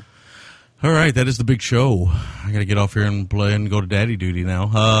 yeah. All right, that is the big show. I got to get off here and play and go to daddy duty now.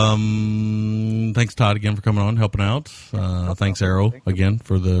 Thanks, Todd, again for coming on, helping out. Thanks, Arrow, again,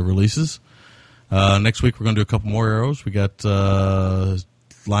 for the releases. Next week, we're going to do a couple more Arrows. We got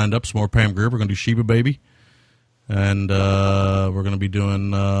lined up some more Pam Grier. We're going to do Sheba Baby. And we're going to be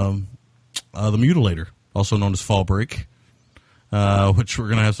doing The Mutilator, also known as Fall Break, which we're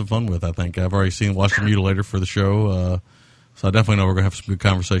going to have some fun with, I think. I've already watched The Mutilator for the show, so I definitely know we're going to have some good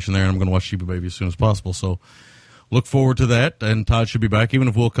conversation there, and I'm going to watch Sheba Baby as soon as possible. So look forward to that, and Todd should be back. Even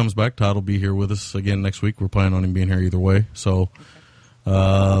if Will comes back, Todd will be here with us again next week. We're planning on him being here either way. So,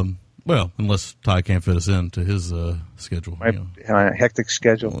 unless Todd can't fit us into his schedule. My hectic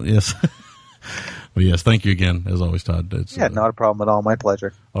schedule. Well, yes. But yes, thank you again, as always, Todd. It's, not a problem at all. My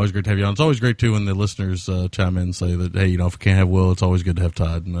pleasure. Always great to have you on. It's always great, too, when the listeners chime in and say that, hey, if we can't have Will, it's always good to have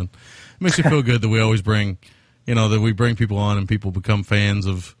Todd. And then it makes me feel good that we always bring, that we bring people on and people become fans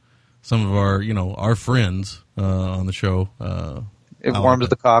of some of our, our friends on the show. It warms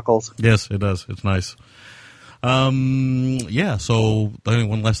the cockles. Yes, it does. It's nice. So I think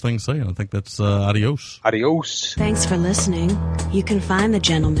one last thing to say, and I think that's adios. Adios. Thanks for listening. You can find the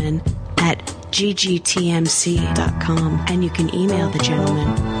gentleman at ggtmc.com, and you can email the gentleman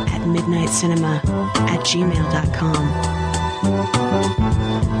at midnightcinema@gmail.com.